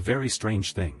 it's a very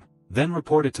strange thing. Then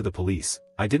report it to the police.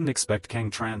 I didn't expect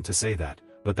Kang Tran to say that,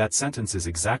 but that sentence is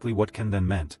exactly what Kandan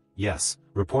meant. Yes,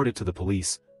 report it to the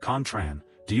police. Contran,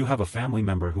 do you have a family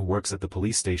member who works at the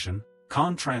police station?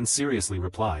 Contran seriously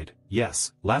replied,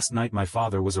 yes, last night my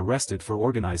father was arrested for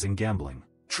organizing gambling.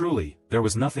 Truly, there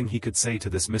was nothing he could say to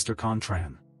this Mr.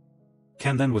 Contran.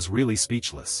 Kandan was really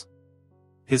speechless.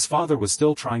 His father was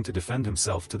still trying to defend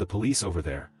himself to the police over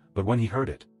there, but when he heard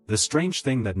it, the strange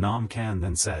thing that Nam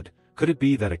Kandan said, could it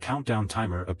be that a countdown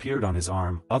timer appeared on his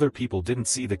arm? Other people didn't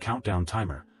see the countdown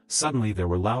timer. Suddenly there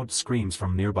were loud screams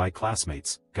from nearby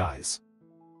classmates. Guys,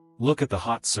 look at the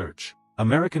hot search.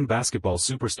 American basketball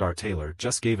superstar Taylor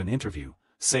just gave an interview,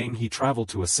 saying he traveled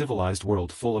to a civilized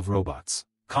world full of robots.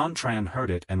 Contran heard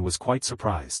it and was quite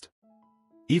surprised.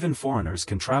 Even foreigners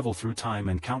can travel through time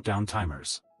and countdown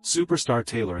timers. Superstar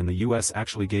Taylor in the US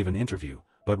actually gave an interview,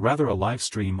 but rather a live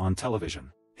stream on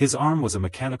television. His arm was a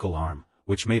mechanical arm,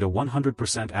 which made a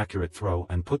 100% accurate throw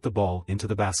and put the ball into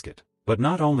the basket. But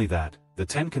not only that, the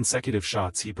 10 consecutive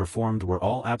shots he performed were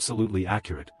all absolutely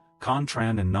accurate.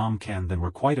 Contran and Nam Kandan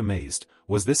were quite amazed.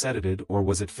 Was this edited or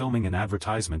was it filming an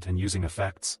advertisement and using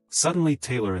effects? Suddenly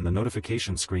Taylor in the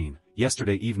notification screen,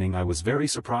 yesterday evening I was very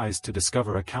surprised to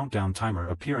discover a countdown timer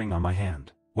appearing on my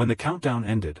hand. When the countdown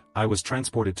ended, I was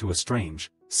transported to a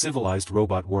strange, civilized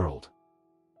robot world.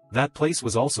 That place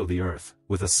was also the Earth,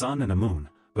 with a sun and a moon,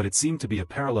 but it seemed to be a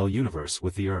parallel universe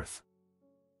with the Earth.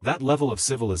 That level of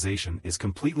civilization is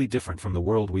completely different from the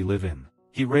world we live in.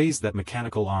 He raised that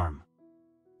mechanical arm.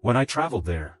 When I traveled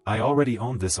there, I already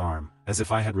owned this arm, as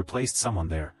if I had replaced someone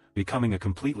there, becoming a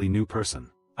completely new person.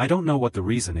 I don't know what the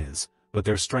reason is, but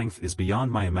their strength is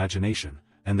beyond my imagination,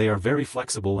 and they are very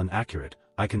flexible and accurate.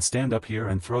 I can stand up here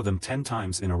and throw them 10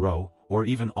 times in a row, or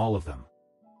even all of them.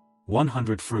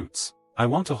 100 fruits. I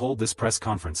want to hold this press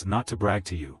conference not to brag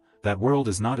to you. That world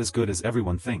is not as good as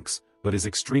everyone thinks, but is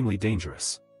extremely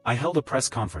dangerous. I held a press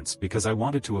conference because I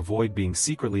wanted to avoid being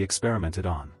secretly experimented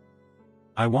on.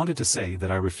 I wanted to say that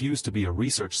I refuse to be a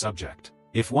research subject.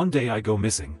 If one day I go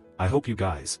missing, I hope you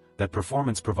guys, that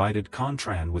performance provided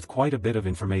Contran with quite a bit of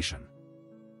information.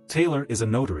 Taylor is a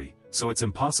notary, so it's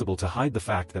impossible to hide the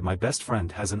fact that my best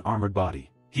friend has an armored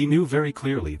body. He knew very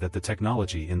clearly that the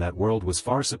technology in that world was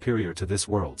far superior to this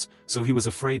world's, so he was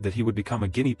afraid that he would become a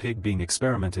guinea pig being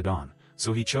experimented on,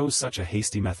 so he chose such a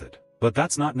hasty method. But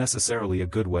that's not necessarily a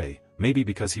good way, maybe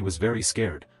because he was very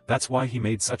scared, that's why he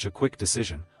made such a quick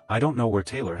decision. I don't know where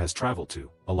Taylor has traveled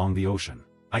to, along the ocean.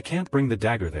 I can't bring the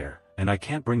dagger there, and I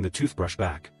can't bring the toothbrush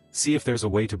back. See if there's a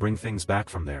way to bring things back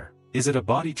from there. Is it a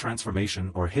body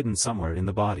transformation or hidden somewhere in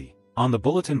the body? On the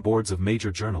bulletin boards of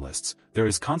major journalists, there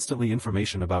is constantly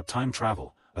information about time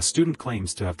travel. A student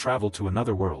claims to have traveled to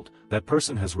another world, that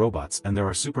person has robots and there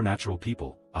are supernatural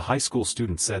people. A high school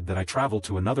student said that I traveled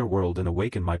to another world and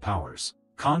awakened my powers.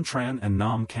 Contran and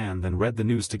Nam Kan then read the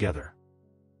news together.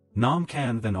 Nam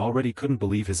Kan then already couldn't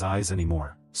believe his eyes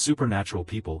anymore. Supernatural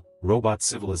people, robot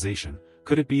civilization,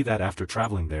 could it be that after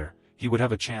traveling there, he would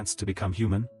have a chance to become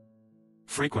human?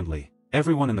 Frequently,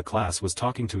 everyone in the class was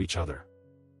talking to each other.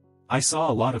 I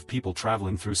saw a lot of people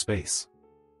traveling through space.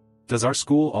 Does our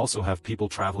school also have people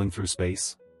traveling through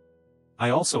space? I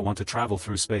also want to travel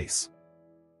through space.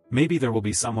 Maybe there will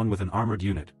be someone with an armored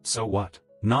unit, so what?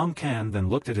 Nam Kan then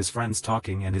looked at his friends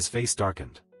talking and his face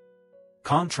darkened.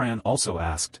 Contran also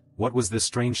asked, what was this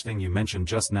strange thing you mentioned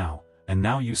just now, and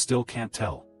now you still can't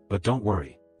tell, but don't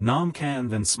worry. Nam Kan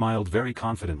then smiled very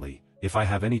confidently, if I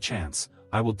have any chance,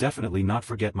 I will definitely not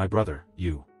forget my brother,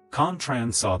 you.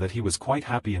 Contran saw that he was quite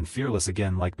happy and fearless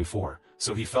again like before,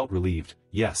 so he felt relieved.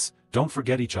 Yes, don't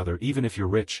forget each other even if you're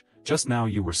rich, just now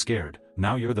you were scared,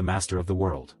 now you're the master of the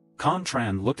world.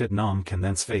 Contran looked at Nam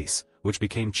Kan's face, which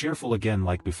became cheerful again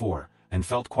like before, and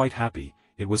felt quite happy.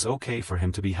 It was okay for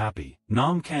him to be happy.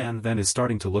 Nam Kan then is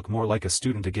starting to look more like a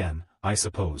student again. I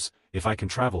suppose, if I can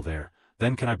travel there,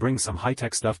 then can I bring some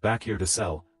high-tech stuff back here to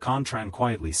sell? Contran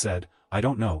quietly said, I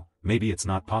don't know, maybe it's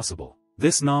not possible.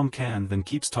 This Nam Kan then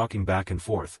keeps talking back and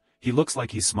forth. He looks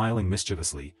like he's smiling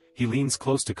mischievously. He leans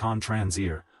close to Contran's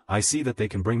ear. I see that they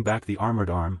can bring back the armored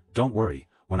arm. Don't worry,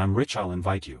 when I'm rich I'll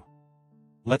invite you.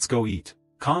 Let's go eat.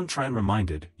 Contran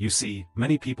reminded, you see,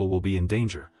 many people will be in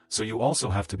danger, so you also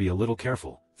have to be a little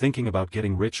careful, thinking about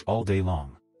getting rich all day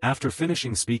long. After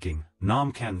finishing speaking,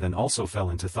 Nam Kan then also fell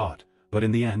into thought, but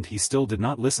in the end he still did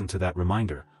not listen to that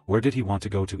reminder. Where did he want to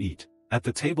go to eat? At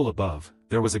the table above,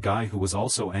 there was a guy who was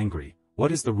also angry.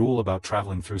 What is the rule about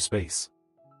traveling through space?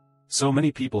 So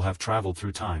many people have traveled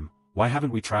through time, why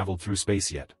haven't we traveled through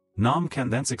space yet? Nam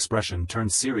Kan's expression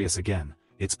turned serious again.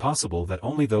 It's possible that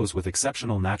only those with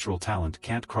exceptional natural talent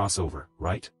can't cross over,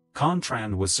 right?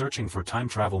 Contran was searching for time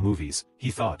travel movies, he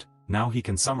thought. Now he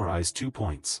can summarize 2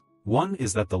 points. One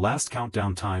is that the last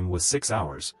countdown time was 6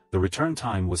 hours, the return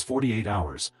time was 48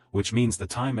 hours, which means the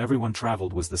time everyone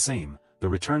traveled was the same, the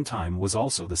return time was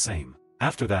also the same.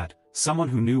 After that, someone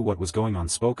who knew what was going on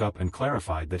spoke up and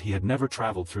clarified that he had never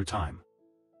traveled through time.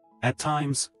 At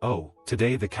times,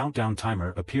 today the countdown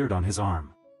timer appeared on his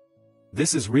arm.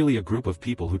 This is really a group of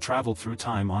people who traveled through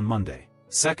time on Monday.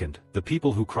 Second, the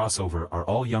people who cross over are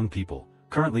all young people,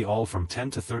 currently all from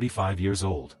 10 to 35 years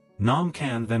old. Nam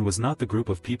Kan then was not the group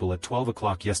of people at 12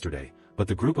 o'clock yesterday, but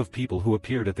the group of people who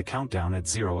appeared at the countdown at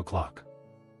 0 o'clock.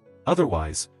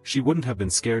 Otherwise, she wouldn't have been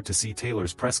scared to see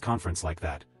Taylor's press conference like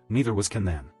that, neither was Kan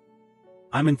then.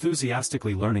 I'm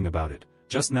enthusiastically learning about it.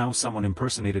 Just now someone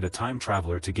impersonated a time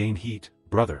traveler to gain heat.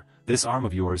 Brother, this arm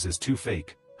of yours is too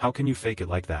fake. How can you fake it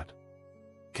like that?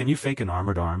 Can you fake an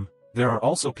armored arm? There are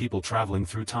also people traveling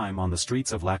through time on the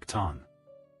streets of Lacton.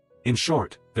 In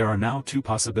short, there are now 2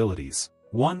 possibilities.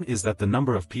 One is that the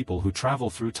number of people who travel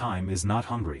through time is not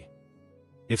hungry.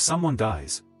 If someone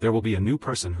dies, there will be a new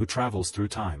person who travels through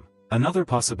time. Another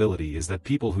possibility is that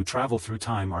people who travel through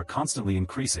time are constantly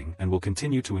increasing and will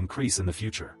continue to increase in the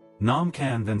future. Nam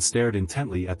Kan then stared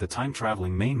intently at the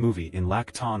time-traveling main movie in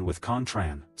Lacton with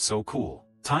Contran. So cool.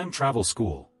 Time Travel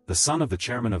School, the son of the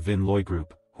chairman of Vin Loy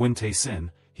Group, Huynh Tae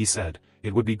Sin, he said,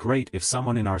 it would be great if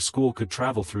someone in our school could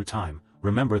travel through time.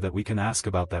 Remember that we can ask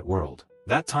about that world.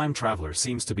 That time traveler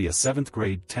seems to be a 7th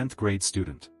grade 10th grade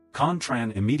student.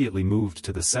 Contran immediately moved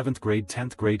to the 7th grade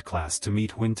 10th grade class to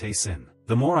meet Huynh Tae Sin.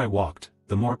 The more I walked,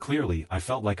 the more clearly I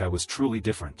felt like I was truly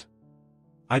different.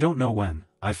 I don't know when,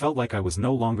 I felt like I was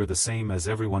no longer the same as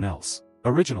everyone else.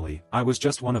 Originally, I was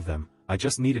just one of them. I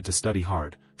just needed to study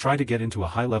hard, try to get into a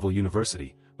high-level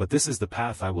university, but this is the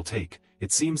path I will take.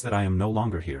 It seems that I am no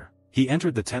longer here. He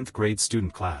entered the 10th grade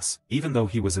student class. Even though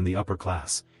he was in the upper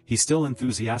class, he still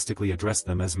enthusiastically addressed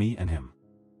them as me and him.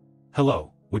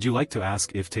 Hello, would you like to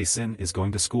ask if Tae-sin is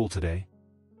going to school today?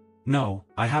 No,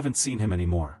 I haven't seen him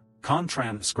anymore.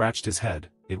 Con-tran scratched his head.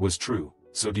 It was true.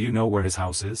 So do you know where his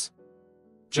house is?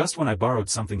 Just when I borrowed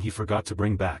something he forgot to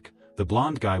bring back, the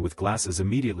blonde guy with glasses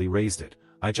immediately raised it.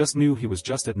 I just knew he was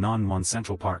just at Nanwon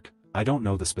Central Park. I don't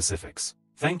know the specifics.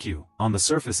 Thank you. On the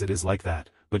surface it is like that,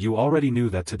 but you already knew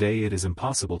that today it is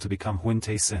impossible to become Huynh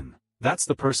Tae-sin. That's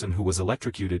the person who was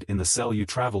electrocuted in the cell you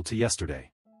traveled to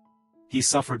yesterday. He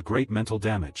suffered great mental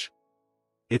damage.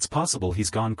 It's possible he's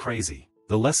gone crazy.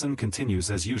 The lesson continues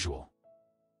as usual.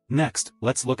 Next,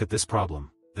 let's look at this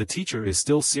problem. The teacher is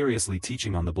still seriously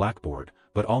teaching on the blackboard,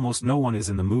 but almost no one is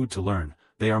in the mood to learn.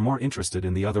 They are more interested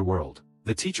in the other world.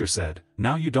 The teacher said,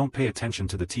 now you don't pay attention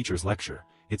to the teacher's lecture.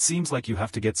 It seems like you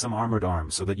have to get some armored arm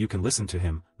so that you can listen to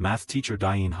him. Math teacher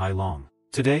Dain Hai Long.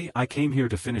 Today I came here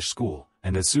to finish school,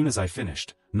 and as soon as I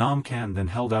finished, Nam Kan then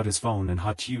held out his phone and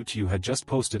Ha Tiu Tiu had just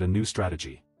posted a new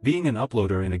strategy. Being an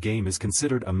uploader in a game is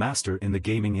considered a master in the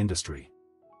gaming industry.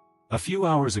 A few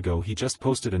hours ago he just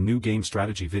posted a new game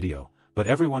strategy video, but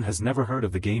everyone has never heard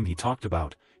of the game he talked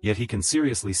about, yet he can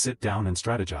seriously sit down and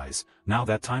strategize. Now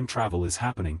that time travel is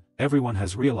happening, everyone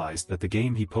has realized that the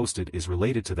game he posted is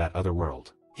related to that other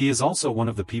world. He is also one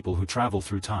of the people who travel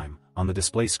through time, on the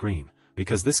display screen,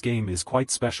 because this game is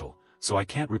quite special, so I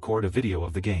can't record a video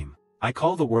of the game. I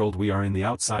call the world we are in the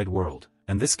outside world,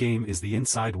 and this game is the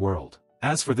inside world.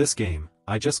 As for this game,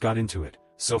 I just got into it,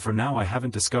 so for now I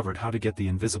haven't discovered how to get the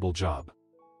invisible job.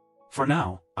 For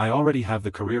now, I already have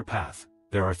the career path.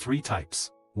 There are 3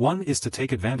 types. One is to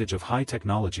take advantage of high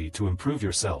technology to improve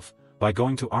yourself, by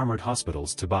going to armored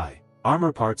hospitals to buy.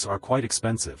 Armor parts are quite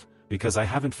expensive, because I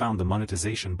haven't found the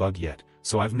monetization bug yet,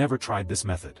 so I've never tried this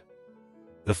method.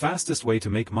 The fastest way to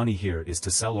make money here is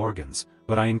to sell organs,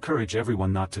 but I encourage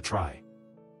everyone not to try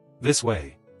this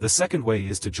way. The second way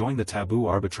is to join the Taboo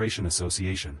Arbitration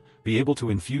Association, be able to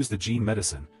infuse the gene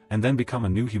medicine, and then become a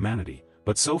new humanity,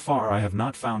 but so far I have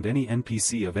not found any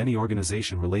NPC of any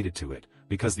organization related to it,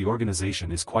 because the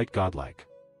organization is quite godlike.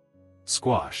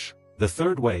 Squash. The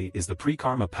third way is the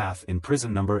pre-karma path in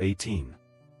prison number 18.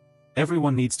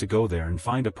 Everyone needs to go there and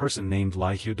find a person named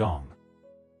Lai Hyudong.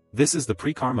 This is the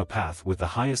pre-karma path with the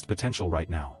highest potential right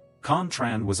now.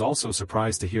 Con-tran was also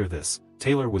surprised to hear this.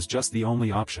 Taylor was just the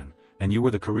only option, and you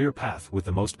were the career path with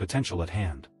the most potential at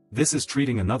hand. This is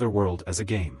treating another world as a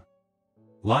game.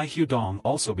 Lai Hyudong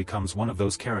also becomes one of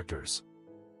those characters.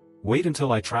 Wait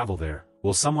until I travel there.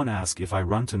 Will someone ask if I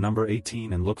run to number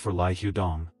 18 and look for Lai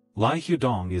Hyudong? Lai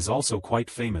Hyudong is also quite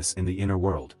famous in the inner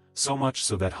world, so much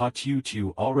so that Ha Tiu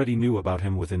Tiu already knew about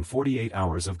him within 48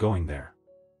 hours of going there.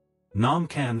 Nam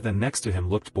Kan then next to him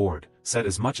looked bored, said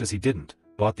as much as he didn't,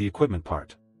 bought the equipment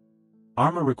part.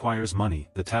 Armor requires money,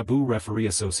 the Taboo Referee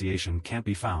Association can't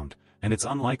be found, and it's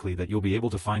unlikely that you'll be able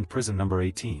to find prison number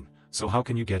 18, so how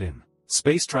can you get in?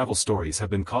 Space travel stories have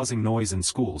been causing noise in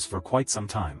schools for quite some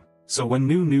time, so when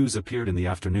new news appeared in the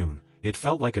afternoon, it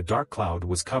felt like a dark cloud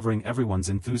was covering everyone's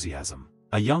enthusiasm.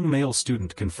 A young male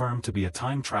student confirmed to be a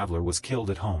time traveler was killed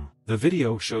at home. The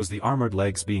video shows the armored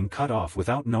legs being cut off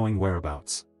without knowing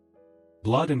whereabouts.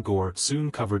 Blood and gore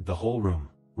soon covered the whole room.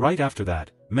 Right after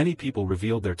that, many people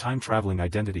revealed their time-traveling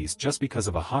identities just because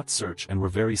of a hot search and were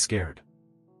very scared.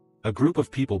 A group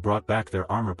of people brought back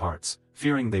their armor parts,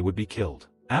 fearing they would be killed.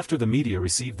 After the media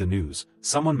received the news,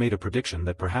 someone made a prediction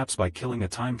that perhaps by killing a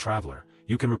time traveler,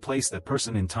 you can replace that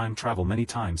person in time travel many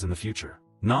times in the future.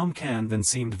 Nam Kan then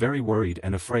seemed very worried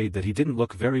and afraid that he didn't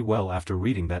look very well after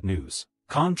reading that news.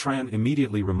 Con-tran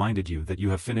immediately reminded you that you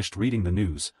have finished reading the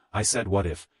news. I said, what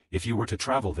if you were to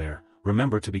travel there,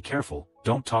 remember to be careful,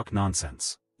 don't talk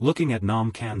nonsense. Looking at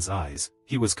Nam Kan's eyes,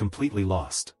 he was completely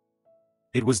lost.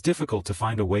 It was difficult to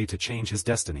find a way to change his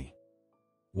destiny.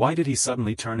 Why did he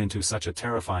suddenly turn into such a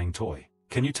terrifying toy?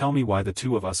 Can you tell me why the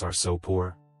two of us are so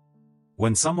poor?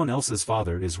 When someone else's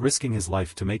father is risking his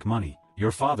life to make money,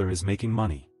 your father is making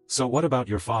money. So what about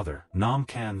your father? Nam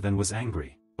Kan then was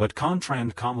angry. But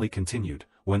Con-tran calmly continued,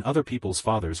 when other people's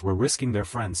fathers were risking their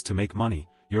friends to make money,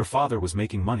 your father was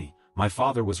making money, my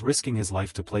father was risking his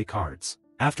life to play cards.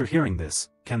 After hearing this,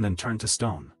 Ken then turned to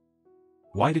stone.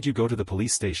 Why did you go to the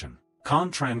police station?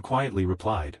 Con-tran quietly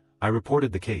replied, I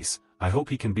reported the case, I hope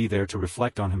he can be there to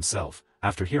reflect on himself.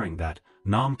 After hearing that,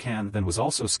 Nam Kan then was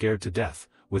also scared to death,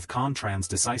 with Con-tran's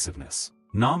decisiveness.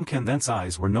 Nam Kan then's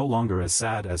eyes were no longer as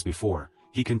sad as before,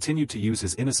 he continued to use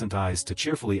his innocent eyes to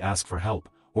cheerfully ask for help,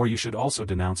 or you should also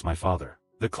denounce my father.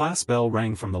 The class bell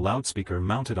rang from the loudspeaker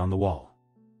mounted on the wall.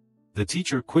 The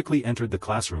teacher quickly entered the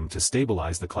classroom to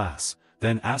stabilize the class,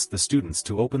 then asked the students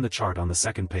to open the chart on the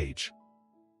second page.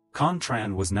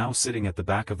 Con-tran was now sitting at the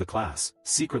back of the class,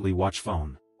 secretly watch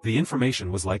phone. The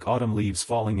information was like autumn leaves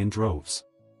falling in droves.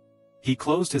 He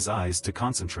closed his eyes to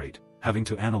concentrate, having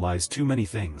to analyze too many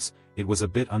things. It was a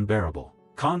bit unbearable.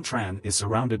 Contran is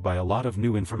surrounded by a lot of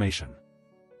new information.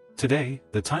 Today,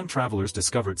 the time travelers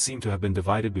discovered seem to have been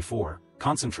divided before,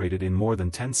 concentrated in more than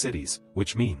 10 cities,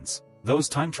 which means those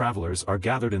time travelers are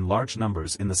gathered in large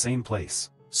numbers in the same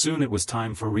place. Soon it was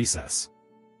time for recess.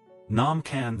 Nam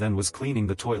Kan then was cleaning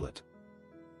the toilet.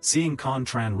 Seeing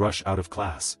Contran rush out of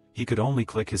class, he could only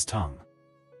click his tongue.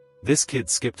 This kid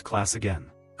skipped class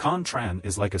again. Contran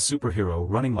is like a superhero,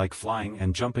 running like flying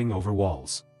and jumping over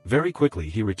walls. Very quickly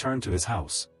he returned to his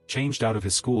house, changed out of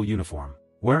his school uniform.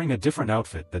 Wearing a different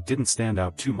outfit that didn't stand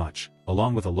out too much,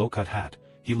 along with a low-cut hat,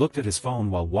 he looked at his phone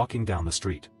while walking down the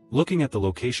street. Looking at the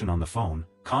location on the phone,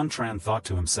 Contran thought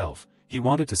to himself, he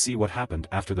wanted to see what happened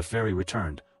after the fairy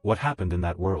returned, what happened in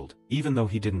that world, even though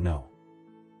he didn't know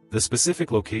the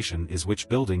specific location is which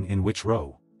building in which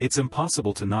row. It's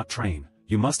impossible to not train.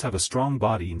 You must have a strong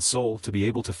body and soul to be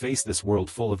able to face this world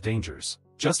full of dangers.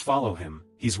 Just follow him.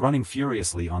 He's running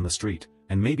furiously on the street,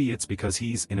 and maybe it's because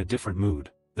he's in a different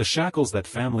mood. The shackles that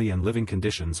family and living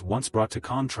conditions once brought to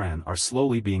Contran are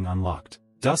slowly being unlocked.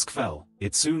 Dusk fell.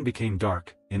 It soon became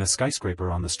dark. In a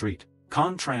skyscraper on the street,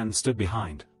 Contran stood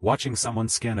behind, watching someone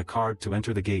scan a card to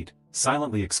enter the gate,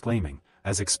 silently exclaiming,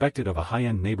 as expected of a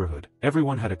high-end neighborhood,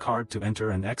 everyone had a card to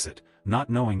enter and exit, not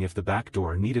knowing if the back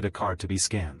door needed a card to be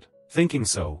scanned. Thinking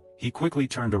so, he quickly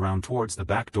turned around towards the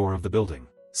back door of the building.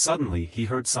 Suddenly he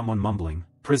heard someone mumbling,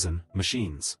 "Prison,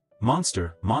 machines.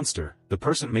 Monster, monster." The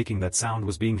person making that sound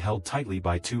was being held tightly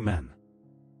by two men.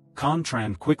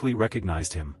 Contran quickly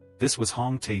recognized him. This was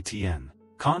Hong Tae Tien.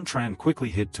 Contran quickly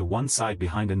hid to one side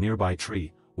behind a nearby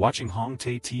tree, watching Hong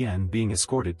Tae Tien being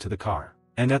escorted to the car.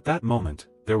 And at that moment,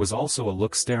 there was also a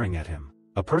look staring at him.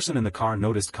 A person in the car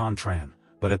noticed Contran,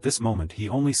 but at this moment he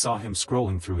only saw him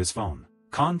scrolling through his phone.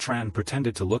 Contran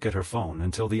pretended to look at her phone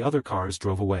until the other cars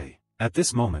drove away. At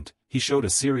this moment, he showed a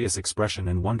serious expression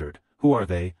and wondered, who are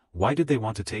they? Why did they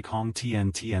want to take Hong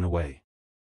Tien away?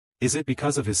 Is it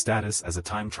because of his status as a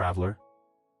time traveler?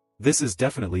 This is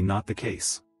definitely not the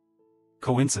case.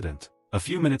 Coincident. A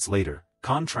few minutes later,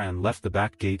 Contran left the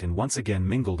back gate and once again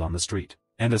mingled on the street.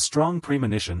 And a strong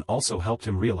premonition also helped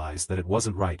him realize that it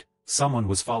wasn't right. Someone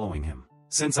was following him.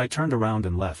 Since I turned around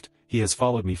and left, he has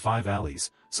followed me 5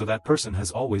 alleys, so that person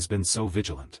has always been so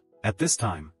vigilant. At this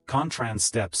time, Contran's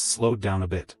steps slowed down a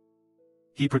bit.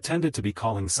 He pretended to be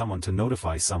calling someone to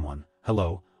notify someone.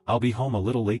 "Hello, I'll be home a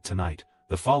little late tonight."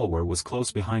 The follower was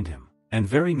close behind him, and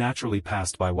very naturally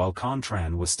passed by while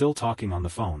Contran was still talking on the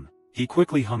phone. He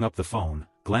quickly hung up the phone,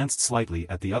 glanced slightly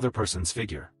at the other person's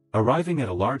figure. Arriving at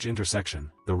a large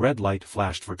intersection, the red light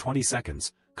flashed for 20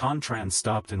 seconds, Contran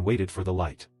stopped and waited for the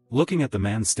light. Looking at the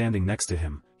man standing next to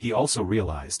him, he also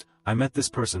realized, I met this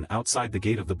person outside the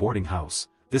gate of the boarding house.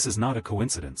 This is not a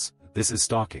coincidence, this is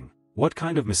stalking. What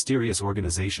kind of mysterious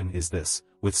organization is this,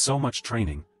 with so much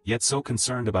training, yet so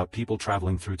concerned about people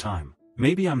traveling through time?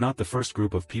 Maybe I'm not the first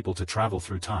group of people to travel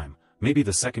through time, maybe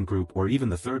the second group or even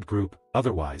the third group.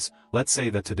 Otherwise, let's say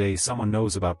that today someone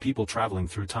knows about people traveling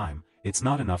through time, it's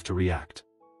not enough to react.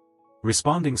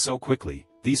 Responding so quickly,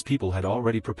 these people had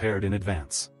already prepared in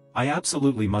advance. I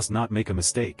absolutely must not make a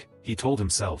mistake, he told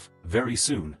himself. Very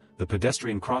soon, the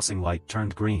pedestrian crossing light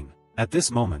turned green. At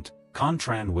this moment,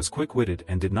 Contran was quick-witted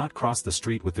and did not cross the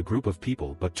street with the group of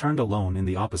people but turned alone in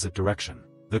the opposite direction.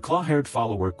 The claw-haired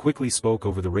follower quickly spoke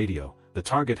over the radio. The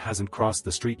target hasn't crossed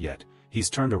the street yet, he's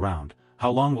turned around.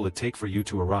 How long will it take for you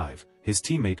to arrive? His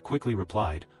teammate quickly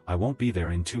replied, I won't be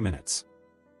there in 2 minutes.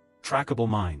 Trackable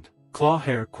mind.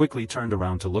 Claw-hair quickly turned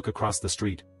around to look across the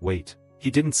street. Wait. He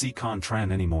didn't see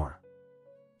Contran anymore.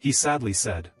 He sadly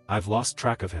said, I've lost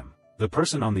track of him. The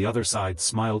person on the other side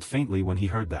smiled faintly when he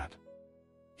heard that.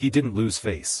 He didn't lose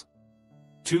face.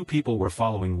 2 people were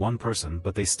following one person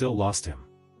but they still lost him.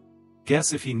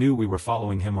 Guess if he knew we were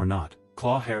following him or not,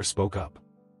 Claw-hair spoke up.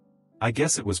 I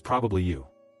guess it was probably you.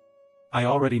 I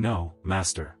already know,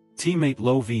 master. Teammate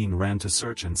Lo Veen ran to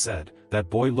search and said, that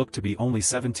boy looked to be only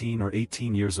 17 or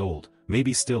 18 years old,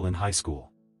 maybe still in high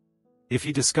school. If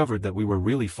he discovered that we were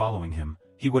really following him,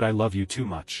 he would I love you too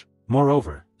much.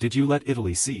 Moreover, did you let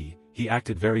Italy see? He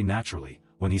acted very naturally.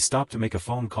 When he stopped to make a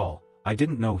phone call, I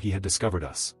didn't know he had discovered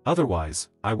us. Otherwise,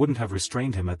 I wouldn't have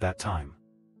restrained him at that time.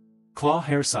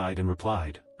 Claw-hair sighed and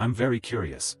replied, I'm very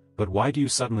curious, but why do you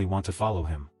suddenly want to follow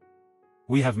him?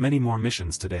 We have many more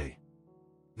missions today.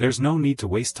 There's no need to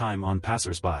waste time on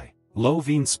passers-by. Lo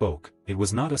Veen spoke. It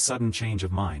was not a sudden change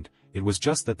of mind, it was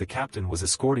just that the captain was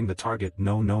escorting the target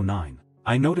 009.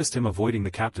 I noticed him avoiding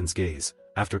the captain's gaze,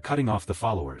 after cutting off the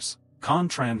followers.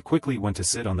 Contran quickly went to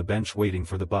sit on the bench waiting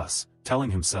for the bus,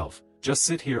 telling himself, just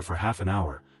sit here for half an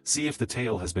hour, see if the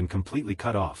tail has been completely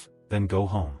cut off. then go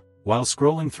home. While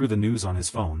scrolling through the news on his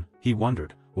phone, he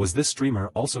wondered, was this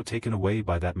streamer also taken away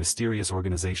by that mysterious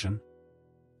organization?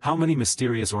 How many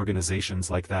mysterious organizations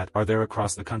like that are there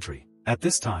across the country? At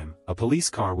this time, a police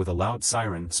car with a loud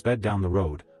siren sped down the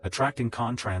road, attracting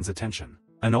Contran's attention.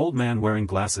 An old man wearing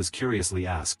glasses curiously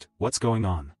asked, "What's going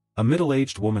on?" A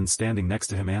middle-aged woman standing next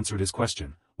to him answered his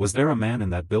question. Was there a man in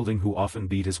that building who often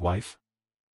beat his wife?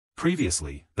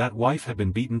 Previously, that wife had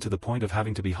been beaten to the point of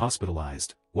having to be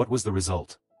hospitalized. What was the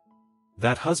result?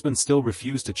 That husband still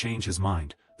refused to change his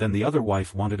mind. Then the other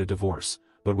wife wanted a divorce,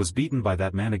 but was beaten by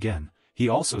that man again. He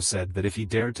also said that if he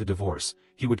dared to divorce,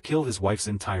 he would kill his wife's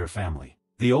entire family.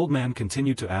 The old man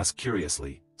continued to ask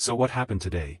curiously, "So what happened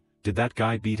today? Did that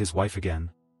guy beat his wife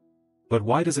again? But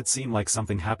why does it seem like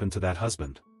something happened to that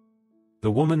husband?"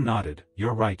 The woman nodded.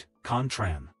 "You're right,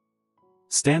 Contran."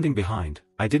 Standing behind,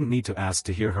 I didn't need to ask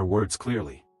to hear her words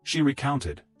clearly. She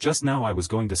recounted, "Just now I was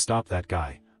going to stop that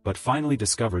guy, but finally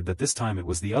discovered that this time it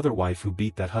was the other wife who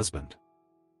beat that husband.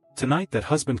 Tonight that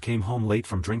husband came home late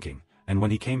from drinking, and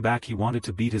when he came back he wanted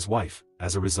to beat his wife,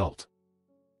 as a result.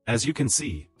 As you can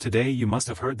see, today you must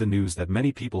have heard the news that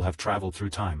many people have traveled through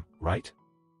time, right?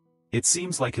 It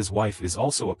seems like his wife is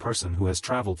also a person who has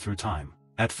traveled through time.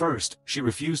 At first, she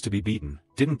refused to be beaten,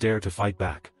 didn't dare to fight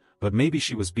back, but maybe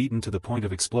she was beaten to the point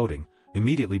of exploding,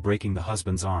 immediately breaking the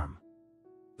husband's arm.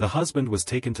 The husband was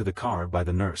taken to the car by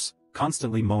the nurse,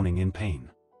 constantly moaning in pain.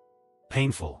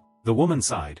 Painful. The woman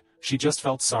sighed. She just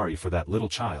felt sorry for that little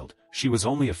child. She was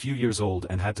only a few years old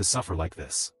and had to suffer like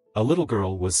this. A little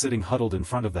girl was sitting huddled in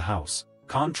front of the house.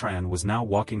 Contran was now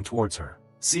walking towards her.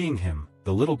 Seeing him,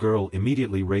 the little girl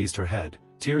immediately raised her head,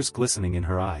 tears glistening in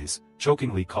her eyes,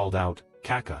 chokingly called out,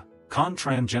 "Kaka."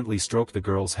 Contran gently stroked the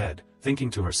girl's head, thinking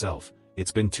to herself,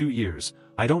 "It's been 2 years,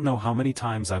 I don't know how many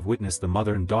times I've witnessed the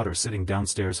mother and daughter sitting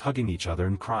downstairs hugging each other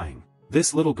and crying.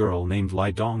 This little girl named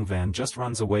Lai Dongvan just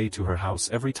runs away to her house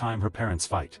every time her parents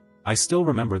fight. I still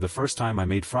remember the first time I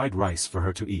made fried rice for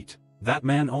her to eat. That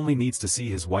man only needs to see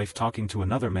his wife talking to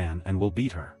another man and will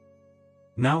beat her.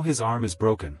 Now his arm is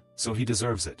broken, so he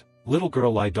deserves it." Little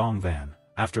girl Lai Dongvan,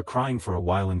 after crying for a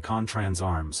while in Contran's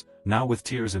arms, now with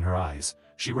tears in her eyes,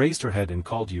 she raised her head and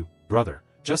called, "You, brother,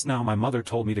 just now my mother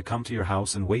told me to come to your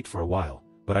house and wait for a while,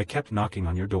 but I kept knocking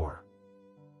on your door.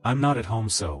 I'm not at home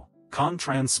so."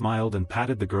 Contran smiled and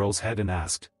patted the girl's head and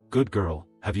asked, "Good girl,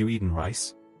 have you eaten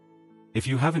rice? If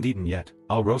you haven't eaten yet,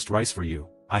 I'll roast rice for you."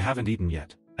 "I haven't eaten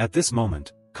yet." At this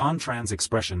moment, Contran's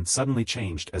expression suddenly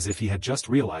changed as if he had just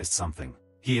realized something.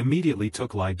 He immediately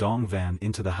took Lai Dongvan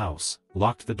into the house,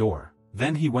 locked the door.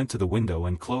 Then he went to the window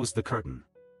and closed the curtain.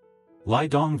 Lai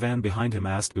Dongvan behind him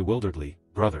asked bewilderedly,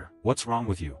 "Brother, what's wrong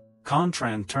with you?"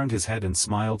 Contran turned his head and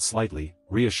smiled slightly,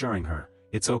 reassuring her,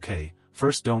 "It's okay,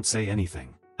 first don't say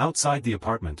anything." Outside the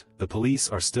apartment, the police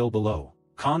are still below.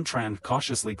 Contran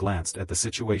cautiously glanced at the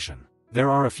situation. There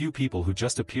are a few people who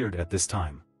just appeared at this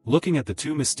time. Looking at the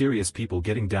two mysterious people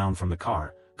getting down from the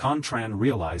car, Contran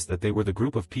realized that they were the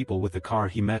group of people with the car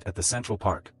he met at the Central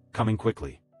Park, coming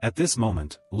quickly. At this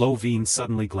moment, Lo Veen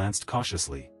suddenly glanced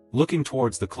cautiously. Looking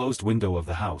towards the closed window of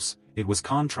the house, it was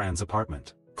Contran's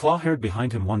apartment. Clawhair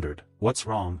behind him wondered, "What's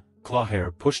wrong?"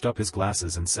 Clawhair pushed up his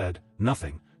glasses and said,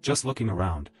 "Nothing, just looking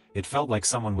around. It felt like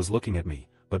someone was looking at me,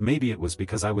 but maybe it was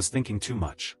because I was thinking too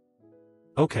much."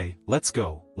 "Okay, let's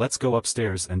go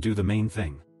upstairs and do the main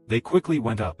thing." They quickly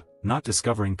went up, not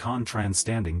discovering Contran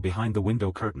standing behind the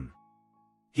window curtain.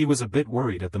 He was a bit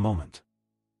worried at the moment.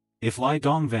 If Lai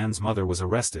Dongvan's mother was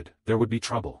arrested, there would be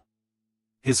trouble.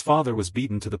 His father was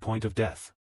beaten to the point of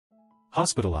death.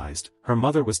 Hospitalized, her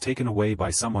mother was taken away by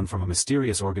someone from a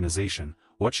mysterious organization.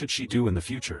 What should she do in the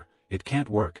future? It can't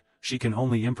work, she can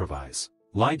only improvise.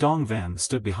 Lai Dongvan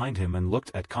stood behind him and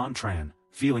looked at Contran,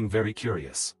 feeling very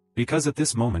curious. Because at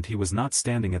this moment he was not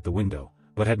standing at the window,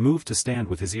 but had moved to stand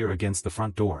with his ear against the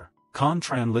front door.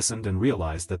 Contran listened and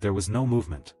realized that there was no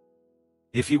movement.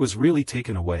 If he was really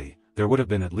taken away, there would have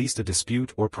been at least a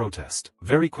dispute or protest.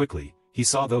 Very quickly, he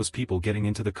saw those people getting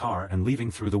into the car and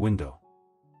leaving through the window.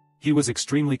 He was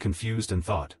extremely confused and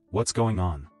thought, "What's going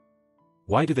on?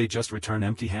 Why do they just return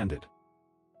empty-handed?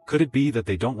 Could it be that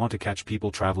they don't want to catch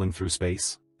people traveling through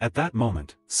space?" At that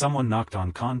moment, someone knocked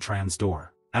on Contran's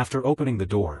door. After opening the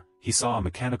door, he saw a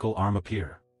mechanical arm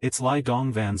appear. It's Lai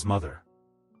Dongvan's mother.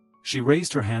 She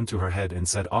raised her hand to her head and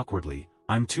said awkwardly,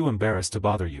 "I'm too embarrassed to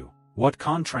bother you." What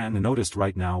Contran noticed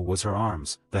right now was her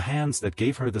arms, the hands that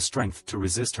gave her the strength to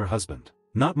resist her husband.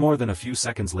 Not more than a few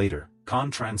seconds later,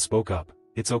 Contran spoke up,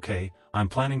 "It's okay, I'm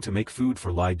planning to make food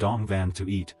for Lai Dongvan to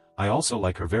eat, I also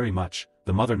like her very much."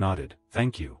 The mother nodded,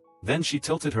 "Thank you." Then she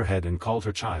tilted her head and called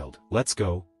her child, "Let's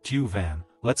go, Tu Van,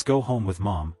 let's go home with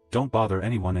mom, don't bother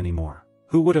anyone anymore."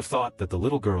 Who would have thought that the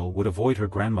little girl would avoid her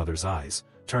grandmother's eyes,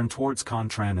 turn towards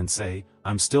Contran and say,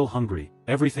 "I'm still hungry,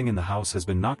 everything in the house has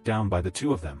been knocked down by the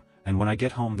two of them, and when I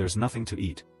get home there's nothing to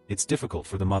eat, it's difficult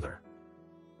for the mother."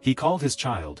 He called his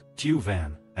child, Tu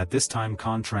Van. At this time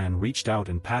Contran reached out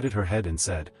and patted her head and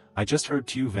said, "I just heard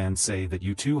Tu Van say that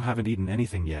you two haven't eaten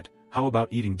anything yet, how about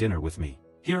eating dinner with me?"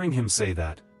 Hearing him say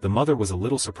that, the mother was a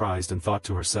little surprised and thought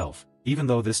to herself, even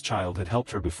though this child had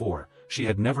helped her before, she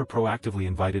had never proactively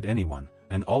invited anyone,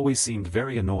 and always seemed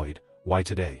very annoyed, why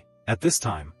today? At this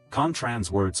time,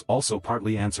 Contran's words also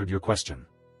partly answered your question.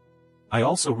 I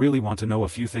also really want to know a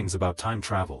few things about time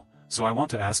travel, so I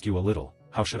want to ask you a little,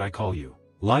 how should I call you?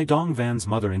 Lai Dong Van's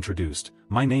mother introduced,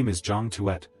 "My name is Zhang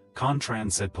Tuet,"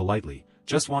 Contran said politely,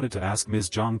 "just wanted to ask Ms.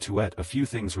 Zhang Tuet a few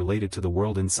things related to the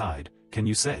world inside, can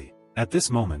you say?" At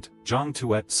this moment, Zhang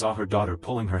Tuet saw her daughter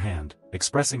pulling her hand,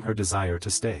 expressing her desire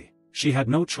to stay. She had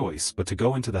no choice but to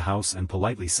go into the house and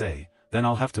politely say, "Then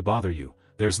I'll have to bother you,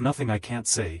 there's nothing I can't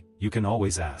say, you can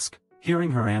always ask."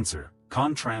 Hearing her answer,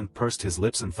 Contran pursed his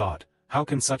lips and thought, how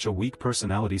can such a weak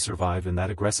personality survive in that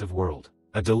aggressive world?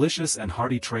 A delicious and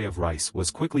hearty tray of rice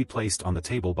was quickly placed on the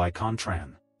table by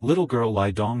Contran. Little girl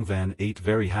Lai Dong Van ate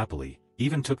very happily,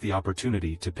 even took the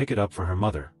opportunity to pick it up for her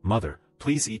mother. "Mother,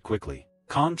 please eat quickly."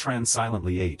 Contran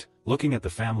silently ate, looking at the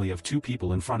family of two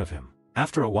people in front of him.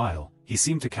 After a while, he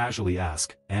seemed to casually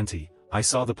ask, "Auntie, I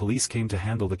saw the police came to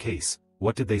handle the case,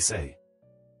 what did they say?"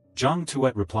 Zhang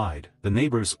Tuet replied, "The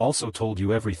neighbors also told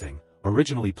you everything,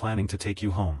 originally planning to take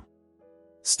you home.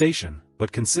 Station,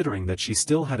 but considering that she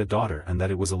still had a daughter and that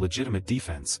it was a legitimate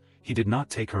defense, he did not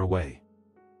take her away.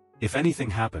 If anything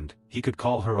happened, he could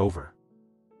call her over."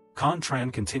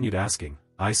 Contran continued asking,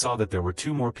 "I saw that there were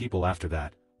two more people after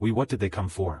that, what did they come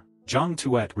for?" Zhang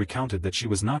Tuet recounted that she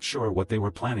was not sure what they were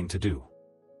planning to do.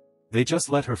 They just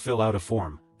let her fill out a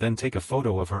form, then take a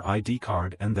photo of her ID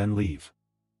card and then leave.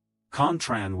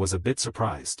 Contran was a bit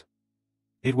surprised.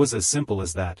 It was as simple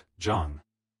as that. Zhang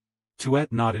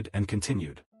Tuet nodded and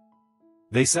continued.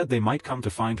 "They said they might come to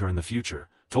find her in the future,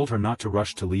 told her not to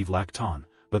rush to leave Lacton,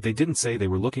 but they didn't say they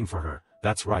were looking for her,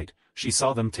 that's right, she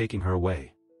saw them taking her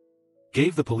away.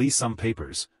 Gave the police some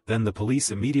papers, then the police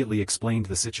immediately explained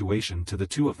the situation to the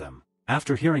two of them."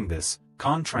 After hearing this,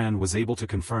 Contran was able to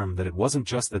confirm that it wasn't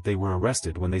just that they were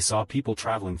arrested when they saw people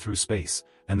traveling through space,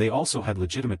 and they also had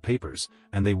legitimate papers,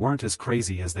 and they weren't as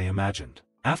crazy as they imagined.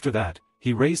 After that,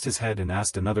 he raised his head and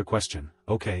asked another question,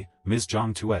 "Okay, Ms.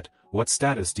 Zhang Tuet, what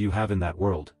status do you have in that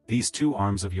world, these two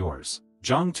arms of yours?"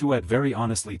 Zhang Tuet very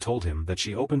honestly told him that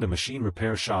she opened a machine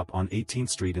repair shop on 18th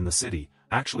Street in the city,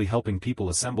 actually helping people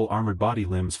assemble armored body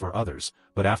limbs for others,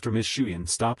 but after Ms. Shuyan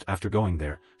stopped after going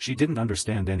there, she didn't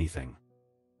understand anything.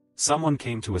 Someone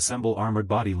came to assemble armored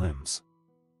body limbs.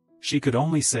 She could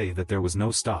only say that there was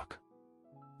no stock.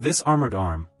 This armored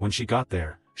arm, when she got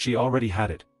there, she already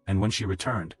had it, and when she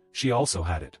returned, she also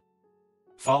had it.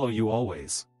 "Follow you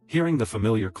always." Hearing the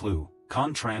familiar clue,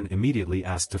 Contran immediately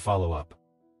asked to follow up.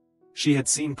 She had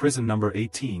seen prison number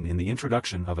 18 in the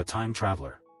introduction of a time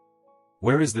traveler.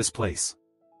 "Where is this place?"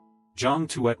 Zhang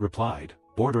Tuet replied,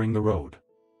 "Bordering the road.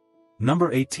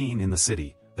 Number 18 in the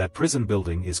city, that prison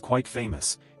building is quite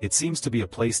famous, it seems to be a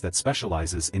place that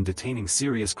specializes in detaining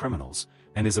serious criminals,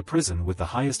 and is a prison with the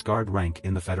highest guard rank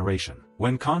in the Federation."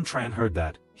 When Contran heard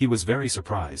that, he was very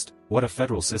surprised. What a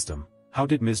federal system, how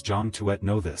did Ms. Zhang Tuet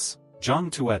know this? Zhang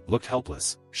Tuet looked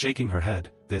helpless, shaking her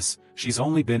head, she's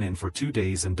only been in for 2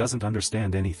 days and doesn't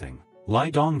understand anything. Lai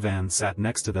Dong Van sat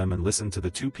next to them and listened to the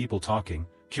two people talking,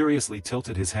 curiously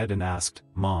tilted his head and asked,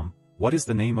 "Mom, what is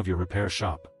the name of your repair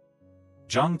shop?"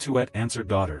 Zhang Tuet answered,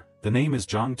 "Daughter, the name is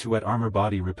Zhang Tuet Armor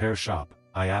Body Repair Shop."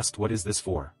 I asked, "What is this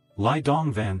for?" Lai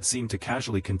Dong Van seemed to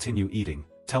casually continue eating,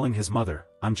 telling his mother,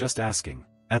 "I'm just asking."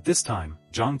 At this time,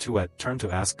 Zhang Tuet turned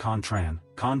to ask Contran,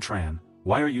 "Contran,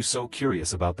 why are you so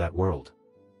curious about that world?"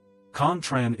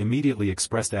 Contran immediately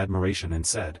expressed admiration and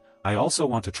said, "I also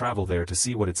want to travel there to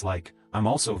see what it's like, I'm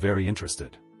also very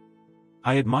interested.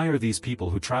 I admire these people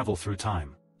who travel through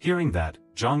time." Hearing that,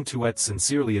 Zhang Tuet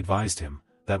sincerely advised him,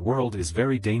 "That world is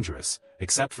very dangerous,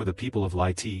 except for the people of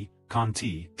Lai Ti, Kan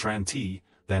Ti, Tran Ti,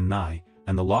 Then Nai,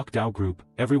 and the Lok Dao group,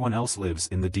 everyone else lives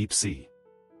in the deep sea.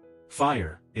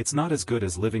 Fire, it's not as good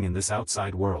as living in this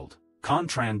outside world."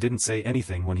 Contran didn't say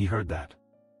anything when he heard that.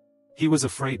 He was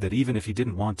afraid that even if he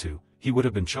didn't want to, he would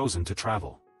have been chosen to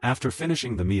travel. After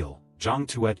finishing the meal, Zhang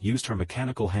Tuet used her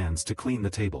mechanical hands to clean the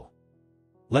table.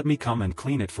 "Let me come and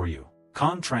clean it for you."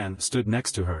 Contran stood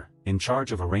next to her, in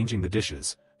charge of arranging the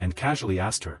dishes, and casually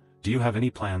asked her, "Do you have any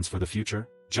plans for the future?"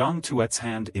 Zhang Tuet's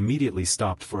hand immediately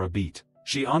stopped for a beat.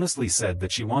 She honestly said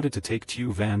that she wanted to take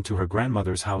Tu Van to her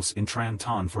grandmother's house in Tran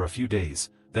Ton for a few days,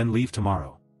 then leave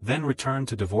tomorrow. then returned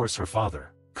to divorce her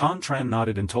father. Contran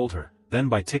nodded and told her, then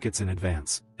buy tickets in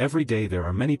advance. Every day there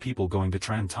are many people going to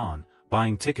Tranton.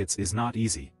 Buying tickets is not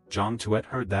easy. Zhang Tuet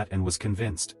heard that and was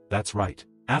convinced, that's right.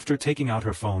 After taking out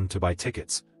her phone to buy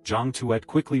tickets, Zhang Tuet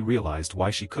quickly realized why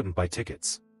she couldn't buy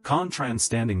tickets. Contran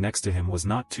standing next to him was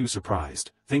not too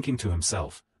surprised, thinking to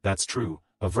himself, that's true,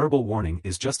 a verbal warning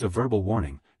is just a verbal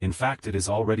warning, in fact it is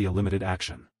already a limited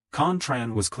action.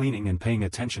 Contran was cleaning and paying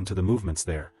attention to the movements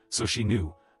there, so she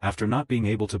knew, after not being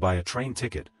able to buy a train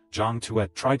ticket, Zhang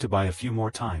Tuet tried to buy a few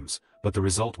more times, but the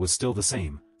result was still the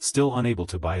same, still unable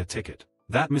to buy a ticket.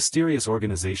 That mysterious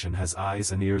organization has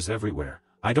eyes and ears everywhere.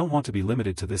 I don't want to be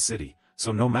limited to this city,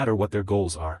 so no matter what their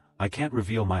goals are, I can't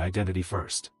reveal my identity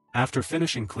first. After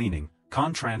finishing cleaning,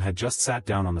 Contran had just sat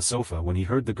down on the sofa when he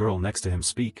heard the girl next to him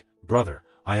speak, brother,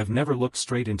 I have never looked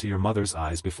straight into your mother's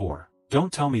eyes before.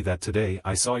 Don't tell me that today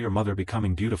I saw your mother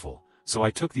becoming beautiful, so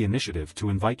I took the initiative to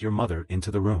invite your mother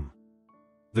into the room.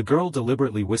 The girl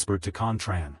deliberately whispered to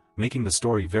Contran, making the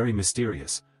story very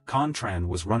mysterious. Contran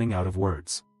was running out of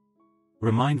words.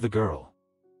 Remind the girl.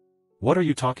 What are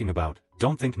you talking about?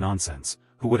 Don't think nonsense.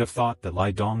 Who would have thought that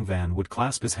Lai Dongvan would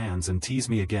clasp his hands and tease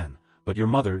me again? But your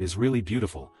mother is really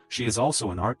beautiful. She is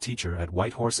also an art teacher at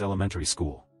Whitehorse Elementary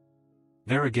School.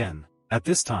 There again. At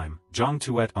this time, Zhang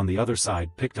Tuet on the other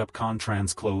side picked up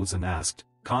Contran's clothes and asked,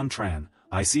 Contran,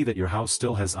 I see that your house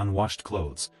still has unwashed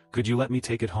clothes. Could you let me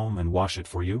take it home and wash it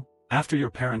for you? After your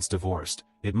parents divorced,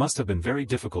 it must have been very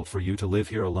difficult for you to live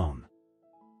here alone.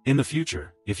 In the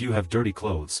future, if you have dirty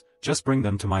clothes, just bring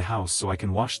them to my house so I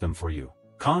can wash them for you.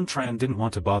 Contran didn't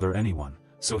want to bother anyone,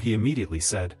 so he immediately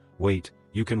said, wait,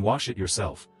 you can wash it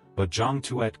yourself. But Zhang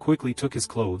Tuet quickly took his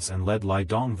clothes and led Lai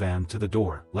Dongvan to the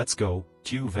door. Let's go,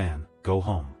 Tu Van, go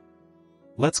home.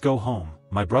 Let's go home,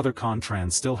 my brother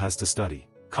Contran still has to study.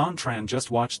 Contran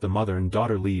just watched the mother and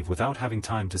daughter leave without having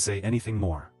time to say anything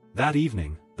more. That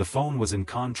evening, the phone was in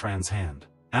Contran's hand.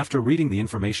 After reading the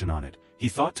information on it, he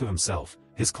thought to himself,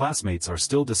 his classmates are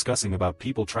still discussing about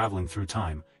people traveling through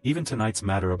time. Even tonight's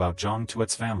matter about Zhang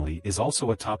Tuet's family is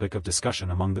also a topic of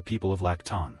discussion among the people of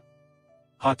Lacton.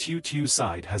 Ha Tu's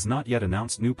side has not yet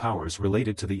announced new powers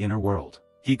related to the inner world.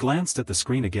 He glanced at the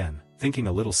screen again, thinking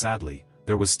a little sadly,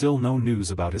 there was still no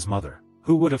news about his mother.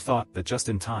 Who would have thought that just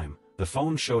in time, the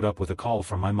phone showed up with a call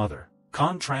from my mother.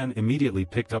 Contran immediately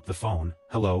picked up the phone.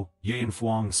 Hello, Yin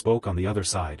Fuang spoke on the other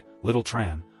side. Little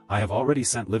Tran, I have already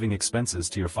sent living expenses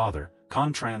to your father,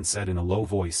 Contran said in a low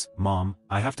voice. Mom,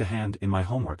 I have to hand in my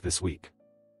homework this week.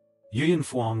 Yin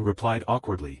Fuang replied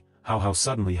awkwardly, how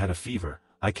suddenly had a fever.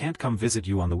 I can't come visit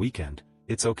you on the weekend.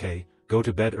 It's okay, go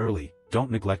to bed early,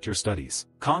 don't neglect your studies.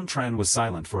 Contran was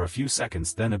silent for a few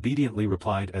seconds, then obediently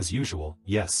replied as usual,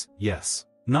 yes.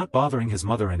 Not bothering his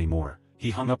mother anymore,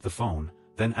 he hung up the phone,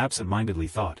 then absent-mindedly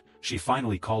thought, she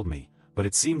finally called me, but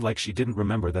it seemed like she didn't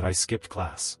remember that I skipped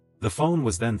class. The phone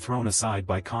was then thrown aside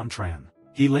by Contran.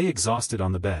 He lay exhausted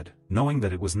on the bed, knowing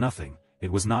that it was nothing.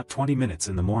 It was not 20 minutes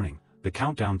in the morning, the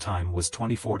countdown time was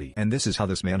 20:40. And this is how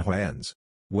this manhwa ends.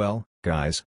 Well,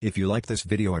 guys, if you like this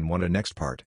video and want a next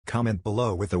part, comment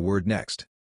below with the word next.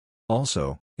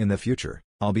 Also, in the future,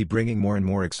 I'll be bringing more and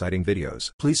more exciting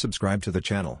videos. Please subscribe to the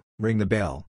channel, ring the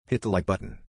bell, hit the like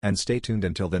button, and stay tuned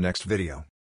until the next video.